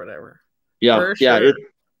exposure or whatever. Yeah. For yeah. Sure.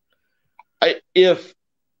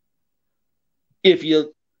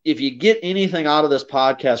 If you get anything out of this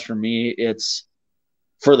podcast from me, it's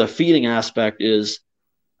for the feeding aspect, is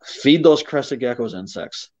feed those crested geckos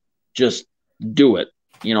insects. Just do it,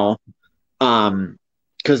 you know,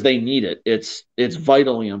 because they need it. It's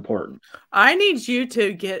vitally important. I need you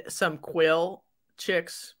to get some quail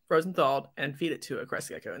chicks, frozen thawed, and feed it to a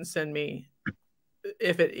crested gecko and send me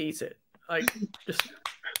if it eats it. Like, just.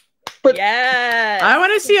 But yes, I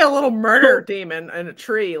want to see a little murder demon in a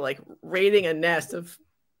tree, like raiding a nest of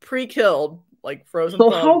pre-killed, like frozen. So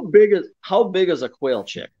how big is a quail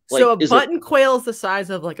chick? Like, so a button quail is the size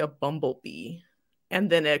of like a bumblebee, and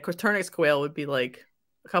then a Crested quail would be like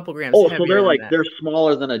a couple grams. Oh, so they're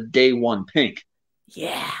smaller than a day one pink.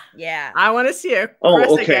 Yeah, yeah. I want to see a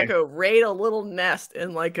Crested gecko raid a little nest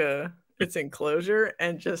in like its enclosure,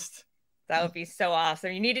 and just. That would be so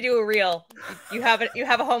awesome. You need to do a reel. You have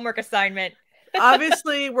a homework assignment.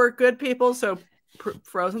 Obviously, we're good people, so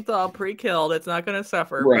frozen thaw, pre-killed. It's not going to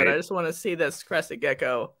suffer. Right. But I just want to see this Crested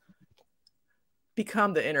gecko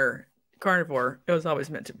become the inner carnivore it was always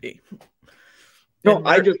meant to be. No,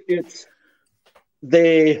 I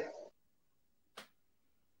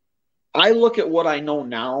look at what I know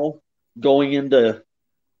now going into,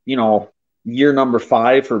 you know, year number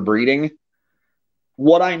 5 for breeding.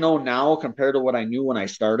 What I know now compared to what I knew when I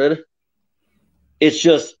started, it's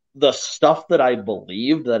just the stuff that I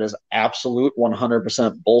believed that is absolute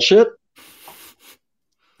 100% bullshit.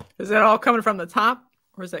 Is that all coming from the top,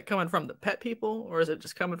 or is that coming from the pet people, or is it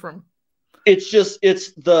just coming from? It's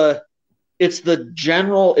the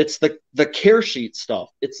care sheet stuff.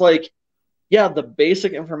 It's like, yeah, the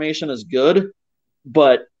basic information is good,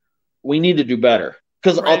 but we need to do better.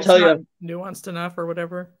 Because Right, I'll tell it's not you, nuanced enough or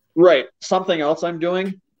whatever. right, something else I'm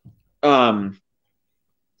doing.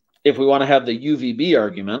 If we want to have the UVB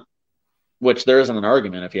argument, which there isn't an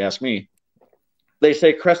argument if you ask me, they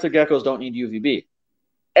say crested geckos don't need UVB.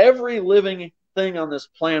 Every living thing on this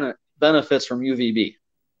planet benefits from UVB.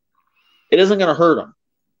 It isn't going to hurt them,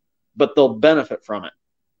 but they'll benefit from it.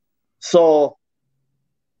 So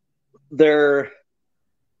the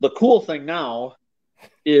cool thing now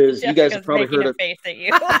is you guys have probably heard of face at you.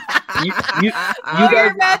 you guys,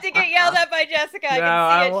 you're about to get yelled at by Jessica. I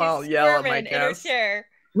can see it. I'll She's yell at squirming in her chair.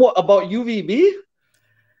 What about UVB?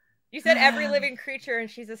 You said every living creature, and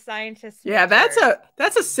she's a scientist. Yeah, that's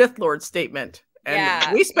a Sith Lord statement. And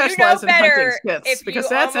yeah, we specialize in hunting Siths because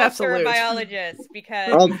that's absolute. You're a biologist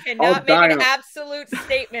because you cannot make an absolute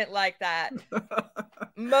statement like that.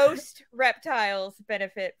 Most reptiles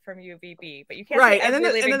benefit from UVB, but you can't. Right, say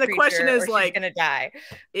every and then the question is like, going to die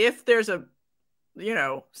if there's a,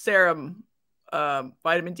 serum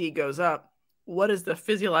vitamin D goes up, what is the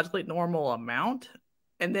physiologically normal amount?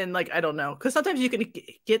 And then I don't know, because sometimes you can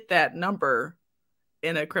get that number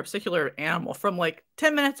in a crepuscular animal from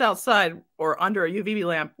 10 minutes outside or under a UVB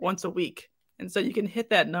lamp once a week. And so you can hit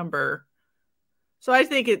that number. So I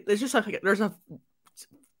think it's just there's a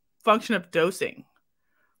function of dosing.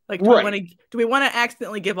 Do we want to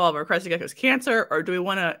accidentally give all of our crested geckos cancer, or do we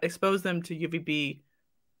want to expose them to UVB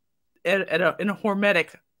in a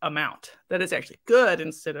hormetic amount that is actually good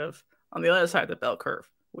instead of on the other side of the bell curve,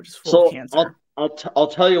 which is full of cancer? I'll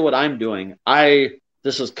tell you what I'm doing.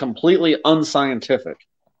 This is completely unscientific.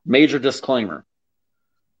 Major disclaimer.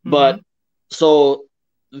 Mm-hmm. But so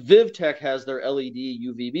VivTech has their LED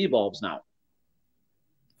UVB bulbs now.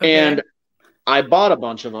 Okay. And I bought a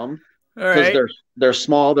bunch of them because they're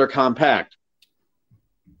small, they're compact.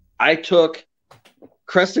 I took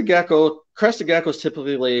crested gecko. Crested geckos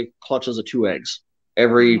typically lay clutches of 2 eggs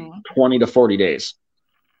every 20 to 40 days.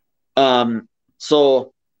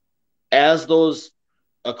 So as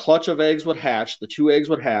a clutch of eggs would hatch, the 2 eggs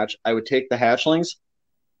would hatch, I would take the hatchlings,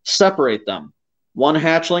 separate them. One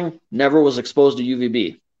hatchling never was exposed to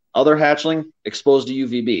UVB. Other hatchling exposed to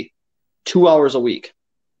UVB. 2 hours a week.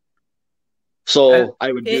 So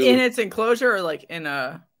I would do... In its enclosure or in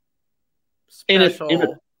a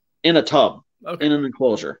special... In a tub. Okay. In an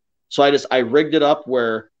enclosure. So I rigged it up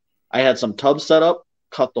where I had some tubs set up,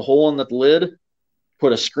 cut the hole in the lid,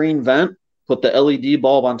 put a screen vent, put the LED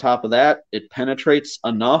bulb on top of that. It penetrates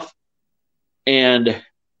enough. And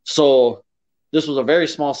so this was a very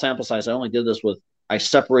small sample size. I only did this I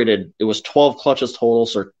separated, it was 12 clutches total,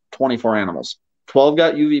 so 24 animals. 12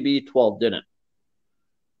 got UVB, 12 didn't.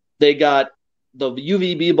 The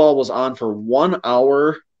UVB bulb was on for 1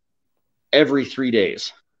 hour every 3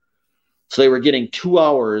 days. So they were getting 2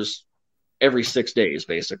 hours every 6 days,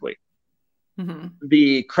 basically. Mm-hmm.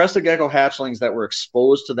 The crested gecko hatchlings that were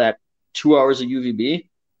exposed to that 2 hours of UVB,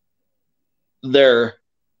 their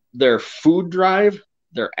food drive,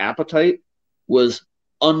 their appetite was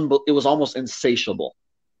it was almost insatiable.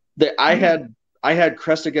 I had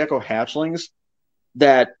crested gecko hatchlings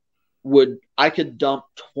that I could dump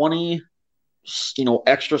 20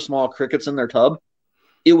 extra small crickets in their tub.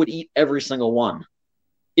 It would eat every single one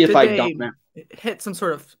if I dumped them. Hit some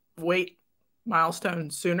sort of weight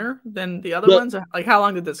milestone sooner than the other ones? How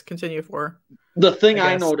long did this continue for? The thing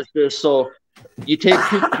I noticed is, so you take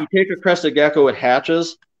a crested gecko, it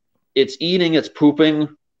hatches, it's eating, it's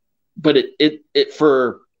pooping, but it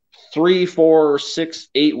for 3, 4, 6,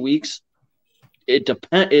 8 weeks, it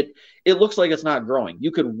looks like it's not growing.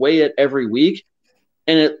 You could weigh it every week,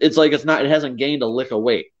 and it hasn't gained a lick of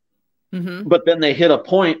weight. Mm-hmm. But then they hit a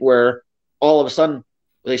point where all of a sudden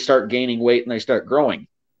they start gaining weight and they start growing.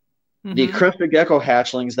 Mm-hmm. The crested gecko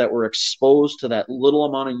hatchlings that were exposed to that little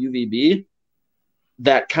amount of UVB,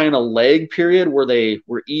 that kind of lag period where they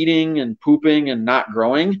were eating and pooping and not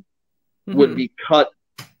growing, would be cut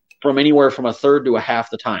from anywhere from a third to a half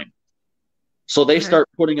the time. So they start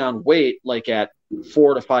putting on weight at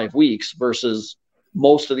 4 to 5 weeks versus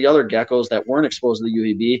most of the other geckos that weren't exposed to the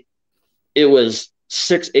UVB. It was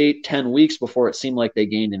 6, 8, 10 weeks before it seemed like they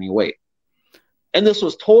gained any weight. And this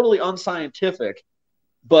was totally unscientific,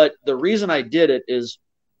 but the reason I did it is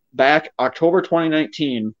back October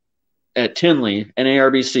 2019 at Tinley,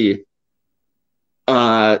 NARBC,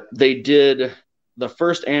 they did the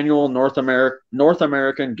first annual North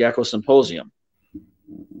American Gecko Symposium.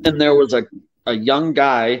 And there was a young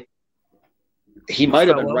guy, he might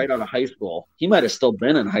have been right out of high school. He might have still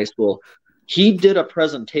been in high school. He did a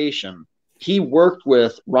presentation. He worked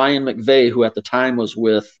with Ryan McVeigh, who at the time was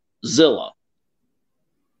with Zilla.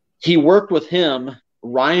 He worked with him.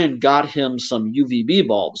 Ryan got him some UVB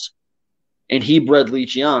bulbs. and he bred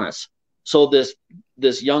Leachianus. So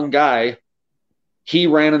this young guy, he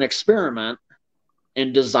ran an experiment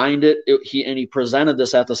and designed it. He presented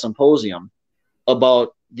this at the symposium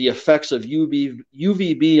about the effects of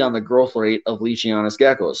UVB on the growth rate of Leachianus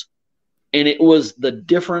geckos. And the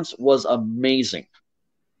difference was amazing.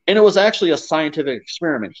 And it was actually a scientific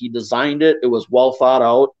experiment. He designed it. It was well thought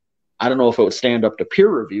out. I don't know if it would stand up to peer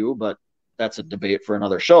review, but that's a debate for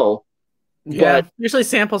another show. Yeah, but usually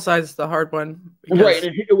sample size is the hard one. Because, right.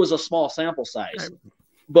 It was a small sample size. Right.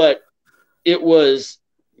 But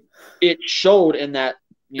it showed in that,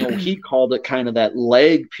 he called it kind of that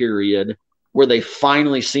lag period where they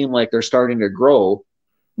finally seem like they're starting to grow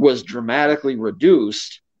was dramatically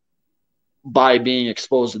reduced by being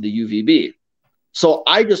exposed to the UVB. So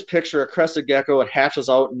I just picture a crested gecko. It hatches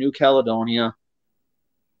out in New Caledonia.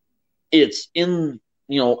 It's in,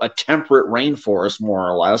 a temperate rainforest, more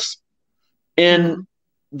or less. And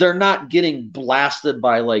they're not getting blasted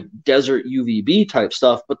by like desert UVB type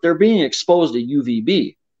stuff, but they're being exposed to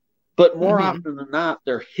UVB. But more often than not,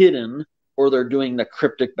 they're hidden or they're doing the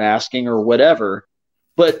cryptic basking or whatever.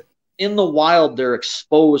 But in the wild, they're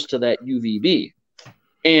exposed to that UVB.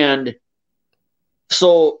 And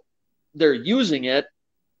so they're using it.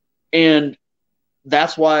 And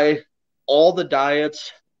that's why all the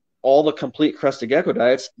diets, all the complete crested gecko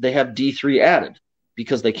diets, they have D3 added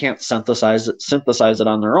because they can't synthesize it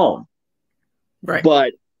on their own. Right.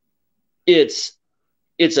 But it's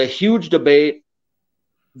a huge debate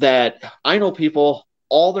that I know people,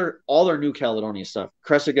 all their New Caledonia stuff,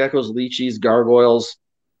 crested geckos, leechies, gargoyles,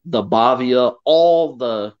 the bavia, all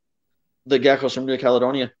the geckos from New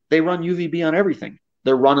Caledonia, they run UVB on everything.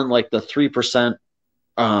 They're running like the 3%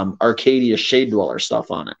 Arcadia shade dweller stuff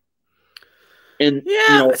on it. And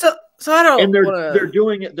yeah, so I don't. And they're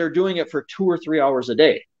doing it for 2 or 3 hours a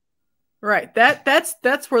day. Right.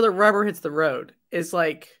 That's where the rubber hits the road. Is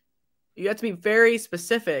like you have to be very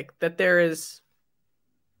specific that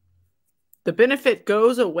the benefit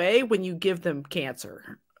goes away when you give them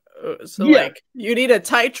cancer. So like you need to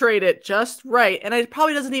titrate it just right, and it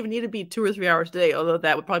probably doesn't even need to be 2 or 3 hours a day, although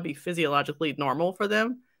that would probably be physiologically normal for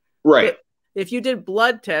them. Right. But if you did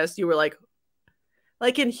blood tests, you were like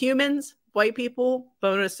in humans, white people,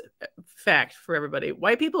 bonus fact for everybody,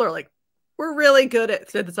 white people are like, we're really good at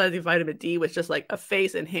synthesizing vitamin D with just like a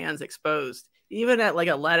face and hands exposed. Even at like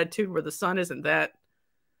a latitude where the sun isn't that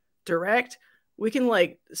direct, we can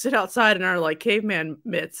like sit outside in our like caveman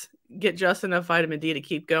mitts, get just enough vitamin D to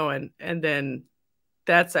keep going, and then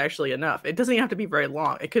that's actually enough. It doesn't even have to be very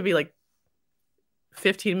long. It could be like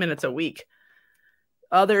 15 minutes a week.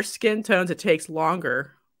 Other skin tones, it takes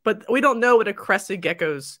longer, but we don't know what a crested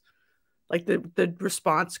gecko's like the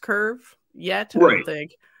response curve yet. Right. I don't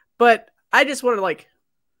think, but I just want to like,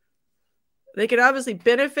 they can obviously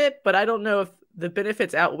benefit, but I don't know if the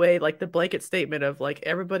benefits outweigh like the blanket statement of like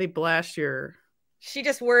everybody blast your. She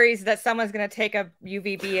just worries that someone's going to take a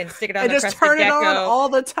UVB and stick it on and the just crested turn it gecko on all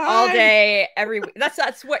the time, all day, every week.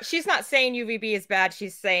 That's what she's not saying. UVB is bad.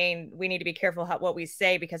 She's saying we need to be careful what we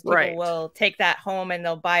say because people will take that home and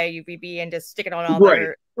they'll buy a UVB and just stick it on all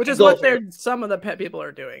their. Which is what some of the pet people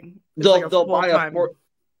are doing. They'll buy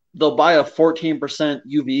a 14%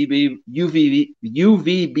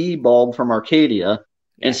 UVB bulb from Arcadia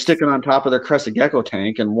and stick it on top of their crested gecko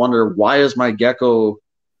tank and wonder, why is my gecko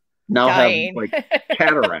now dying? Have like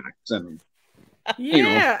cataracts? And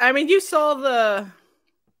I mean, you saw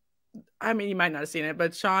you might not have seen it,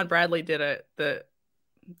 but Sean Bradley did the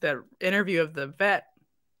interview of the vet,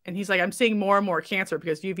 and he's like, I'm seeing more and more cancer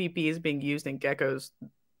because UVB is being used in geckos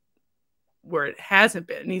where it hasn't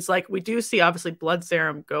been. And he's like, we do see obviously blood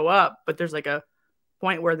serum go up, but there's like a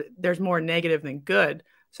point where there's more negative than good.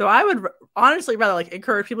 So I would honestly rather like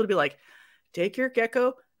encourage people to be like, take your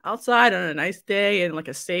gecko outside on a nice day in like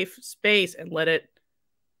a safe space and let it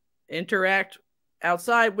interact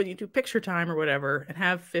outside when you do picture time or whatever, and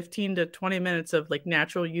have 15 to 20 minutes of like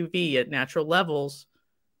natural UV at natural levels,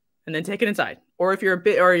 and then take it inside. Or if you're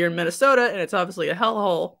you're in Minnesota and it's obviously a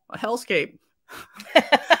hellscape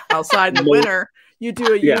outside in the winter, you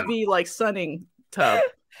do a UV like sunning tub.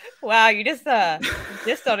 Wow, you just on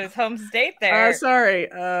his home state there.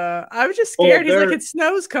 Sorry. I was just scared. He's like, it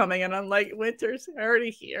snow's coming, and I'm like, winter's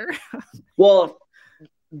already here. Well,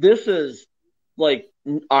 this is like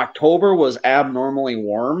October was abnormally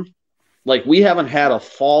warm. Like we haven't had a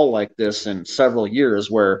fall like this in several years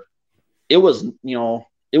where it was,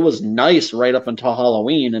 it was nice right up until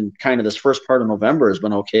Halloween, and kind of this first part of November has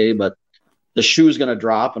been okay, but the shoe's going to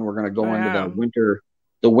drop and we're going to go into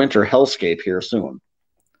the winter hellscape here soon.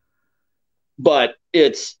 But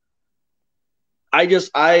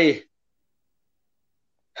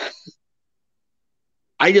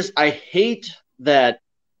I hate that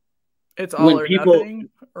it's all or nothing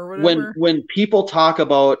or whatever. When people talk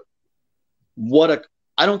about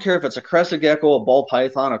I don't care if it's a crested gecko, a ball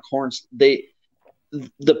python, a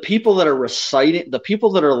the people that are reciting, the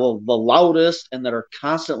people that are the loudest and that are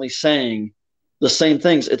constantly saying the same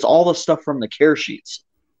things, it's all the stuff from the care sheets.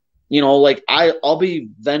 Like I'll be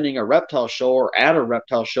vending a reptile show or at a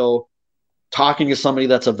reptile show, talking to somebody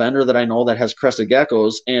that's a vendor that I know that has crested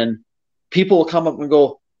geckos, and people will come up and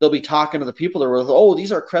go, they'll be talking to the people that were, oh,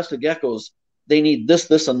 these are crested geckos. They need this,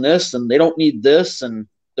 this, and this, and they don't need this, and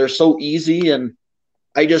they're so easy. And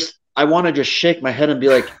I want to just shake my head and be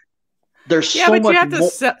like, there's so much. Yeah, but you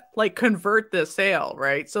have to convert the sale,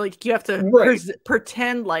 right? So like you have to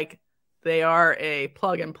pretend like they are a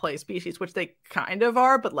plug and play species, which they kind of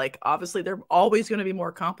are, but like obviously they're always going to be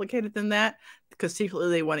more complicated than that because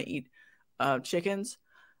secretly they want to eat chickens.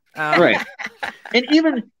 Right. And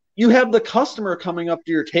even you have the customer coming up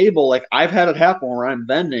to your table. Like I've had it happen where I'm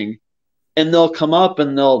vending and they'll come up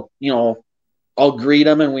and they'll, I'll greet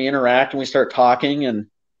them and we interact and we start talking and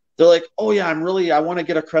they're like, oh yeah, I want to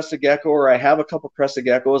get a crested gecko, or I have a couple crested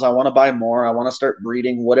geckos. I want to buy more. I want to start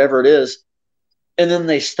breeding, whatever it is. And then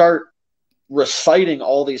they start reciting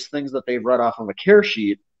all these things that they've read off of a care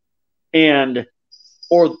sheet,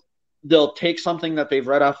 or they'll take something that they've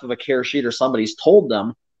read off of a care sheet or somebody's told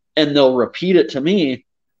them and they'll repeat it to me.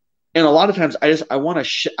 And a lot of times I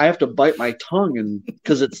have to bite my tongue, and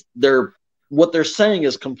because what they're saying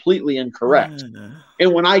is completely incorrect.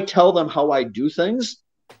 And when I tell them how I do things,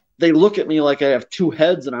 they look at me like I have two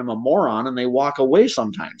heads and I'm a moron, and they walk away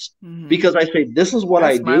sometimes because I say, this is what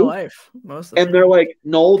I do. My life, most of and they're like,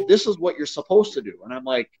 no, this is what you're supposed to do. And I'm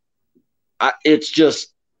like, it's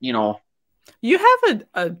just, You have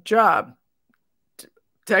a job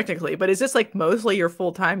technically, but is this like mostly your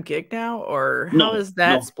full-time gig now, or how is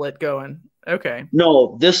that split going? Okay.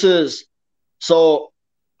 No, so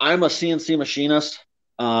I'm a CNC machinist.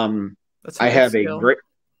 I have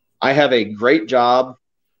a great job.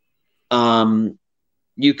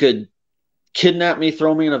 You could kidnap me,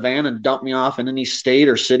 throw me in a van and dump me off in any state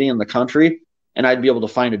or city in the country, and I'd be able to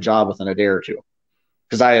find a job within a day or two.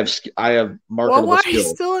 Because I have marketable why skills. Are you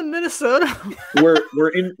still in Minnesota?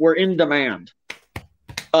 we're in demand.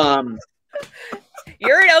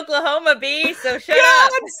 You're in Oklahoma, B, so shut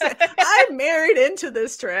up. I'm married into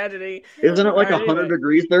this tragedy. Isn't it like 100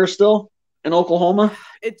 degrees there still in Oklahoma?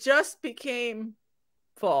 It just became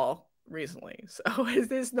fall recently, so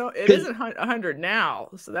it isn't 100 now.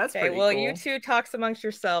 So that's okay. Well, cool. You two talks amongst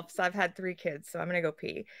yourselves. I've had 3 kids, so I'm gonna go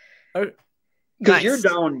pee. Because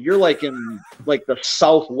you're like in like the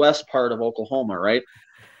southwest part of Oklahoma, right?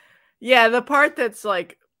 Yeah, the part that's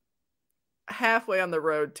like halfway on the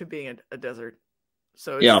road to being a desert.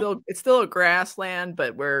 So it's still a grassland,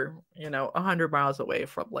 but we're 100 miles away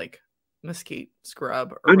from like mesquite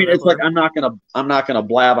scrub. I mean, it's like I'm not gonna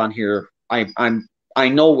blab on here. I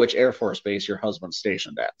know which Air Force base your husband's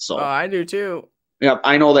stationed at. So I do too. Yeah,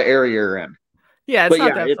 I know the area you're in. Yeah, it's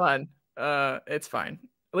not that fun. It's fine.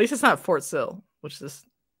 At least it's not Fort Sill, which is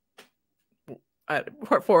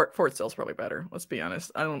Fort Sill's probably better. Let's be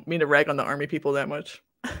honest. I don't mean to rag on the Army people that much.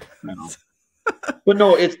 No. But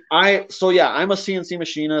no, I'm a CNC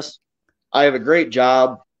machinist. I have a great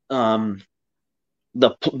job. The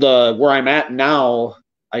where I'm at now,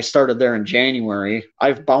 I started there in January.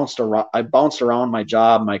 I bounced around my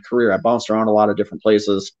job, my career. I bounced around a lot of different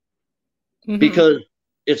places because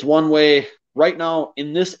it's one way right now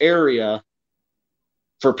in this area.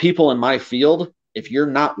 For people in my field, if you're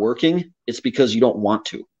not working, it's because you don't want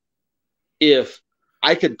to. If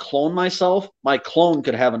I could clone myself, my clone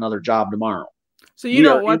could have another job tomorrow. So you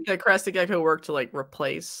don't want the Crested Gecko work to like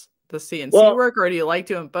replace the CNC work, or do you like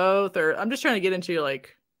doing both? Or I'm just trying to get into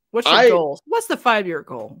like, what's your goal? What's the 5-year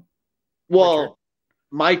goal? Well, Richard?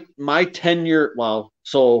 my 10-year,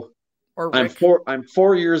 I'm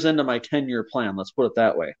 4 years into my 10-year plan. Let's put it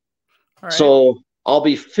that way. All right. So I'll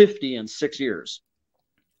be 50 in 6 years.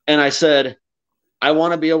 And I said, I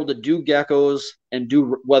want to be able to do geckos and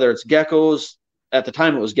do whether it's geckos. At the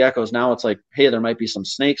time it was geckos. Now it's like, hey, there might be some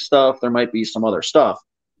snake stuff. There might be some other stuff.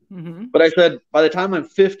 But I said, by the time I'm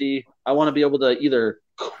 50, I want to be able to either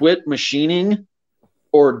quit machining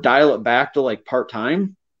or dial it back to like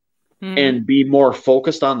part-time and be more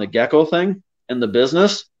focused on the gecko thing and the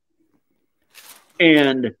business.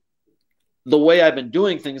 And the way I've been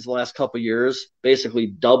doing things the last couple of years, basically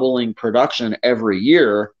doubling production every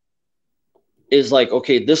year, is like,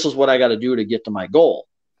 okay, this is what I got to do to get to my goal.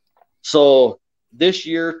 So this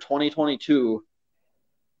year, 2022,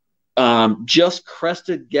 just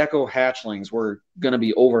crested gecko hatchlings were going to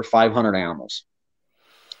be over 500 animals.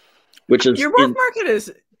 which is your wolf market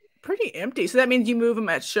is pretty empty. So that means you move them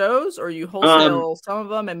at shows, or you wholesale some of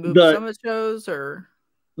them and move some at shows, or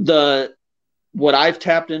what I've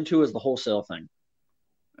tapped into is the wholesale thing.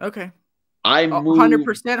 Okay. I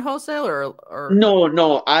 100% wholesale or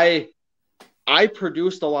no. I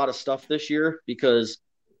produced a lot of stuff this year because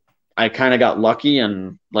I kind of got lucky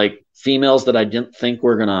and like females that I didn't think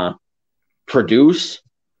were gonna produce,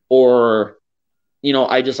 or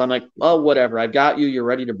I'm like, oh, whatever. I've got you. You're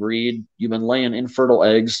ready to breed. You've been laying infertile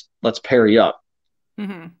eggs. Let's pair you up.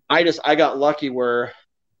 Mm-hmm. I got lucky where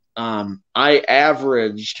I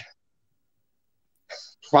averaged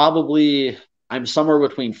probably I'm somewhere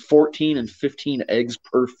between 14 and 15 eggs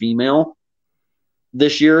per female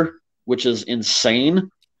this year, which is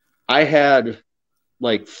insane. I had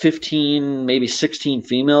like 15, maybe 16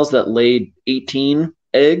 females that laid 18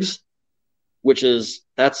 eggs, which is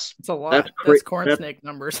that's a lot. That's corn snake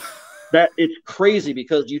numbers. That it's crazy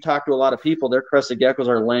because you talk to a lot of people, their crested geckos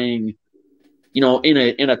are laying, in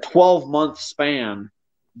a 12-month span,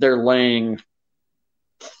 they're laying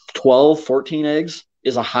 12, 14 eggs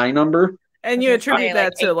is a high number. And you attribute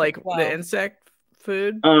that to like the insect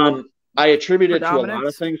food? I attribute it to a lot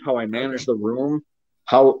of things, how I manage the room,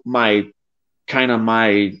 how my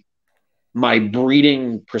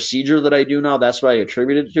breeding procedure that I do now, that's what I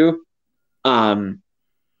attribute it to.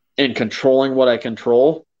 And controlling what I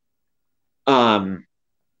control. But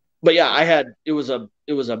yeah, it was a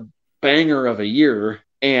banger of a year,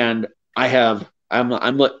 and it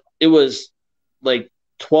was like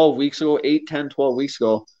 12 weeks ago, 8, 10, 12 weeks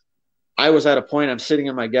ago, I was at a point, I'm sitting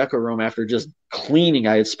in my gecko room after just cleaning.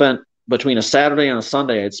 I had spent between a Saturday and a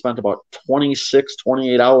Sunday, I had spent about 26,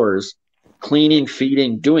 28 hours cleaning,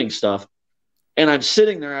 feeding, doing stuff. And I'm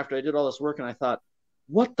sitting there after I did all this work, and I thought,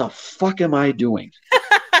 what the fuck am I doing?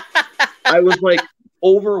 I was like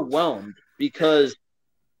overwhelmed because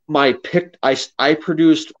I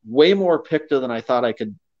produced way more picta than I thought I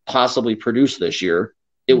could possibly produce this year.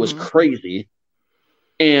 It was crazy.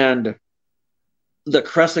 And the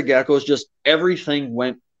crested geckos, just everything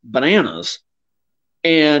went bananas.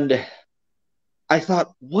 And I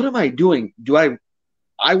thought, what am I doing?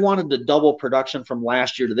 I wanted to double production from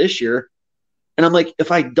last year to this year. And I'm like,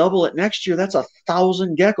 if I double it next year, that's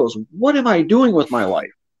 1,000 geckos. What am I doing with my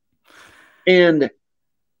life? And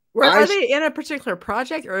are they in a particular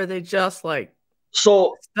project, or are they just like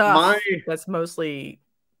stuff that's mostly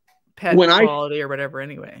pet quality or whatever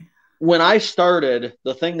anyway? When I started,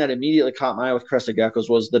 the thing that immediately caught my eye with crested geckos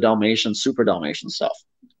was the Dalmatian, super Dalmatian stuff.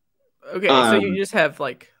 Okay, so you just have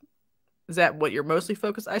like, is that what you're mostly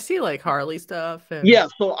focused? I see like Harley stuff. Yeah,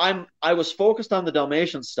 so I was focused on the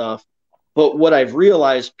Dalmatian stuff, but what I've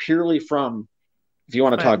realized purely from, if you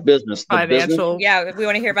want to talk business, financial. Yeah, we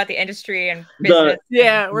want to hear about the industry and business.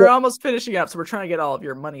 We're almost finishing up, so we're trying to get all of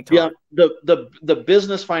your money talk. Yeah, the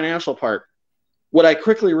business financial part. What I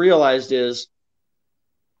quickly realized is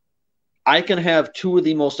I can have two of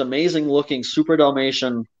the most amazing looking super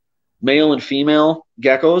Dalmatian male and female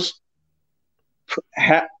geckos,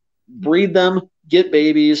 breed them, get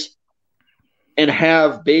babies, and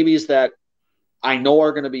have babies that I know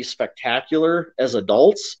are going to be spectacular as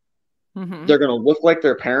adults. Mm-hmm. They're going to look like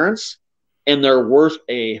their parents, and they're worth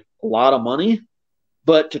a lot of money.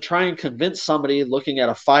 But to try and convince somebody looking at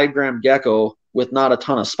a 5-gram gecko with not a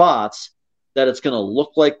ton of spots that it's going to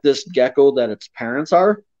look like this gecko that its parents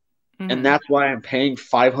are, mm-hmm. and that's why I'm paying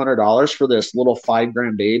 $500 for this little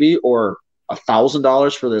 5-gram baby, or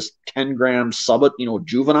 $1,000 for this 10-gram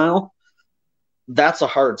juvenile. That's a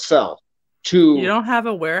hard sell. You don't have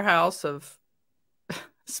a warehouse of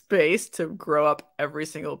space to grow up every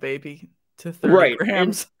single baby to 30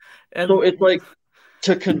 grams. And so it's like,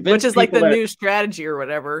 to convince, which is like the new strategy or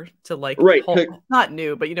whatever, to like not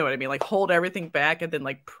new, but you know what I mean, like hold everything back and then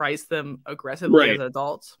like price them aggressively as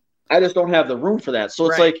adults. I just don't have the room for that. So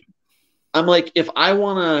it's like, I'm like, if I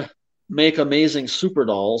want to make amazing super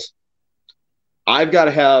dolls, I've got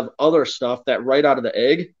to have other stuff that right out of the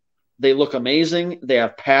egg, they look amazing. They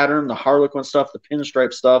have pattern, the Harlequin stuff, the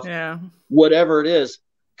pinstripe stuff, whatever it is.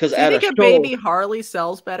 Because I think a baby Harley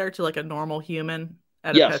sells better to like a normal human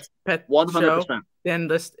at a pet 100% show than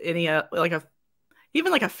this even like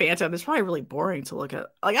a phantom. It's probably really boring to look at.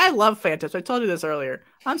 Like, I love phantoms. I told you this earlier.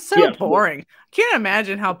 I'm so boring. I can't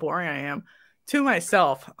imagine how boring I am to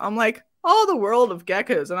myself. I'm like, the world of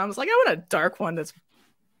geckos, and I was like, I want a dark one that's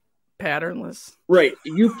patternless. Right.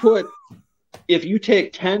 If you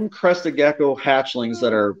take 10 crested gecko hatchlings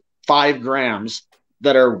that are 5 grams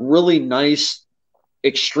that are really nice,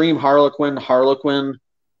 extreme harlequin,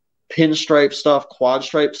 pinstripe stuff, quad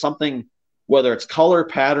stripe, something, whether it's color,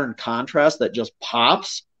 pattern, contrast, that just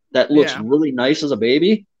pops, that looks really nice as a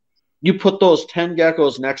baby, you put those 10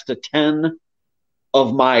 geckos next to 10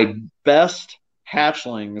 of my best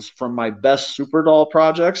hatchlings from my best super doll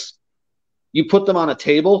projects. You put them on a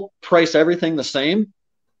table, price everything the same.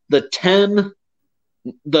 The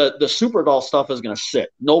super doll stuff is going to sit.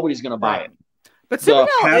 Nobody's going to buy it. But super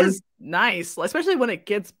doll is nice, especially when it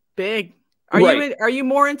gets big. Are you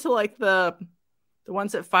more into like the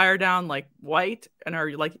ones that fire down like white and are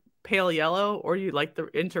you like pale yellow, or you like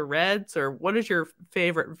into reds, or what is your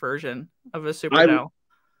favorite version of a super doll?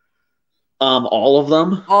 All of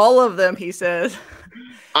them. All of them, he says.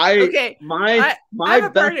 Go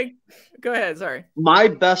ahead, sorry. My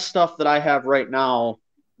best stuff that I have right now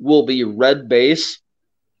will be red base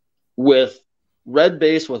with red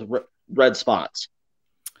spots.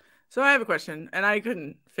 So I have a question, and I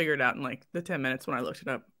couldn't figure it out in like the 10 minutes when I looked it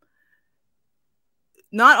up.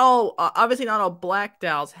 Obviously not all black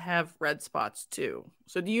dolls have red spots too.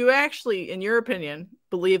 So do you actually, in your opinion,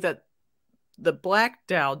 believe that the black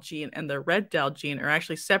doll gene and the red doll gene are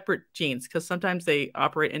actually separate genes? Because sometimes they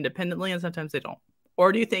operate independently and sometimes they don't.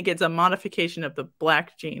 Or do you think it's a modification of the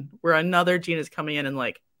black gene where another gene is coming in and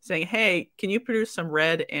like saying, hey, can you produce some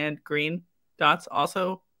red and green dots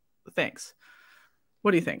also? Thanks.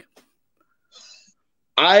 What do you think?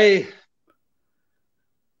 I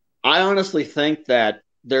honestly think that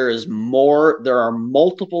there are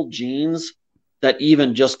multiple genes that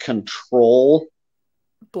even just control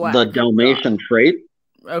the Dalmatian trait.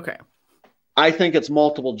 Okay. I think it's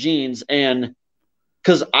multiple genes, and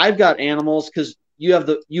because I've got animals, because you have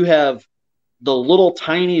the little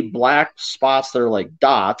tiny black spots that are like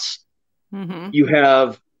dots. Mm-hmm. You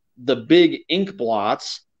have the big ink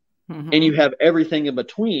blots, and you have everything in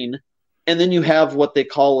between. And then you have what they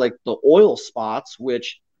call like the oil spots,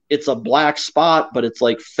 which it's a black spot, but it's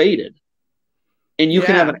like faded. And you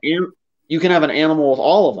can have an animal with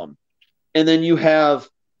all of them. And then you have,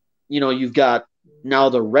 you've got now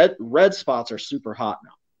the red spots are super hot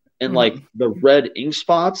now. And like the red ink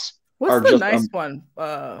spots are just nice one.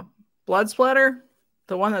 Blood splatter?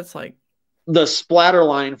 The one that's like the splatter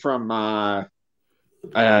line from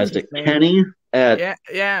is it Kenny?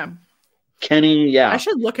 Kenny, yeah. I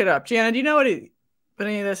should look it up. Jana, do you know what any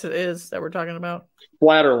of this is that we're talking about?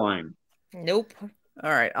 Splatter line. Nope. All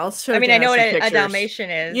right, I'll show. I mean, I know what a Dalmatian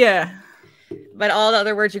is. Yeah. But all the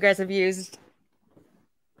other words you guys have used,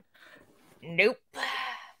 nope.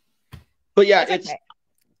 But yeah,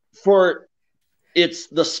 it's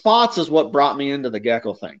the spots is what brought me into the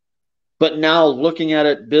gecko thing. But now looking at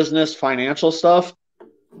it, business, financial stuff.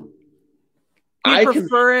 Do you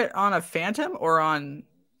prefer it on a phantom or on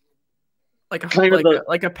like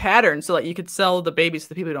a pattern, so that you could sell the babies to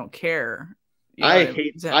the people who don't care? I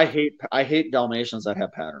hate Dalmatians that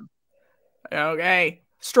have pattern. Okay,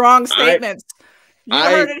 strong statements. You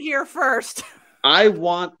heard it here first. I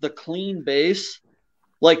want the clean base.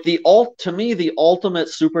 Like to me, the ultimate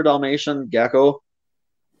super Dalmatian gecko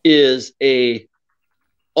is a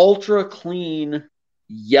ultra clean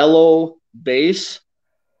yellow base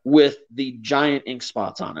with the giant ink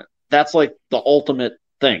spots on it. That's like the ultimate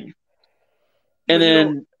thing.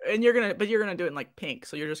 And you're gonna do it in like pink,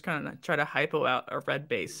 so you're just gonna try to hypo out a red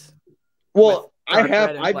base. Well, I've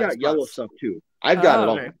got yellow stuff too. I've got it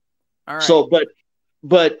all. Okay. All right. So,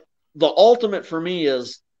 but the ultimate for me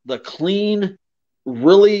is the clean,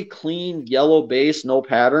 really clean yellow base, no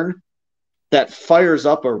pattern, that fires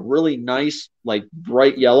up a really nice, like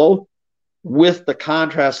bright yellow with the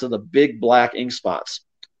contrast of the big black ink spots.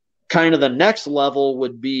 Kind of the next level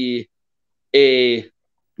would be a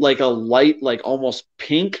light, like almost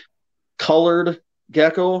pink colored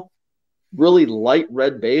gecko, really light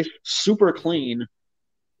red base, super clean,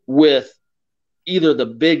 with either the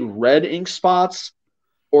big red ink spots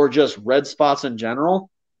or just red spots in general,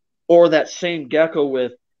 or that same gecko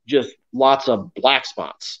with just lots of black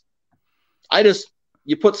spots.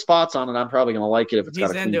 You put spots on it, I'm probably going to like it if it's got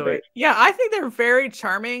a clean base. Yeah, I think they're very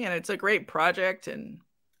charming, and it's a great project. And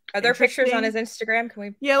are there pictures on his Instagram? Can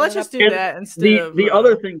we? Yeah, let's just do that instead of the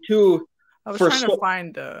other thing too. I was trying to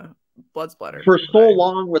find blood splatter for so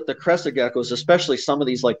long with the crested geckos, especially some of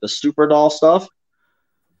these like the super doll stuff.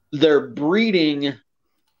 They're breeding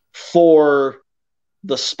for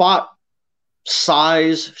the spot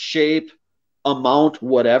size, shape, amount,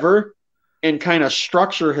 whatever, and kind of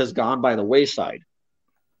structure has gone by the wayside.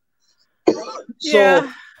 So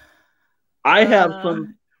I have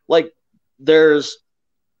some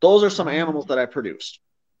those are some animals that I produced.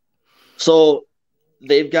 So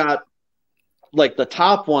they've got like the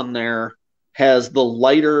top one there has the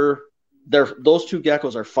lighter, those two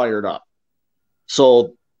geckos are fired up.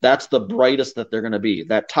 So that's the brightest that they're going to be.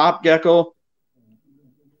 That top gecko,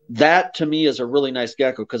 that to me is a really nice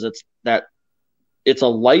gecko because it's a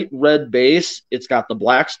light red base. It's got the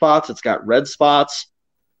black spots. It's got red spots,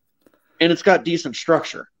 and it's got decent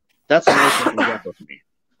structure. That's a nice looking gecko to me.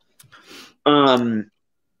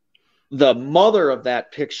 The mother of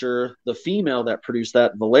that picture, the female that produced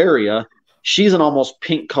that, Valeria, she's an almost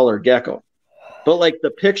pink color gecko. But like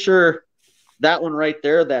the picture, that one right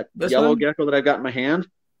there, that yellow gecko that I've got in my hand,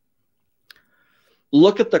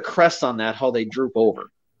 look at the crests on that, how they droop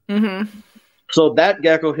over. Mm-hmm. So that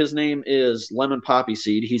gecko, his name is Lemon Poppy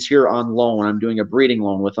Seed. He's here on loan. I'm doing a breeding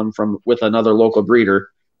loan with him with another local breeder.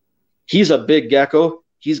 He's a big gecko.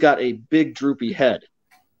 He's got a big droopy head.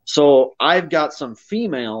 So I've got some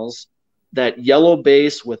females, that yellow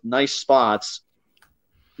base with nice spots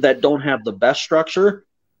that don't have the best structure.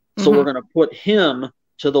 So we're going to put him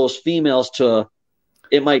to those females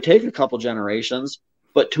it might take a couple generations,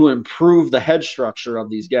 but to improve the head structure of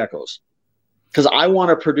these geckos. Because I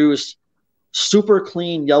want to produce super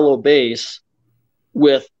clean yellow base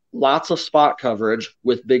with lots of spot coverage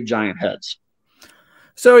with big giant heads.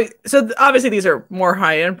 So obviously these are more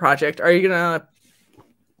high-end project. Are you going to,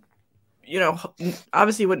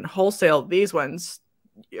 obviously you wouldn't wholesale these ones.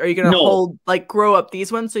 Are you going to grow up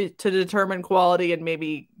these ones to determine quality and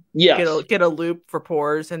maybe get a loop for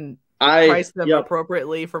pours and price them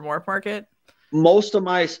appropriately for more market? Most of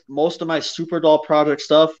my super doll project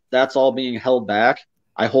stuff, that's all being held back.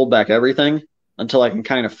 I hold back everything until I can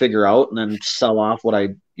kind of figure out and then sell off what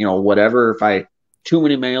whatever. If I too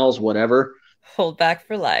many males, whatever. Hold back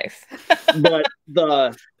for life. But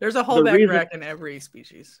there's a holdback rack in every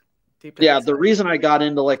species. The reason I got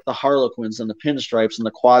into like the harlequins and the pinstripes and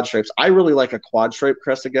the quad stripes, I really like a quad stripe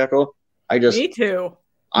crested gecko. Me too.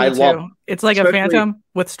 I love it's like a phantom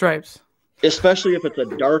with stripes. Especially if it's a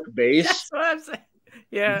dark base. That's what I'm saying.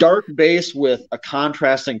 Yeah. Dark base with a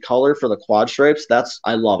contrasting color for the quad stripes.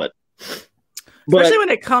 I love it. Especially when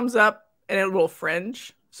it comes up and it will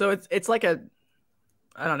fringe. So it's like a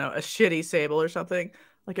shitty sable or something.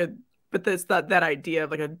 But it's that idea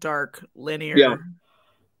of like a dark linear. Yeah.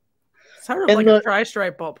 It's sort of like a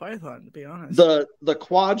tri-stripe ball python, to be honest. The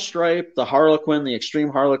quad stripe, the harlequin, the extreme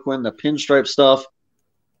harlequin, the pinstripe stuff,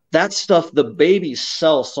 that stuff, the babies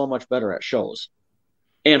sell so much better at shows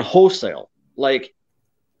and wholesale. Like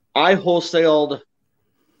I wholesaled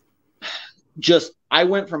I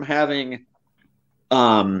went from having,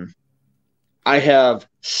 I have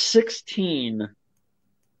 16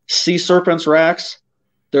 sea serpents racks.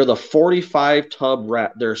 They're the 45 tub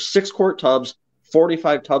rack. They're 6-quart tubs,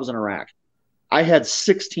 45 tubs in a rack. I had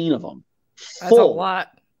 16 of them. That's a lot.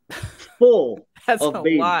 Full That's of a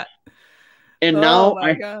babies. lot. And now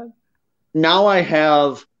I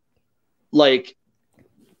have like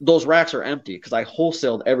those racks are empty because I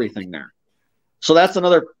wholesaled everything there. So that's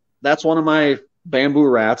one of my bamboo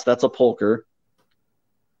rats. That's a polker.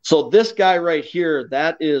 So this guy right here,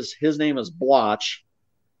 his name is Blotch.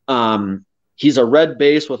 He's a red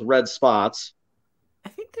base with red spots. I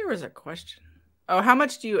think there was a question. Oh, how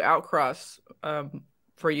much do you outcross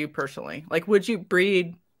for you personally? Like, would you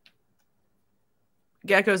breed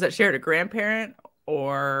geckos that shared a grandparent,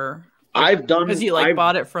 or because you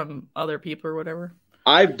bought it from other people or whatever?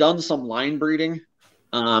 I've done some line breeding,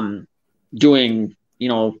 doing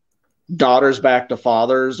daughters back to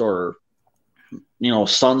fathers or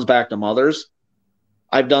sons back to mothers.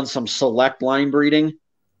 I've done some select line breeding,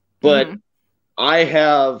 but I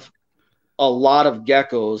have a lot of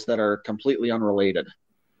geckos that are completely unrelated.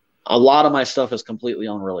 A lot of my stuff is completely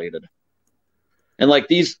unrelated. And like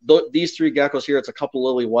these 3 geckos here, it's a couple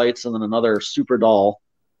lily whites and then another super doll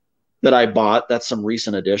that I bought. That's some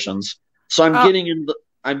recent additions. So I'm getting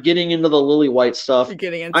into the lily white stuff. You're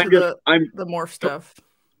getting into the morph stuff.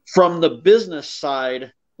 From the business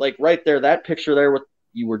side, like right there, that picture there with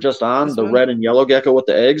you were just on, the red and yellow gecko with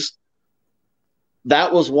the eggs.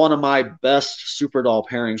 That was one of my best super doll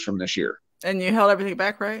pairings from this year. And you held everything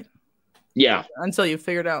back, right? Yeah. Until you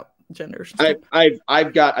figured out genders.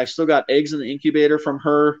 I've still got eggs in the incubator from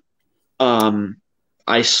her.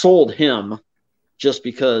 I sold him just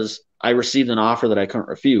because I received an offer that I couldn't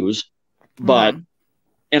refuse. But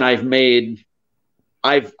and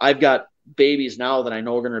I've got babies now that I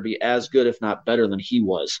know are going to be as good, if not better than he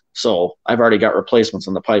was. So I've already got replacements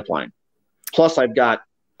in the pipeline. Plus I've got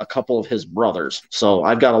a couple of his brothers. So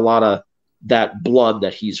I've got a lot of that blood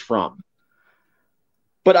that he's from.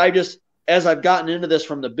 But as I've gotten into this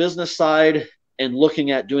from the business side and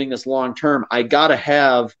looking at doing this long term, you got to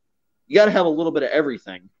have a little bit of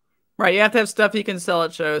everything. Right. You have to have stuff you can sell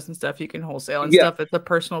at shows and stuff you can wholesale and stuff that's a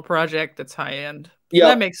personal project that's high end. Yeah.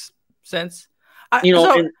 That makes sense. Have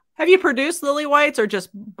you produced lily whites or just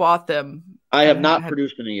bought them I have not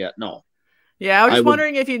produced any yet. No. Yeah, I was just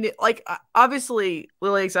wondering if you like. Obviously,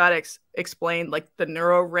 Lily Exotics explained like the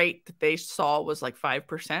neuro rate that they saw was like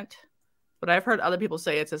 5%, but I've heard other people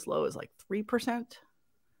say it's as low as like 3%.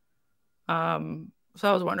 So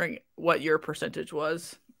I was wondering what your percentage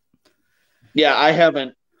was. Yeah, I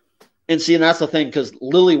haven't. And see, and that's the thing, because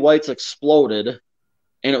lily whites exploded,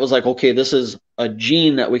 and it was like, okay, this is a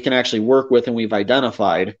gene that we can actually work with, and we've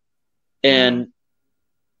identified. And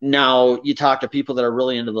now you talk to people that are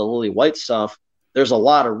really into the lily white stuff. There's a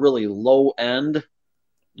lot of really low end,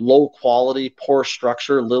 low quality, poor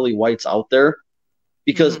structure lily whites out there,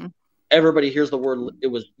 because everybody hears the word.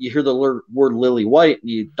 You hear the word lily white, and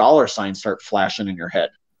you dollar signs start flashing in your head.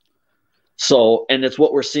 So, and it's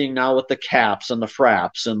what we're seeing now with the caps and the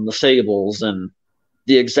fraps and the sables and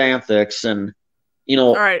the exanthics and, you know.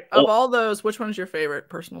 All right. Of all those, which one's your favorite?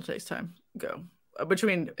 Personal taste time. Go.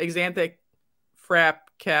 Between exanthic, frap,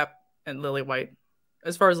 cap, and lily white.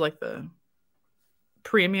 As far as like the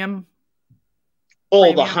premium.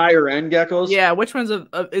 The higher end geckos? Yeah. Which one's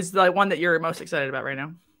is the one that you're most excited about right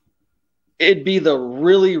now? It'd be the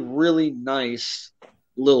really, really nice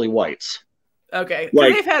lily whites. Okay,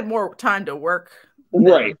 like, they've had more time to work.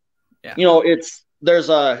 Right. Yeah. You know, there's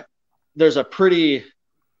a pretty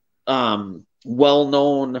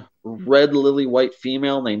well-known red lily white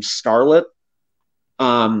female named Scarlet.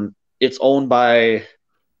 It's owned by,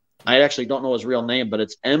 I actually don't know his real name, but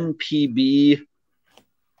it's MPB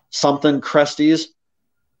something Cresties.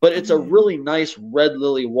 But it's a really nice red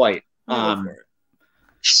lily white.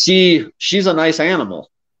 She's a nice animal.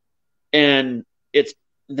 And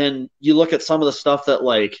then you look at some of the stuff that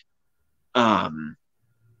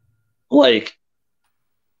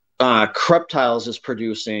Cryptiles is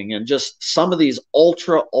producing, and just some of these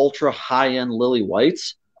ultra high end lily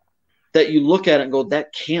whites that you look at it and go,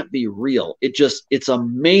 that can't be real. It's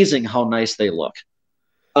amazing how nice they look.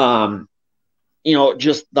 You know,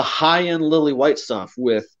 just the high end lily white stuff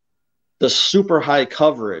with the super high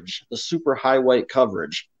coverage, the super high white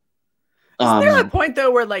coverage. Isn't there a point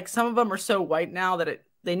though where like some of them are so white now that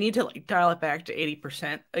they need to like dial it back to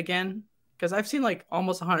 80% again? Because I've seen like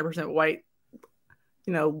almost 100% white,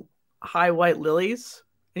 you know, high white lilies,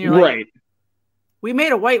 and you're like, right, we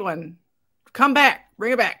made a white one, come back,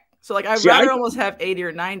 bring it back. So like I'd rather almost have 80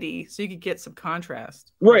 or 90 so you could get some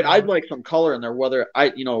contrast. Right, I'd like some color in there, whether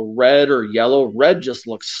red or yellow. Red just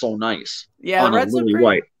looks so nice. Yeah, on red's a lily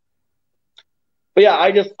white. But yeah,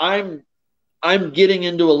 I'm getting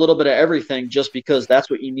into a little bit of everything just because that's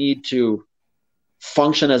what you need to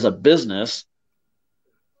function as a business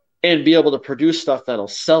and be able to produce stuff that'll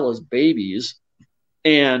sell as babies.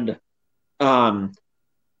 And,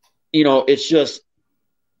 it's just,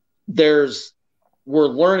 we're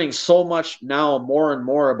learning so much now more and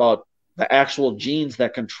more about the actual genes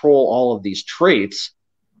that control all of these traits.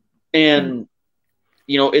 And,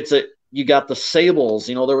 you got the sables,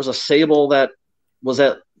 there was a sable that was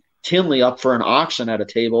at Tinley up for an auction at a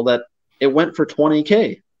table that it went for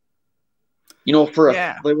 $20K. It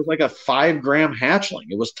was like a 5-gram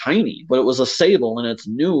hatchling. It was tiny, but it was a sable and it's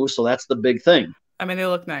new, so that's the big thing. I mean, they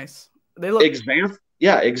look nice. They look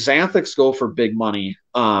exanthics go for big money.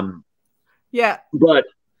 Yeah. But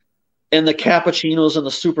and the cappuccinos and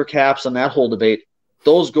the super caps and that whole debate,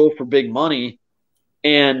 those go for big money.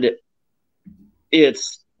 And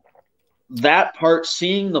it's that part,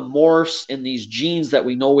 seeing the morphs in these genes that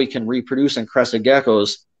we know we can reproduce in crested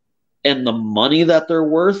geckos and the money that they're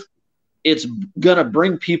worth, it's going to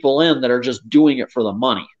bring people in that are just doing it for the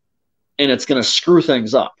money, and it's going to screw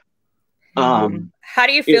things up. How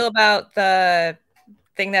do you feel about the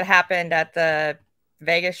thing that happened at the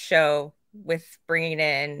Vegas show with bringing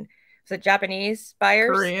in, was it Japanese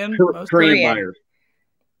buyers? Korean buyers.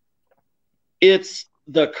 It's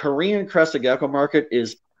the Korean crested gecko market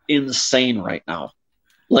is insane right now.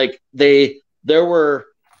 Like there were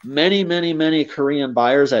many Korean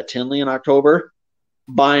buyers at Tinley in October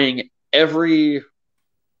buying anywhere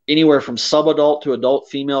from subadult to adult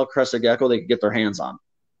female crested gecko they could get their hands on.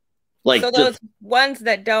 Like, so those ones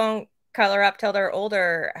that don't color up till they're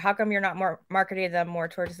older, how come you're not marketing them more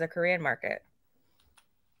towards the Korean market?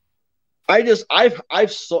 I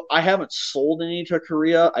haven't sold any to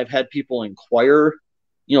Korea. I've had people inquire,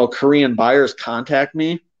 Korean buyers contact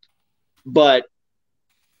me, but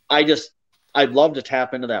I'd love to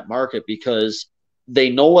tap into that market because they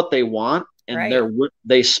know what they want and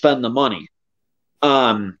they spend the money.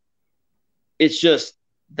 It's just,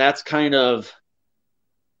 that's kind of,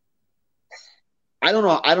 I don't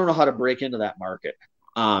know how to break into that market.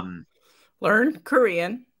 Learn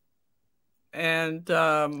Korean and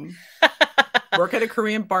work at a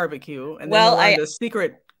Korean barbecue, and then learn the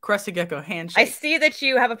secret Crested Gecko I handshake. see that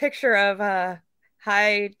you have a picture of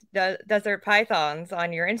high desert pythons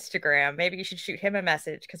on your Instagram. Maybe you should shoot him a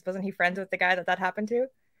message, because wasn't he friends with the guy that happened to?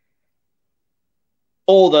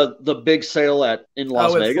 Oh, the big sale in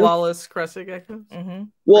Las Vegas. Flawless Crested Geckos. Mm-hmm.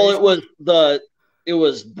 Well, it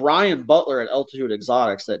was Brian Butler at Altitude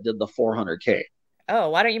Exotics that did the 400K. Oh,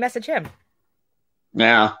 why don't you message him?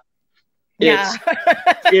 Yeah.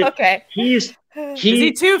 Okay. Is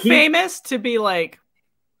he too famous to be like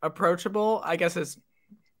approachable? I guess it's.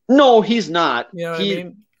 No, he's not. You know what I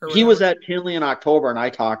mean? He was at Tinley in October, and I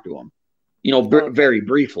talked to him. You know, very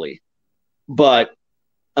briefly, but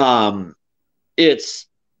it's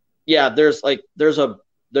there's a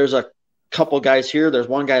couple guys here. There's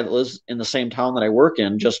one guy that lives in the same town that I work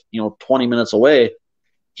in, just 20 minutes away.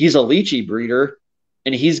 He's a lychee breeder,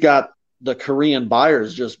 and he's got the Korean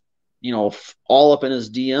buyers just all up in his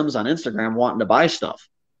DMs on Instagram wanting to buy stuff.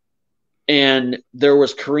 And there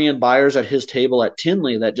was Korean buyers at his table at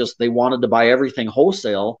Tinley that they wanted to buy everything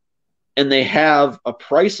wholesale, and they have a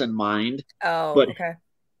price in mind. Oh, but okay.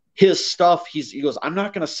 His stuff, he goes, I'm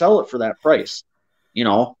not going to sell it for that price.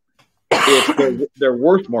 They're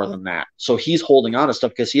worth more than that. So he's holding on to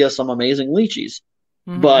stuff because he has some amazing lychees.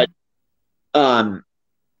 Mm-hmm. But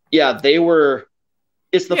they were.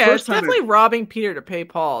 It's the first time. It's definitely robbing Peter to pay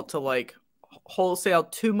Paul to like wholesale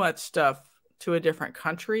too much stuff to a different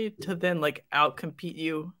country to then like outcompete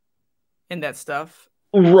you in that stuff.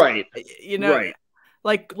 Right. Right.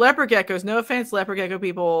 Like leopard geckos, no offense, leopard gecko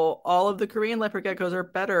people, all of the Korean leopard geckos are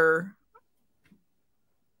better.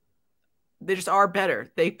 They just are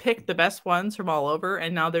better. They picked the best ones from all over,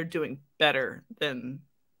 and now they're doing better than.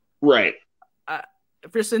 Right.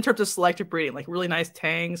 Just in terms of selective breeding, like really nice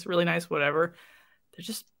tangs, really nice whatever. They're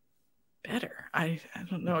just better. I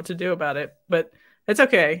don't know what to do about it, but it's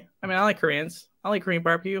okay. I mean, I like Koreans. I like Korean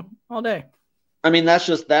barbecue all day. I mean, that's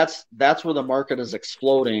where the market is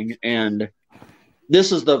exploding, and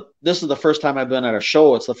this is the first time I've been at a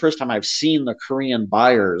show. It's the first time I've seen the Korean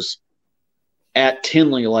buyers at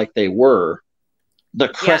Tinley like they were.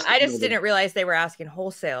 I just didn't realize they were asking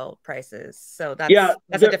wholesale prices. So that's a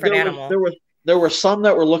different animal. There were some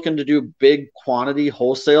that were looking to do big quantity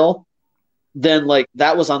wholesale. Then like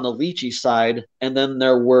that was on the lychee side, and then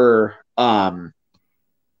there was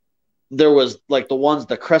like the ones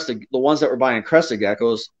that were buying crested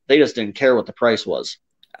geckos, they just didn't care what the price was.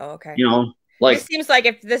 Oh, okay. Like it seems like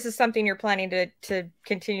if this is something you're planning to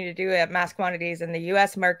continue to do at mass quantities, and the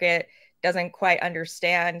US market doesn't quite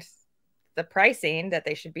understand the pricing that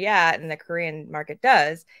they should be at, and the Korean market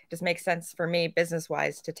does, it just makes sense for me business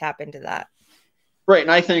wise to tap into that. Right.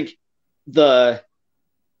 And I think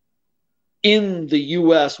in the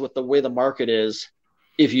US, with the way the market is,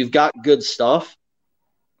 if you've got good stuff,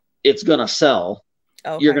 it's going to sell.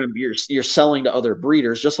 Okay. You're selling to other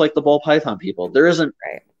breeders, just like the ball python people.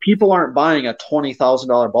 People aren't buying a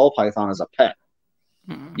 $20,000 ball python as a pet.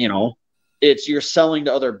 Mm-hmm. You're selling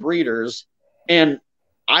to other breeders, and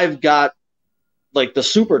I've got like the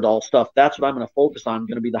super doll stuff. That's what I'm going to focus on.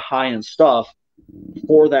 Going to be the high end stuff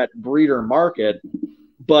for that breeder market,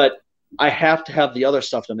 but I have to have the other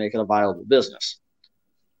stuff to make it a viable business.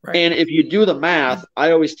 Right. And if you do the math,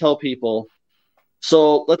 I always tell people,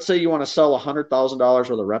 so let's say you want to sell $100,000 worth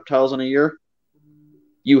of reptiles in a year.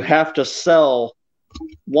 You have to sell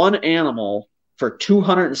one animal for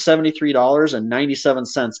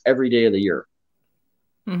 $273.97 every day of the year.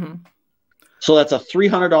 Mm-hmm. So that's a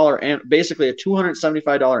 $300 and basically a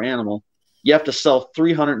 $275 animal. You have to sell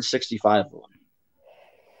 365 of them.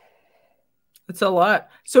 It's a lot.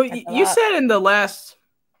 So you said in the last,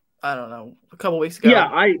 I don't know, a couple weeks ago, you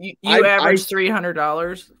averaged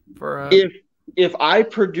 $300 for a. If I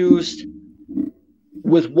produced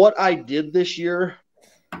with what I did this year,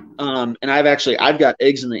 and I've got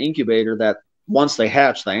eggs in the incubator that once they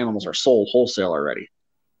hatch, the animals are sold wholesale already.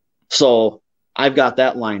 So I've got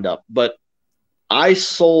that lined up. But I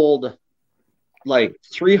sold like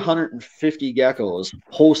 350 geckos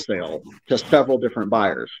wholesale to several different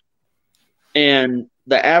buyers. And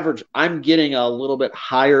the average, I'm getting a little bit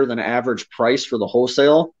higher than average price for the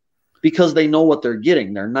wholesale because they know what they're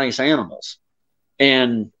getting. They're nice animals.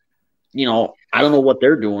 And, I don't know what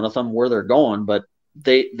they're doing with them, where they're going, but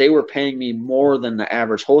they were paying me more than the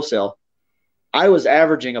average wholesale. I was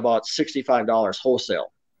averaging about $65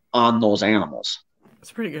 wholesale on those animals.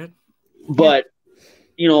 That's pretty good. But,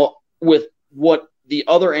 with what the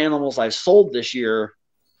other animals I sold this year,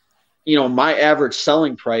 my average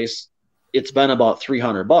selling price, it's been about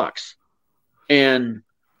 $300, and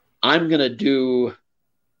I'm going to do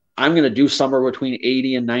somewhere between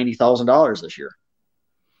 $80,000 and $90,000 this year.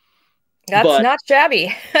 That's not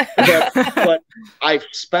shabby. but I've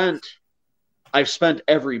spent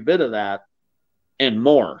every bit of that and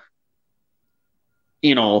more,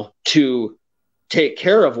 you know, to take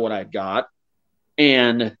care of what I've got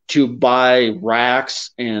and to buy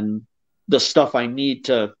racks and the stuff I need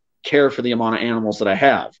to care for the amount of animals that I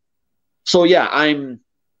have. So yeah,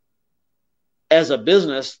 as a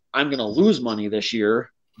business, I'm going to lose money this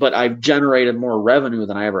year, but I've generated more revenue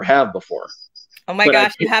than I ever have before. Oh my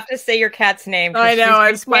gosh, you have to say your cat's name. I know,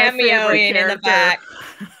 it's my favorite in the back.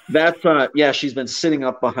 That's yeah, she's been sitting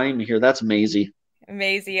up behind me here. That's Maisie.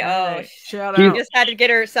 Maisie, oh, shout she out. just had to get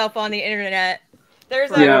herself on the internet.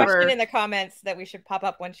 There's a question in the comments that we should pop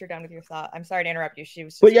up once you're done with your thought. I'm sorry to interrupt you. She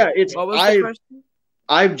was just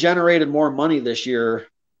I've generated more money this year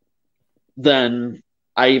than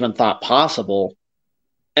I even thought possible.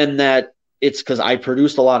 And that it's because I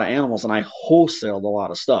produced a lot of animals and I wholesaled a lot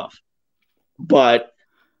of stuff.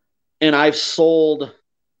 And I've sold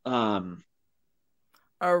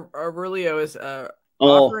Aurelio is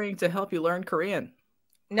offering to help you learn Korean.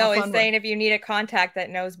 No, he's saying if you need a contact that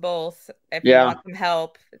knows both, if you want some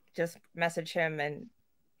help, just message him and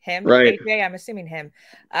him. Right. AJ, I'm assuming him.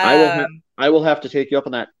 I will have to take you up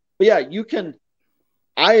on that. But yeah, you can.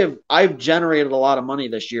 I've generated a lot of money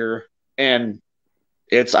this year, and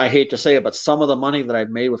I hate to say it, but some of the money that I've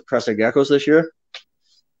made with Crested Geckos this year,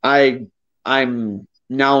 I'm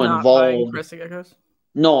now Not involved. Crested Geckos?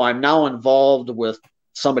 No, I'm now involved with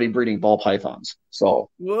somebody breeding ball pythons. So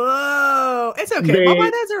whoa, it's okay. Ball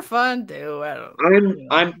pythons are fun too.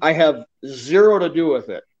 I have zero to do with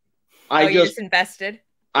it. You just invested.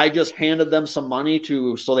 I just handed them some money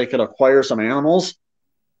so they could acquire some animals,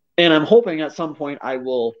 and I'm hoping at some point I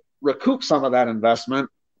will recoup some of that investment,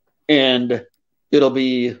 and it'll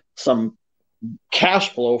be some cash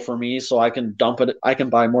flow for me, so I can dump it. I can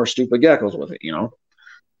buy more stupid geckos with it. You know.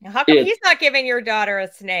 How come he's not giving your daughter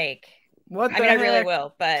a snake? What? I really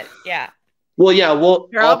will, but yeah. Well, yeah. Well,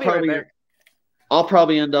 Here, I'll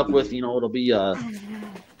probably end up with, you know, it'll be a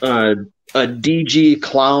DG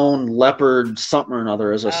clown leopard something or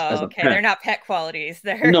another as a okay. They're not pet qualities.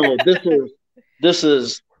 No, this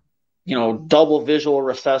is you know, double visual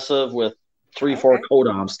recessive with 3-4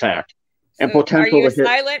 codoms tacked. So and potential are you a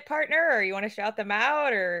silent partner, or you want to shout them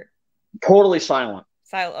out, or totally silent?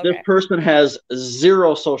 Silent. Okay. This person has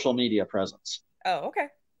zero social media presence. Oh, okay.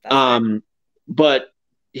 That's good. But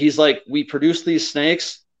he's like, we produce these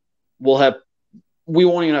snakes, we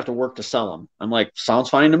won't even have to work to sell them. I'm like, sounds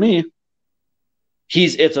fine to me.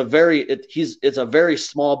 It's a very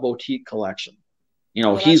small boutique collection. You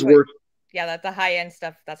know, that's the high end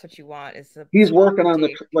stuff. That's what you want. He's working on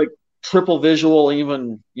the triple visual,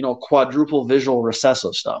 even, you know, quadruple visual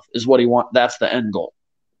recessive stuff is what he wants. That's the end goal.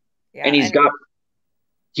 Yeah, and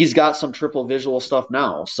he's got some triple visual stuff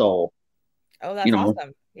now. So, that's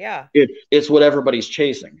awesome. Yeah. It's what everybody's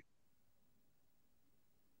chasing.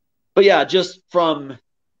 But yeah, just from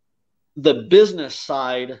the business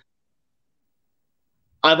side,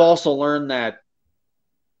 I've also learned that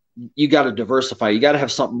you got to diversify. You got to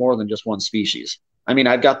have something more than just one species. I mean,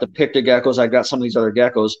 I've got the Crested geckos, I've got some of these other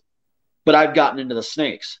geckos, but I've gotten into the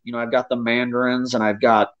snakes. You know, I've got the mandarins, and I've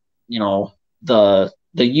got, you know, the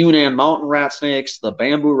Yunnan mountain rat snakes, the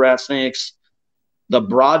bamboo rat snakes, the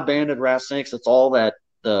broad-banded rat snakes. It's all that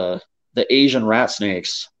the Asian rat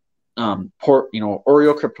snakes.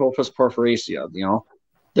 Oreocryptophis porphyracea. You know,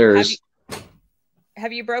 there's.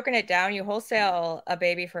 Have you broken it down? You wholesale a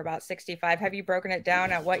baby for about $65. Have you broken it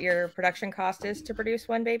down at what your production cost is to produce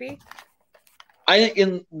one baby? I think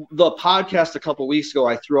in the podcast a couple of weeks ago,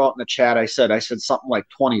 I threw out in the chat, I said something like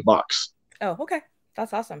 $20. Oh, okay.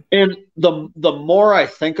 That's awesome. And the more I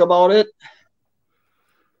think about it,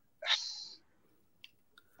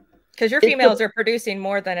 because your females are producing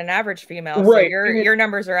more than an average female, right? So your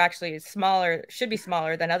numbers are actually smaller, should be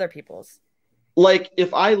smaller than other people's. Like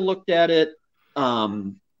if I looked at it,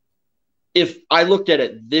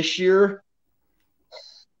 this year,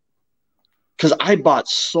 because I bought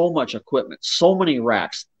so much equipment, so many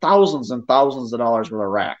racks, thousands and thousands of dollars worth of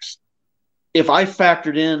racks. If I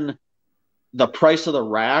factored in the price of the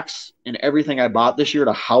racks and everything I bought this year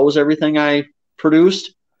to house everything I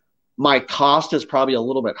produced, my cost is probably a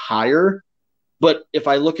little bit higher. But if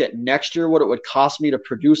I look at next year, what it would cost me to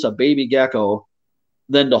produce a baby gecko,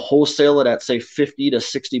 then to wholesale it at say $50 to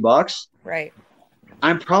 $60, right?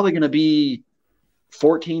 I'm probably going to be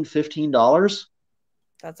 $14, $15.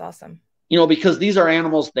 That's awesome. You know, because these are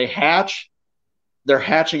animals, they're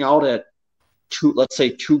hatching out at let's say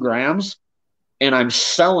 2 grams, and I'm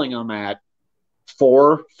selling them at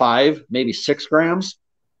 4, 5, maybe 6 grams.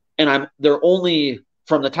 And they're only,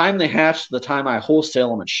 from the time they hatch to the time I wholesale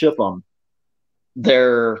them and ship them,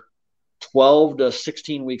 they're 12 to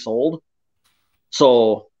 16 weeks old.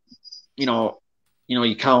 So,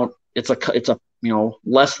 you count, it's a,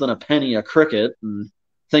 less than a penny a cricket and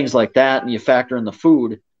things like that. And you factor in the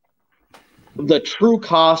food. The true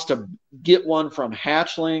cost to get one from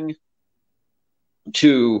hatchling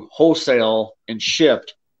to wholesale and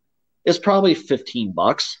shipped is probably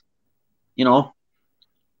 $15,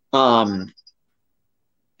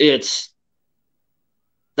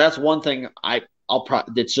 that's one thing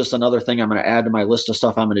it's just another thing I'm going to add to my list of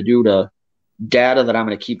stuff I'm going to do to data that I'm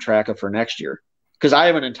going to keep track of for next year. Because I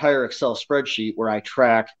have an entire Excel spreadsheet where I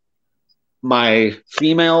track my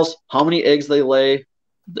females, how many eggs they lay,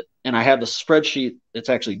 and I have the spreadsheet. It's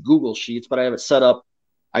actually Google Sheets, but I have it set up.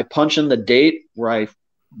 I punch in the date where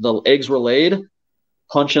the eggs were laid,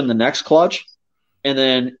 punch in the next clutch, and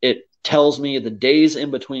then it tells me the days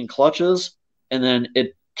in between clutches, and then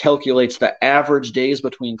it calculates the average days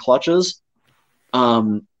between clutches.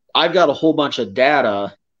 I've got a whole bunch of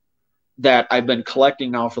data that I've been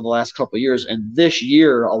collecting now for the last couple of years, and this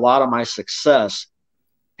year a lot of my success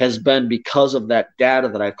has been because of that data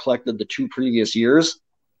that I've collected the 2 previous years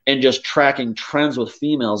and just tracking trends with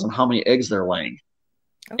females and how many eggs they're laying.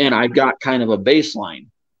 Okay. And I've got kind of a baseline,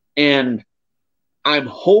 and I'm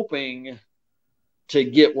hoping to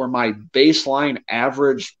get where my baseline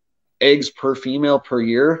average eggs per female per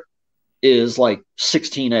year is like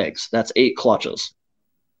 16 eggs. That's 8 clutches.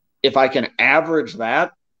 If I can average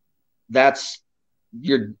that,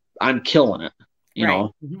 I'm killing it, you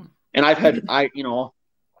know. Mm-hmm. And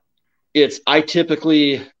I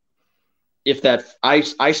typically, if that I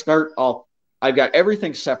start off, I've got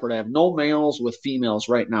everything separate. I have no males with females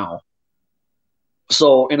right now.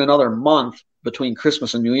 So in another month between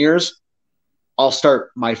Christmas and New Year's, I'll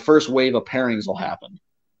start, my first wave of pairings will happen.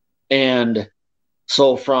 And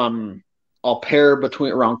so I'll pair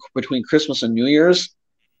between Christmas and New Year's,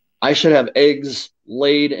 I should have eggs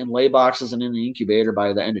laid in lay boxes and in the incubator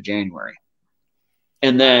by the end of January.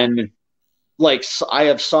 And then I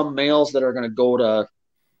have some males that are going to go to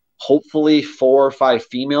hopefully 4 or 5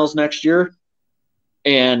 females next year.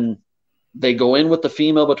 And they go in with the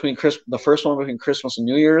female the first one between Christmas and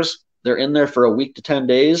New Year's. They're in there for a week to 10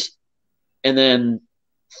 days. And then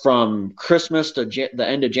from Christmas to the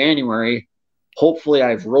end of January, hopefully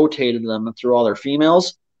I've rotated them through all their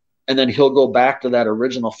females. And then he'll go back to that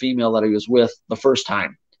original female that he was with the first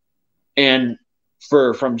time. And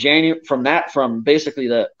from basically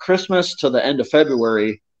the Christmas to the end of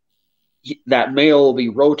February, that male will be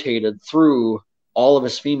rotated through all of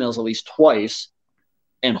his females at least twice.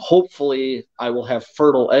 And hopefully I will have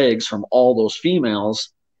fertile eggs from all those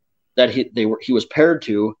females that he was paired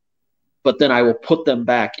to, but then I will put them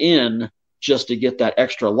back in just to get that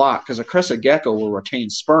extra lot, because a Crested Gecko will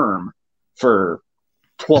retain sperm for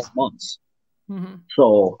 12 months. Mm-hmm.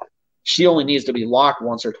 So she only needs to be locked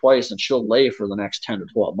once or twice, and she'll lay for the next 10 to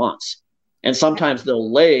 12 months. And sometimes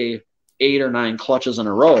they'll lay 8 or 9 clutches in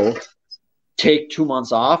a row, take 2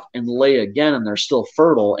 months off, and lay again, and they're still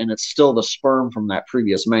fertile, and it's still the sperm from that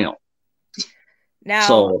previous male.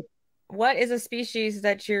 Now, what is a species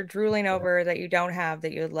that you're drooling over that you don't have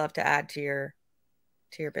that you would love to add to your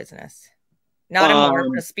business? Not a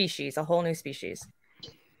morph, a species, a whole new species.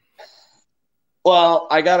 Well,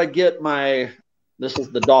 I gotta get this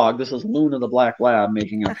is the dog. This is Luna the Black Lab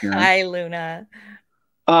making an appearance. Hi, Luna.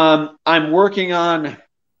 I'm working on,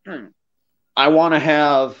 I want to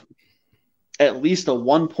have at least a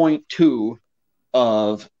 1.2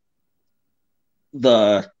 of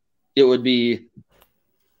it would be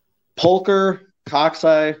Pulcher,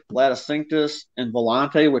 Coxeye, Laticinctus, and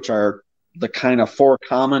Volante, which are the kind of 4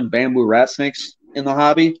 common bamboo rat snakes in the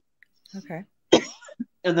hobby. Okay.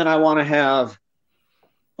 And then I want to have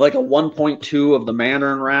like a 1.2 of the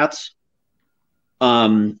Mandarin rats.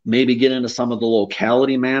 Maybe get into some of the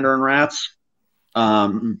locality Mandarin rats.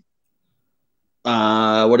 What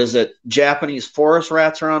is it? Japanese forest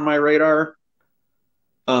rats are on my radar.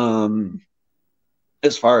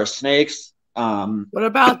 As far as snakes. What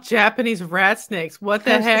about Japanese rat snakes? What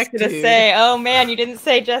the heck, dude? Say, oh man, you didn't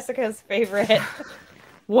say Jessica's favorite.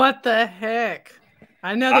 What the heck?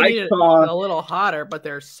 I know they need a little hotter, but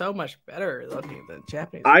they're so much better looking than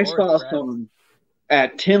Japanese. I saw some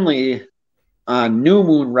at Tinley. New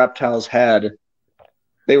Moon Reptiles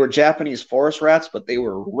they were Japanese forest rats, but they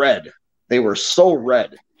were red. They were so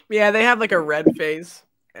red. Yeah, they have like a red face,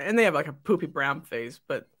 and they have like a poopy brown face,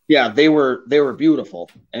 but yeah, they were beautiful,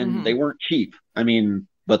 and they weren't cheap. I mean,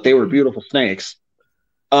 but they were beautiful snakes.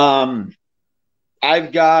 I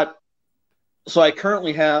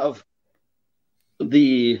currently have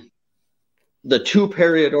the 2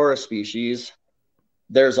 Periodora species.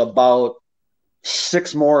 There's about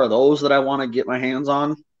 6 more of those that I want to get my hands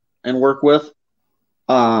on and work with.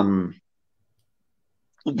 From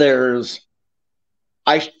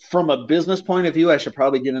a business point of view, I should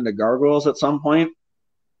probably get into gargoyles at some point.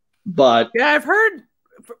 But yeah, I've heard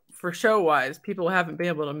for show wise, people haven't been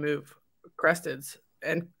able to move cresteds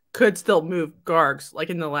and could still move gargs like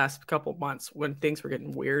in the last couple months when things were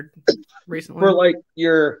getting weird recently. For like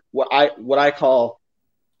what I call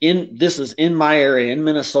this is in my area in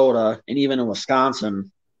Minnesota and even in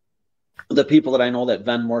Wisconsin, the people that I know that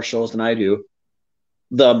vend more shows than I do,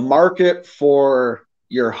 the market for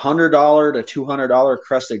your $100 to $200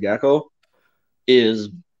 crested gecko is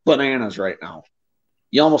bananas right now.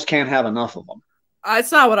 You almost can't have enough of them.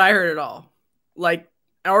 It's not what I heard at all. Like,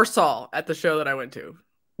 or saw at the show that I went to.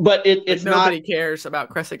 But it's nobody cares about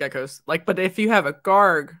crested geckos. Like, but if you have a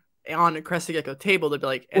garg on a crested gecko table, they'll be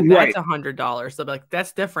like, and that's $100. They'll be like,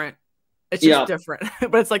 that's different. It's just different.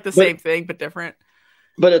 But it's like the same thing, but different.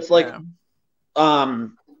 But it's like, I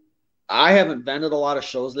haven't vended a lot of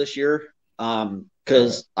shows this year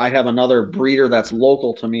because I have another breeder that's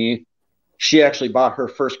local to me. She actually bought her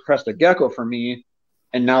first crested gecko for me,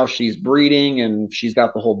 and now she's breeding and she's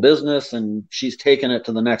got the whole business and she's taken it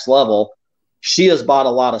to the next level. She has bought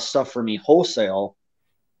a lot of stuff for me wholesale,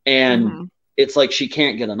 and it's like she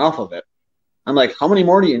can't get enough of it. I'm like, how many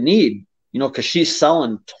more do you need? You know, because she's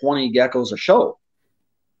selling 20 geckos a show.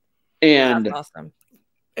 And that's awesome.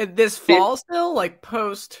 This fall still, like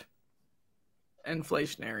post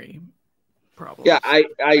inflationary problems. Yeah, I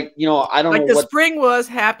don't know. Like the spring was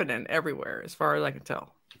happening everywhere, as far as I can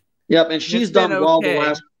tell. Yep, and she's done well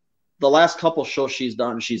the last couple shows she's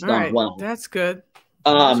done. She's done well. That's good.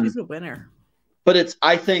 She's a winner. But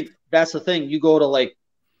I think that's the thing. You go to like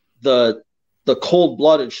the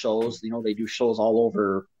cold-blooded shows. You know, they do shows all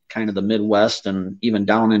over kind of the Midwest and even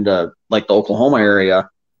down into like the Oklahoma area.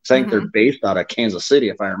 I think they're based out of Kansas City,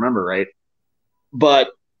 if I remember right. But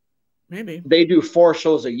maybe they do 4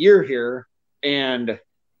 shows a year here, and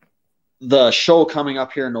the show coming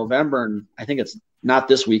up here in November, and I think it's not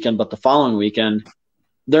this weekend, but the following weekend,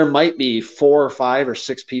 there might be 4 or 5 or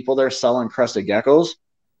 6 people there selling crested geckos,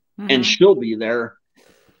 and she'll be there.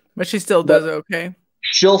 But she still does okay.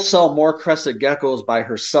 She'll sell more crested geckos by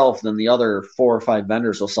herself than the other 4 or 5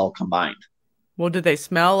 vendors will sell combined. Well, do they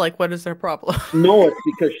smell? Like, what is their problem? No, it's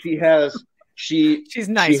because she's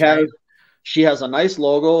nice. She has a nice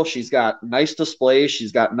logo. She's got nice displays.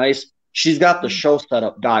 She's got the show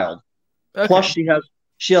setup dialed. Okay. Plus,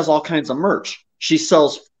 she has all kinds of merch. She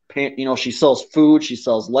sells she sells food. She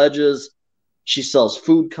sells ledges. She sells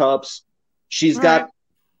food cups. She's got.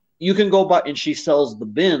 You can go by, and she sells the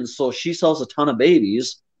bins. So she sells a ton of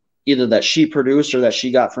babies, either that she produced or that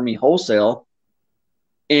she got from me wholesale.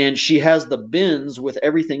 And she has the bins with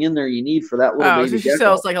everything in there you need for that little baby. So she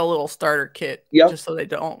sells like a little starter kit, just so they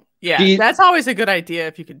don't. Yeah, that's always a good idea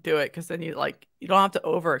if you could do it, because then you don't have to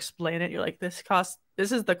over explain it. You're like, this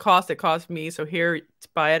is the cost it cost me, so here,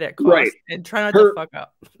 buy it at cost, and try not to fuck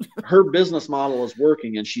up. Her business model is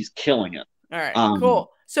working, and she's killing it. All right,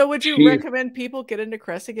 cool. So would you recommend people get into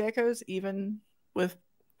crested geckos, even with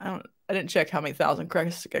I didn't check how many thousand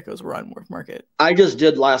crested geckos were on Morph Market. I just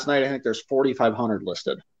did last night. I think there's 4,500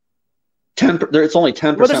 listed. It's only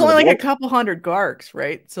 10%. Well, there's only like a couple hundred gargs,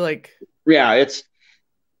 right? So like, yeah,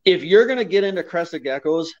 if you're gonna get into crested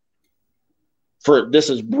geckos, this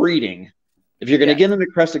is breeding. If you're gonna get into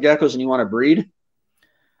crested geckos and you want to breed,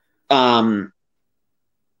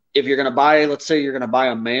 if you're gonna buy, let's say you're gonna buy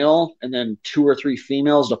a male and then 2 or 3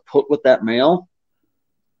 females to put with that male.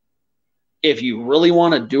 If you really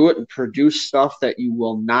want to do it and produce stuff that you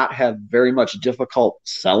will not have very much difficult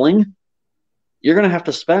selling, you're going to have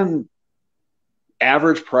to spend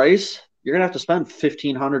average price. You're going to have to spend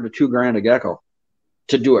 $1,500 to $2,000 a gecko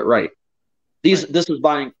to do it right. This is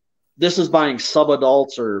buying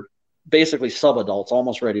sub-adults or basically sub-adults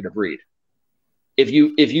almost ready to breed. If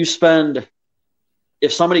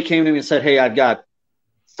somebody came to me and said, hey, I've got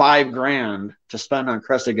 $5,000 to spend on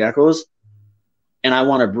crested geckos, and I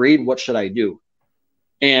want to breed, what should I do?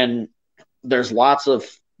 And there's lots of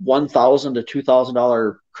 $1,000 to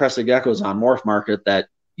 $2,000 crested geckos on Morph Market that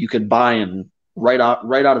you could buy, and right out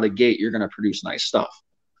of the gate, you're going to produce nice stuff.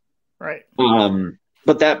 Right.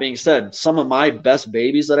 But that being said, some of my best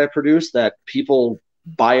babies that I produce that people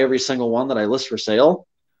buy every single one that I list for sale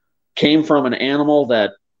came from an animal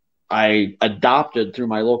that I adopted through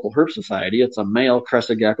my local herp society. It's a male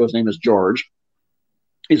crested gecko. His name is George.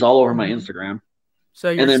 He's all over my Instagram. So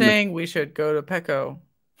you're saying we should go to Petco.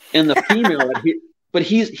 And the female but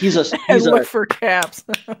he's look for caps.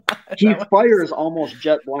 He fires almost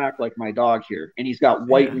jet black like my dog here, and he's got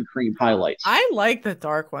white and cream highlights. I like the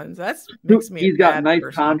dark ones. That's makes me. He's got nice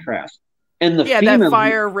contrast, and the female, that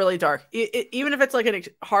fire really dark. Even if it's like a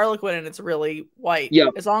harlequin and it's really white, yeah.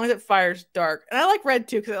 As long as it fires dark, and I like red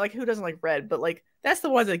too because like who doesn't like red? But like that's the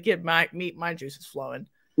ones that get my juices flowing.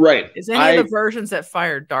 Right. Is any of the versions that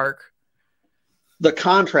fire dark? The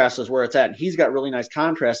contrast is where it's at. And he's got really nice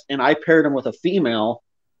contrast, and I paired him with a female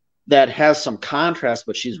that has some contrast,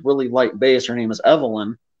 but she's really light base. Her name is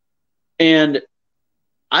Evelyn, and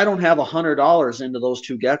I don't have $100 into those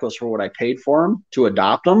two geckos for what I paid for them to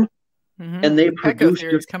adopt them, and they produced.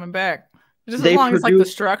 It's coming back just as long as like the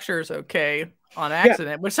structure is okay on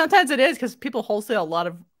accident, which sometimes it is because people wholesale a lot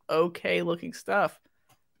of okay looking stuff.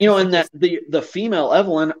 You know, and that the female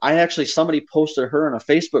Evelyn, somebody posted her in a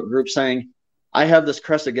Facebook group saying, I have this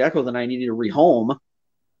crested gecko that I needed to rehome.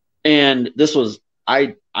 And this was,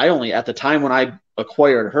 I only, at the time when I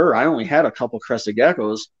acquired her, I only had a couple crested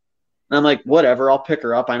geckos. And I'm like, whatever, I'll pick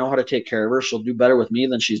her up. I know how to take care of her. She'll do better with me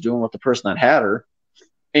than she's doing with the person that had her.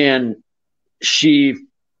 And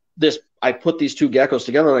I put these two geckos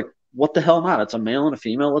together, like, what the hell not? It's a male and a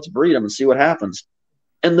female. Let's breed them and see what happens.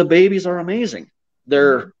 And the babies are amazing.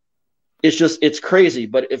 It's crazy.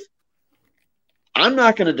 But if I'm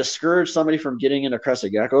not going to discourage somebody from getting into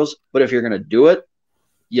crested geckos, but if you're going to do it,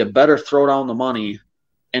 you better throw down the money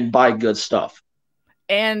and buy good stuff.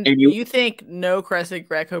 And you think no crested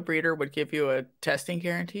gecko breeder would give you a testing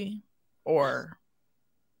guarantee or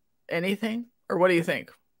anything? Or what do you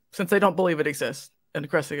think? Since they don't believe it exists in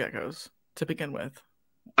crested geckos to begin with.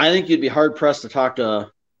 I think you'd be hard pressed to talk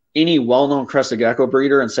to any well-known crested gecko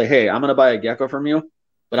breeder and say, hey, I'm going to buy a gecko from you,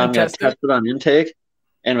 but I'm going to test it on intake.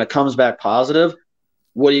 And if it comes back positive,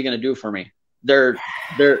 what are you going to do for me? They're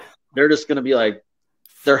just going to be like,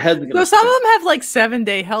 their head's going to. So some of them have like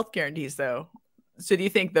 7-day health guarantees though. So do you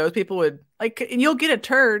think those people would like, and you'll get a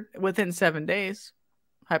turd within 7 days,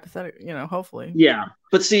 hypothetically, hopefully. Yeah.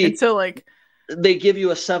 But see, and so like they give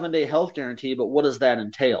you a 7-day health guarantee, but what does that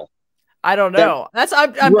entail? I don't know.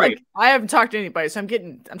 I'm right. like, I haven't talked to anybody. So I'm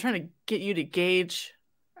trying to get you to gauge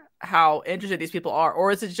how interested these people are,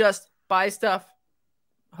 or is it just buy stuff,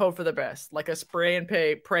 hope for the best, like a spray and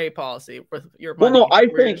pray policy with your money? Well, no, I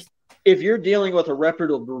think if you're dealing with a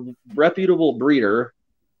reputable breeder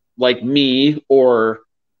like me, or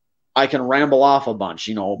I can ramble off a bunch,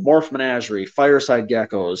 Morph Menagerie, Fireside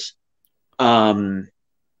Geckos,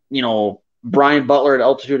 Brian Butler at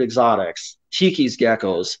Altitude Exotics, Tiki's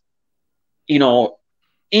Geckos,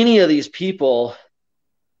 any of these people,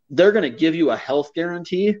 they're going to give you a health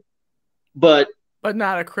guarantee, but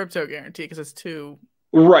not a crypto guarantee because it's too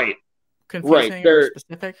confusing or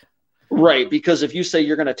specific. Right, because if you say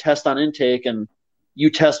you're going to test on intake and you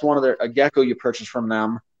test a gecko you purchased from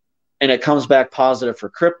them and it comes back positive for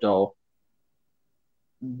crypto,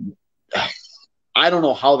 I don't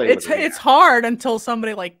know how it's hard until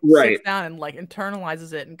somebody sits down and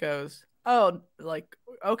internalizes it and goes, oh,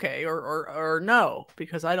 okay, or no,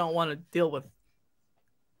 because I don't want to deal with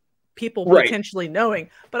people potentially knowing.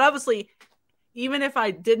 But obviously, even if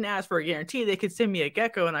I didn't ask for a guarantee, they could send me a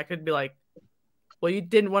gecko and I could be like, well, you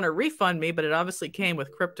didn't want to refund me, but it obviously came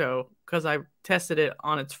with crypto because I tested it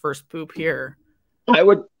on its first poop here. I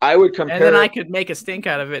would compare, and then I could make a stink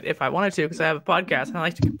out of it if I wanted to because I have a podcast and I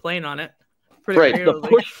like to complain on it.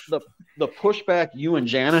 The pushback you and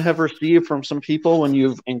Jana have received from some people when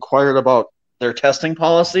you've inquired about their testing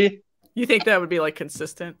policy. You think that would be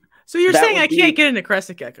consistent? So you're saying I can't get into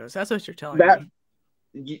crested geckos? That's what you're telling me.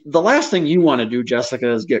 The last thing you want to do,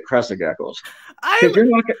 Jessica, is get crested geckos. I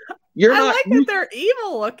like that they're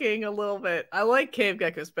evil looking a little bit. I like cave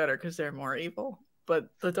geckos better because they're more evil. But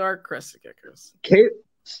the dark crested geckos,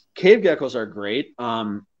 cave geckos are great.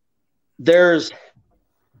 I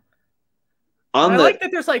like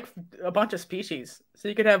that there's a bunch of species, so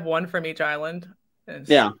you could have one from each island. And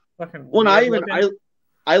I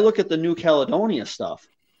look at the New Caledonia stuff.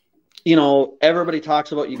 Everybody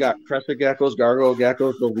talks about you got crested geckos, gargoyle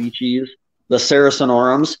geckos, the lychees, the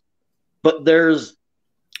Saracenorums, but there's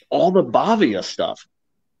all the Bavia stuff.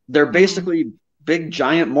 They're basically big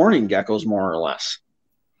giant mourning geckos, more or less.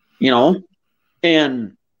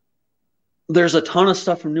 And there's a ton of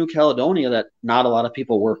stuff from New Caledonia that not a lot of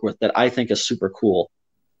people work with that I think is super cool.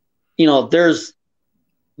 There's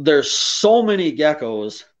so many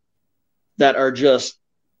geckos that are just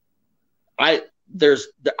I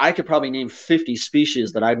could probably name 50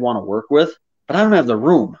 species that I'd want to work with, but I don't have the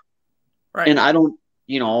room. Right. And I don't,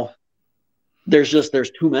 there's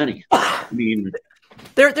too many. I mean,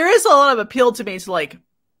 there is a lot of appeal to me to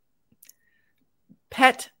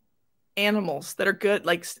pet animals that are good,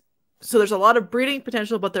 like, so there's a lot of breeding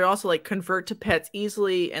potential, but they're also like convert to pets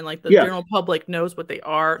easily, and like the general public knows what they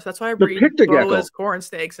are. So that's why I breed boas, corn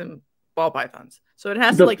snakes, and ball pythons. So it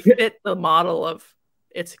has to like fit the model of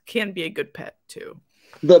it can be a good pet too.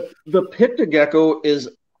 The Pictogecko is,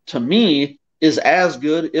 to me, is as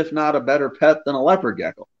good, if not a better pet than a leopard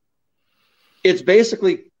gecko. It's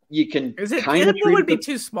basically, you can kind of treat it would be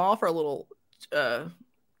too small for a little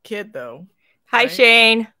kid though. Hi, right?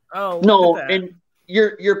 Shane. Oh no, and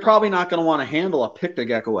you're probably not going to want to handle a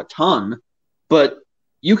Pictogecko a ton, but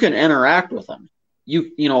you can interact with them.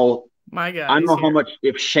 You know, my God, I don't know how much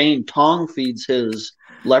if Shane tongue feeds his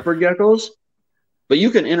leopard geckos, but you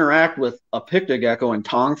can interact with a Pictogecko and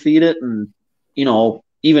tongue feed it, and you know,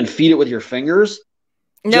 even feed it with your fingers.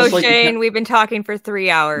 No, like Shane, we've been talking for 3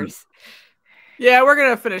 hours. Yeah, we're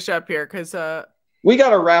gonna finish up here because we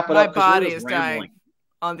got to wrap it up. My body is dying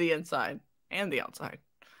on the inside and the outside.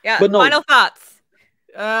 Yeah, but final thoughts.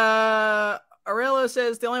 Aurelio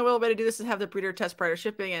says the only way to do this is have the breeder test prior to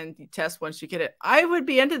shipping and you test once you get it. I would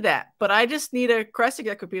be into that, but I just need a Crested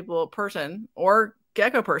Gecko person or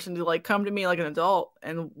gecko person to like come to me like an adult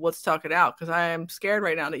and let's talk it out, because I am scared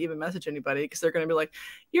right now to even message anybody because they're going to be like,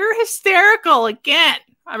 "You're hysterical again."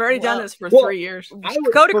 I've already done this for 3 years.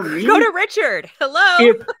 Go to Richard. Hello.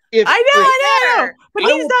 I know. But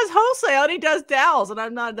he does wholesale and he does dowels, and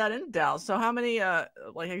I'm not that into dowels. So how many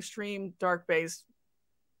like extreme dark base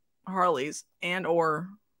Harleys and or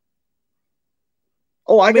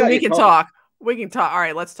we can talk. We can talk. All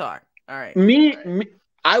right, let's talk. All right.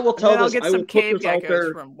 I will tell this. Get some cave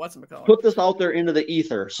geckos from whatchamacallit. Put this out there into the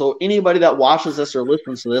ether. So anybody that watches this or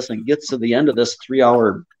listens to this and gets to the end of this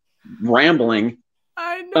 3-hour rambling,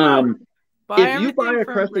 I know. If you buy a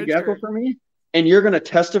Crested Gecko for me and you're going to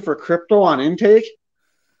test it for crypto on intake,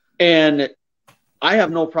 and I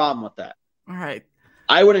have no problem with that. All right.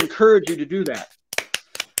 I would encourage you to do that.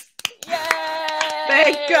 Yay!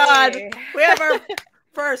 Thank God. We have our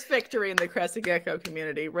first victory in the Crested Gecko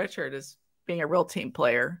community. Richard is being a real team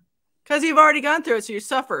player because you've already gone through it, so you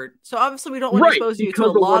suffered. So obviously we don't want to expose you to a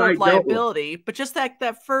lot of liability, but just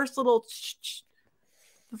that first little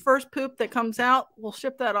the first poop that comes out, we'll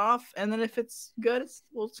ship that off, and then if it's good,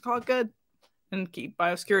 we'll just call it good and keep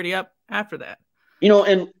biosecurity up after that. You know,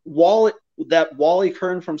 and Wally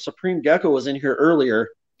Kern from Supreme Gecko was in here earlier.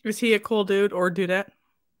 Is he a cool dude or dudette?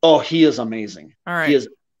 Oh, he is amazing. All right.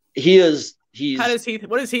 He's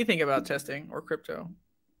what does he think about testing or crypto?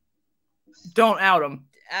 Don't out him.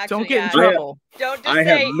 Actually, don't get in trouble. I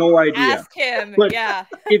have no idea. Ask him. But yeah.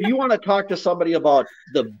 If you want to talk to somebody about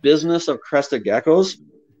the business of Crested Geckos,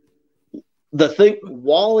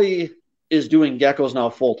 Wally is doing geckos now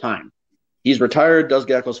full time. He's retired, does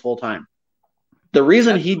geckos full time. The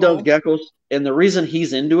reason does geckos and the reason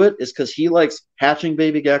he's into it is because he likes hatching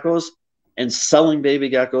baby geckos and selling baby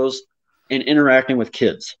geckos and interacting with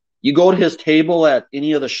kids. You go to his table at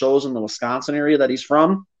any of the shows in the Wisconsin area that he's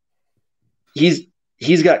from, he's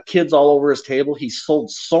got kids all over his table. He's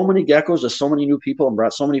sold so many geckos to so many new people and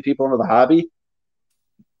brought so many people into the hobby.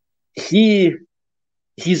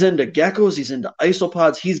 He's into geckos. He's into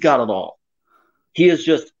isopods. He's got it all.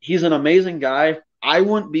 He's an amazing guy. I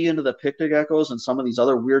wouldn't be into the Pictogeckos and some of these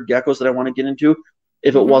other weird geckos that I want to get into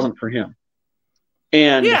if it wasn't for him.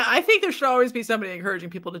 And yeah, I think there should always be somebody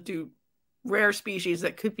encouraging people to do rare species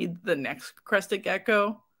that could be the next Crested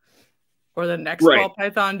Gecko or the next ball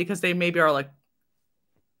python, because they maybe are like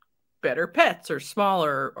better pets or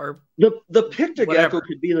smaller or the Pictogecko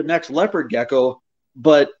could be the next leopard gecko,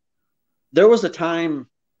 but there was a time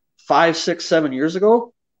 5, 6, 7 years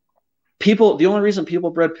ago, the only reason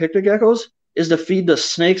people bred Pictogeckos is to feed the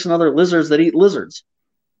snakes and other lizards that eat lizards.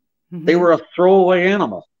 Mm-hmm. They were a throwaway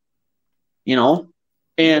animal, you know,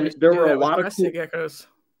 and there were a lot of geckos.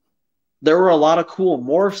 There were a lot of cool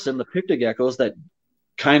morphs in the Pictogeckos that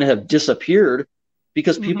kind of have disappeared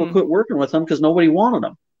because people quit working with them because nobody wanted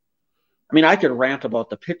them. I mean, I could rant about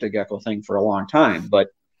the Pictogecko thing for a long time, but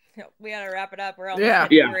we gotta wrap it up. We're almost at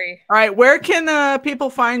 3. All right, where can people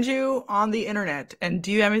find you on the internet? And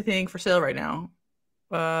do you have anything for sale right now?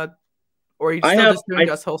 Or are you still just doing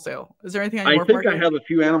just wholesale? Is there anything on your Morph Market? I have a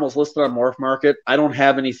few animals listed on Morph Market. I don't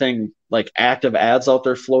have anything like active ads out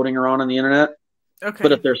there floating around on the internet. Okay.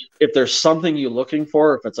 But if there's something you're looking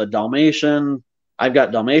for, if it's a Dalmatian, I've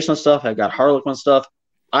got Dalmatian stuff, I've got Harlequin stuff.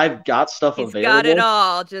 I've got stuff available. He's got it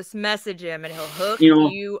all. Just message him and he'll hook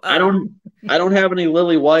you up. I don't have any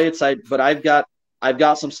lily whites, but I've got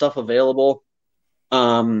some stuff available.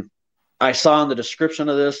 I saw in the description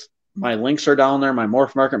of this, my links are down there, my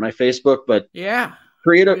Morph Market, my Facebook, but yeah.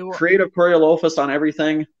 Creative Correlophus on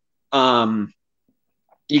everything.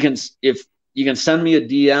 You can send me a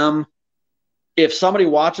DM. if somebody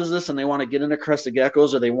watches this and they want to get into crested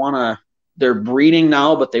geckos, or they're breeding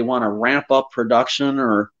now, but they want to ramp up production,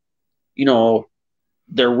 or, you know,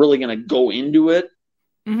 they're really going to go into it,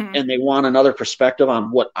 and they want another perspective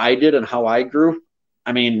on what I did and how I grew.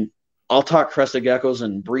 I mean, I'll talk crested geckos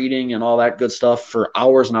and breeding and all that good stuff for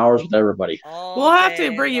hours and hours with everybody. We'll have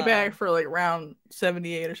to bring you back for like round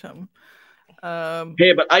 78 or something.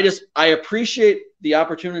 Hey, but I appreciate the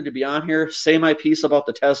opportunity to be on here, say my piece about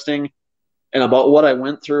the testing and about what I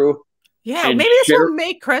went through. Yeah, maybe this will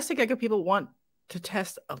make crested gecko people want to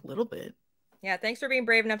test a little bit. Yeah, thanks for being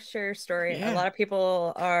brave enough to share your story. Yeah. A lot of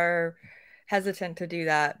people are hesitant to do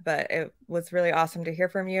that, but it was really awesome to hear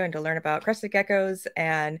from you and to learn about crested geckos.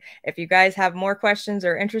 And if you guys have more questions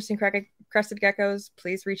or interesting crested geckos,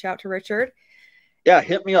 please reach out to Richard. Yeah,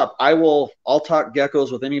 hit me up. I'll talk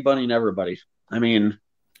geckos with anybody and everybody. I mean,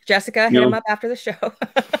 Jessica, hit him up after the show.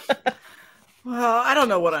 Well, I don't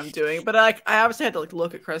know what I'm doing, but I obviously had to like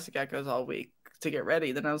look at crested geckos all week to get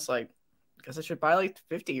ready. Then I was like, I guess I should buy like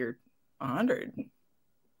 50 or 100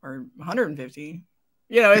 or 150.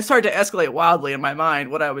 You know, it started to escalate wildly in my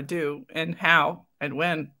mind what I would do and how and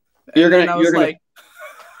when. You're gonna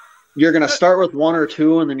start with 1 or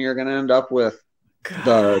 2, and then you're gonna end up with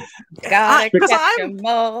the. Because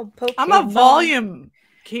I'm a volume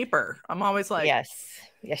keeper. I'm always like,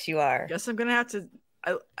 yes, you are. Guess I'm gonna have to.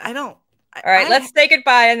 I don't. All right, let's say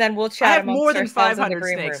goodbye, and then we'll chat. I have more than 500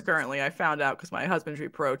 snakes currently. I found out because my husbandry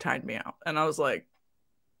pro timed me out, and I was like,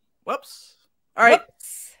 "Whoops!" All right,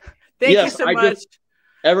 thank you so much,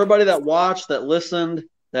 everybody that watched, that listened.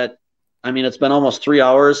 It's been almost 3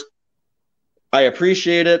 hours. I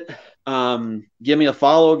appreciate it. Give me a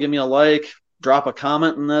follow, give me a like, drop a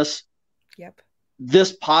comment in this. Yep.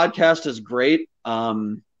 This podcast is great.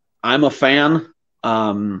 I'm a fan.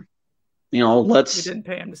 Let's. You didn't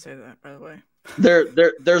pay him to say that, by the way.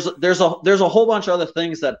 There's a whole bunch of other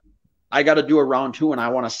things that I got to do a round 2 and I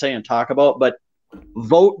want to say and talk about. But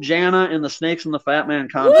vote Jana in the Snakes and the Fat Man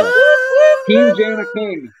contest. Team Jana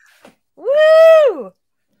King. Woo!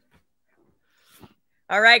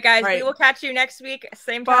 All right, guys. We will catch you next week,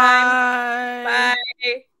 same time. Bye.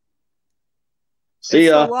 See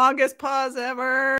ya. The longest pause ever.